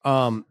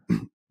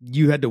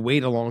 you had to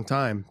wait a long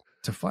time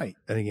to fight.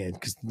 And again,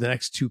 because the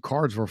next 2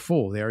 cards were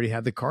full, they already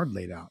had the card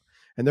laid out,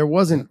 and there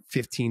wasn't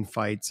 15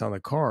 fights on the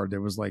card. There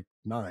was like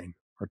 9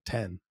 or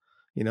 10.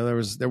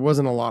 There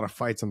wasn't a lot of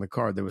fights on the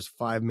card. There was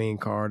 5 main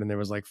card, and there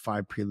was like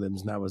 5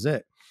 prelims, and that was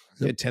it.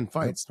 You had 10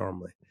 fights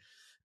normally.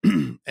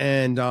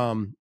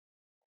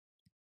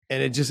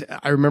 And it just,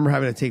 I remember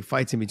having to take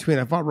fights in between.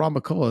 I fought Rob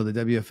McCullough of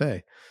the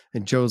WFA,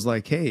 and Joe's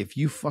like, hey, if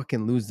you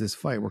fucking lose this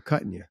fight, we're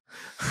cutting you.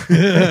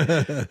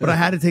 But I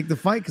had to take the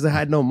fight because I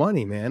had no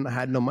money, man. I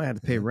had no money. I had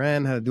to pay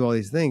rent, I had to do all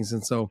these things.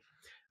 And so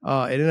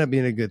it ended up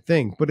being a good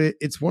thing. But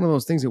it's one of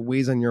those things that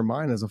weighs on your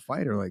mind as a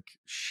fighter. Like,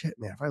 shit,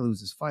 man, if I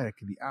lose this fight, I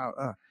could be out.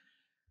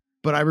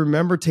 But I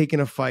remember taking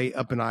a fight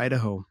up in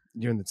Idaho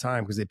during the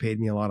time because they paid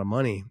me a lot of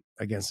money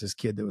against this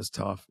kid that was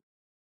tough.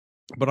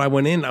 But I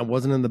went in, I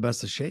wasn't in the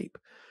best of shape.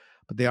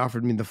 But they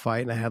offered me the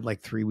fight, and I had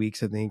like 3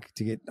 weeks, I think,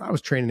 I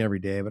was training every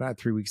day, but I had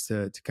 3 weeks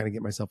to kind of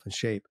get myself in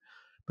shape.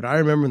 But I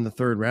remember in the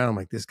 3rd round, I'm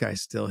like, this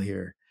guy's still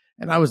here.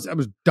 And I was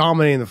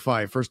dominating the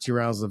fight. First 2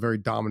 rounds was a very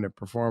dominant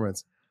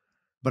performance.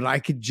 But I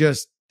could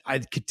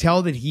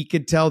tell that he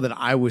could tell that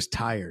I was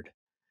tired.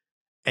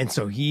 And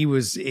so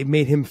it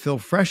made him feel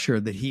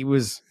fresher that he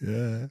was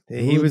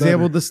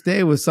able to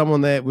stay with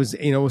someone that was,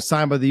 was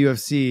signed by the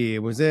UFC. It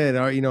was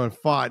and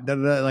fought,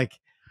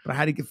 but I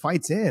had to get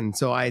fights in.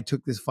 So I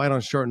took this fight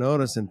on short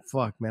notice, and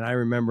fuck, man, I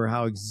remember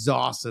how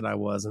exhausted I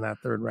was in that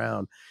 3rd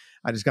round.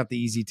 I just got the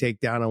easy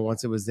takedown. And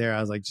once it was there,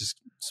 I was like,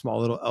 just small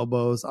little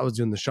elbows. I was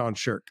doing the Sean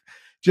Shirk.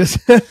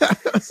 Just,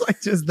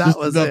 that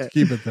was it. To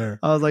keep it there.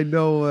 I was like,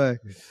 no way.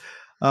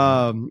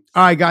 All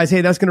right, guys. Hey,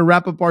 that's going to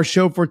wrap up our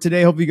show for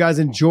today. Hope you guys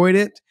enjoyed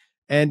it.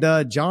 And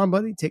John,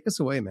 buddy, take us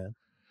away, man.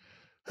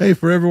 Hey,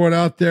 for everyone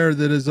out there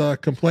that is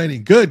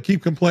complaining, good.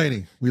 Keep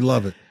complaining. We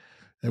love it.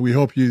 And we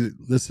hope you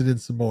listen in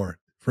some more.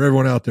 For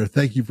everyone out there,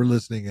 thank you for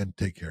listening, and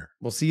take care.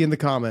 We'll see you in the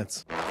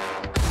comments.